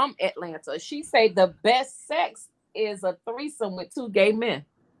 she's from Atlanta. She said the best sex is a threesome with two gay men.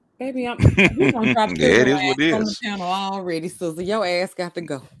 Baby, we gonna drop Yeah, it Sizzle is ass what it on the is. channel already, Sizzle. Your ass got to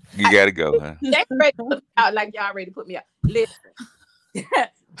go. You got to go, huh? They ready to put me out like y'all ready to put me out. Listen.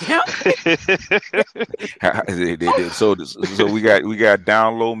 So we got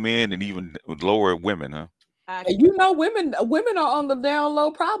down low men and even lower women, huh? Women are on the down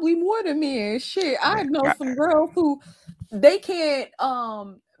low probably more than men. Shit, I Man, know some girls who they can't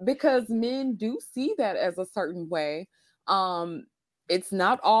because men do see that as a certain way. Um it's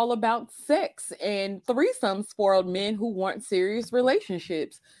not all about sex and threesomes for men who want serious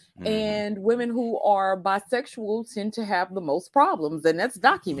relationships. mm-hmm. And women who are bisexual tend to have the most problems, and that's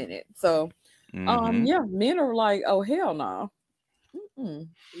documented. So Mm-hmm. yeah, men are like, oh hell no. Mm-mm.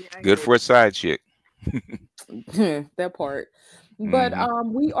 Yeah, I Good hear for a side chick. That part. But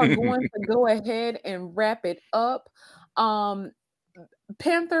Mm-hmm. we are going to go ahead and wrap it up. Um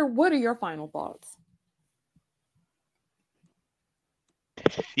Panther, what are your final thoughts?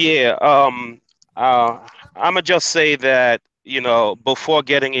 Yeah, uh, I'm gonna just say that, before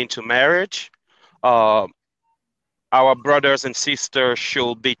getting into marriage, uh, our brothers and sisters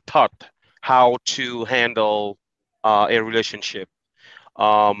should be taught how to handle a relationship.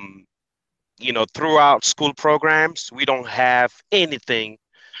 Um, throughout school programs, we don't have anything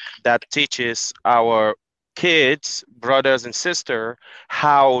that teaches our kids, brothers and sisters,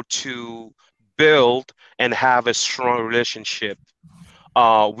 how to build and have a strong relationship.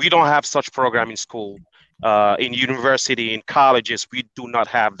 We don't have such program in school. In university, in colleges, we do not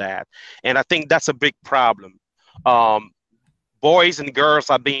have that, and I think that's a big problem. Um, Boys and girls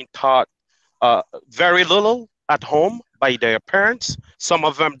are being taught very little at home by their parents. Some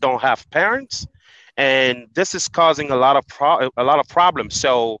of them don't have parents, and this is causing a lot of problems.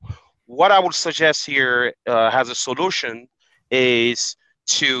 So, what I would suggest here as a solution is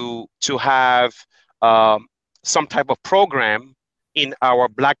to have um, some type of program in our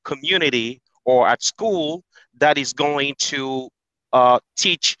Black community or at school that is going to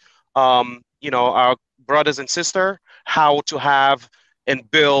teach our brothers and sisters how to have and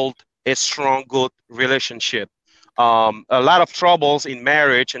build a strong, good relationship. A lot of troubles in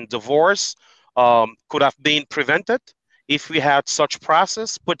marriage and divorce could have been prevented if we had such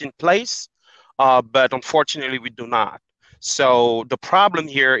process put in place, but unfortunately we do not. So the problem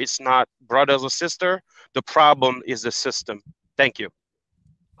here is not brothers or sister. The problem is the system. Thank you.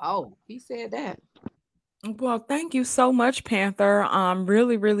 Oh, he said that. Well, thank you so much, Panther.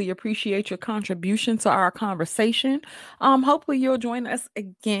 Really, really appreciate your contribution to our conversation. Hopefully you'll join us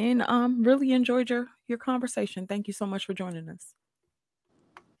again. Really enjoyed your conversation. Thank you so much for joining us.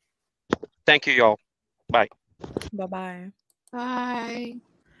 Thank you, y'all. Bye. Bye bye. Bye.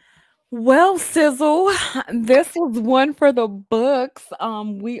 Well, Sizzle, this was one for the books.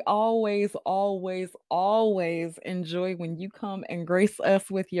 We always enjoy when you come and grace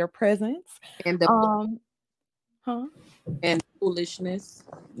us with your presence. And the Um, huh? and foolishness.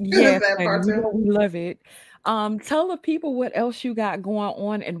 Yes, That honey, part too. we love it. Tell the people what else you got going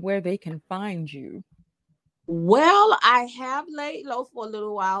on and where they can find you. Well, I have laid low for a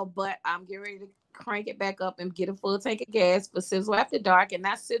little while, but I'm getting ready to crank it back up and get a full tank of gas for Sizzle After Dark, and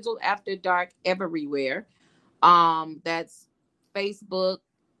that's Sizzle After Dark everywhere. That's Facebook,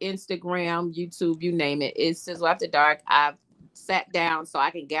 Instagram, YouTube, you name it. It's Sizzle After Dark. I've sat down so I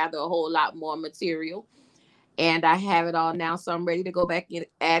can gather a whole lot more material, and I have it all now, so I'm ready to go back and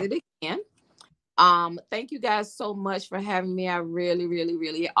add it again. Thank you guys so much for having me. I really, really,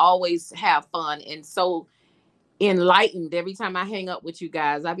 really always have fun and so enlightened every time I hang up with you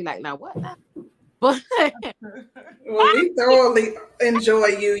guys. I'll be like, now what now? But well, we thoroughly enjoy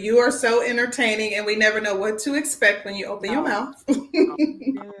you. You are so entertaining, and we never know what to expect when you open your mouth.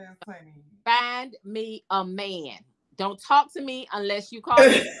 Find me a man. Don't talk to me unless you call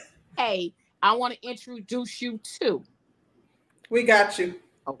me. Hey, I want to introduce you to. We got you.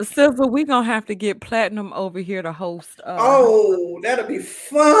 Okay. Sizzle, we're gonna have to get Platinum over here to host. Oh, that'll be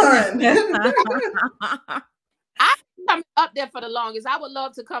fun. I come up there for the longest. I would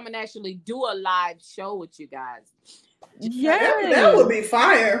love to come and actually do a live show with you guys. Yeah, that would be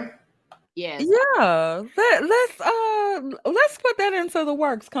fire. Yes. Yeah. Let's put that into the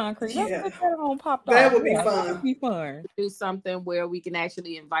works, Concrete. Let's get that on popped off. That would be fun. That would be fun. Do something where we can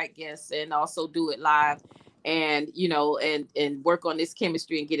actually invite guests and also do it live, and and work on this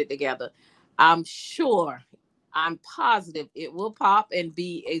chemistry and get it together. I'm positive it will pop and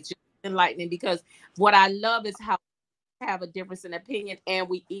be just enlightening, because what I love is how we have a difference in opinion and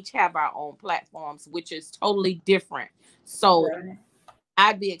we each have our own platforms, which is totally different. So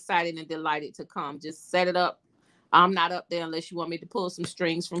I'd be excited and delighted to come. Just set it up. I'm not up there unless you want me to pull some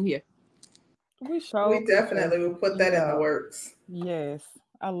strings from here. We definitely will put that in the works. Yes.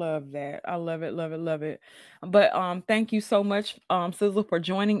 I love that. I love it, love it, love it. But thank you so much, Sizzle, for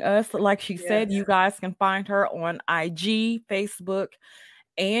joining us. Like she said, you guys can find her on IG, Facebook,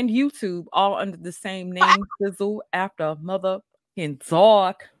 and YouTube, all under the same name, Sizzle After Motherfucking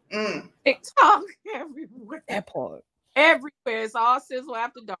Dark. TikTok everywhere. That part. Everywhere. It's all Sizzle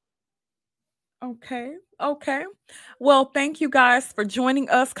After Dark. Okay. Well, thank you guys for joining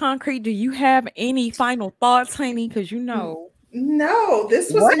us. Concrete, do you have any final thoughts, honey? Because No,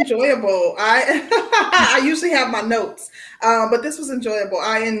 this was enjoyable. I usually have my notes, but this was enjoyable.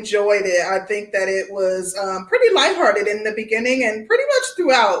 I enjoyed it. I think that it was pretty lighthearted in the beginning and pretty much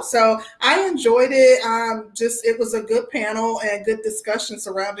throughout. So I enjoyed it. It was a good panel and good discussion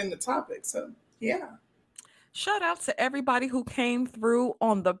surrounding the topic. So yeah. Shout out to everybody who came through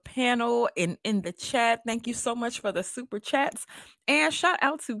on the panel and in the chat. Thank you so much for the super chats. And shout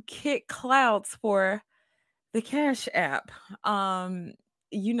out to Kit Clouds for the Cash App.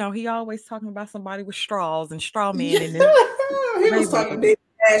 He always talking about somebody with straws and straw man. And he was talking big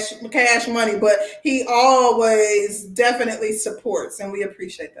cash money, but he always definitely supports, and we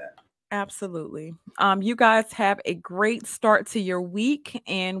appreciate that. Absolutely. You guys have a great start to your week,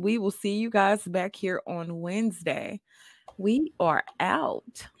 and we will see you guys back here on Wednesday. We are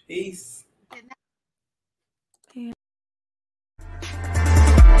out. Peace.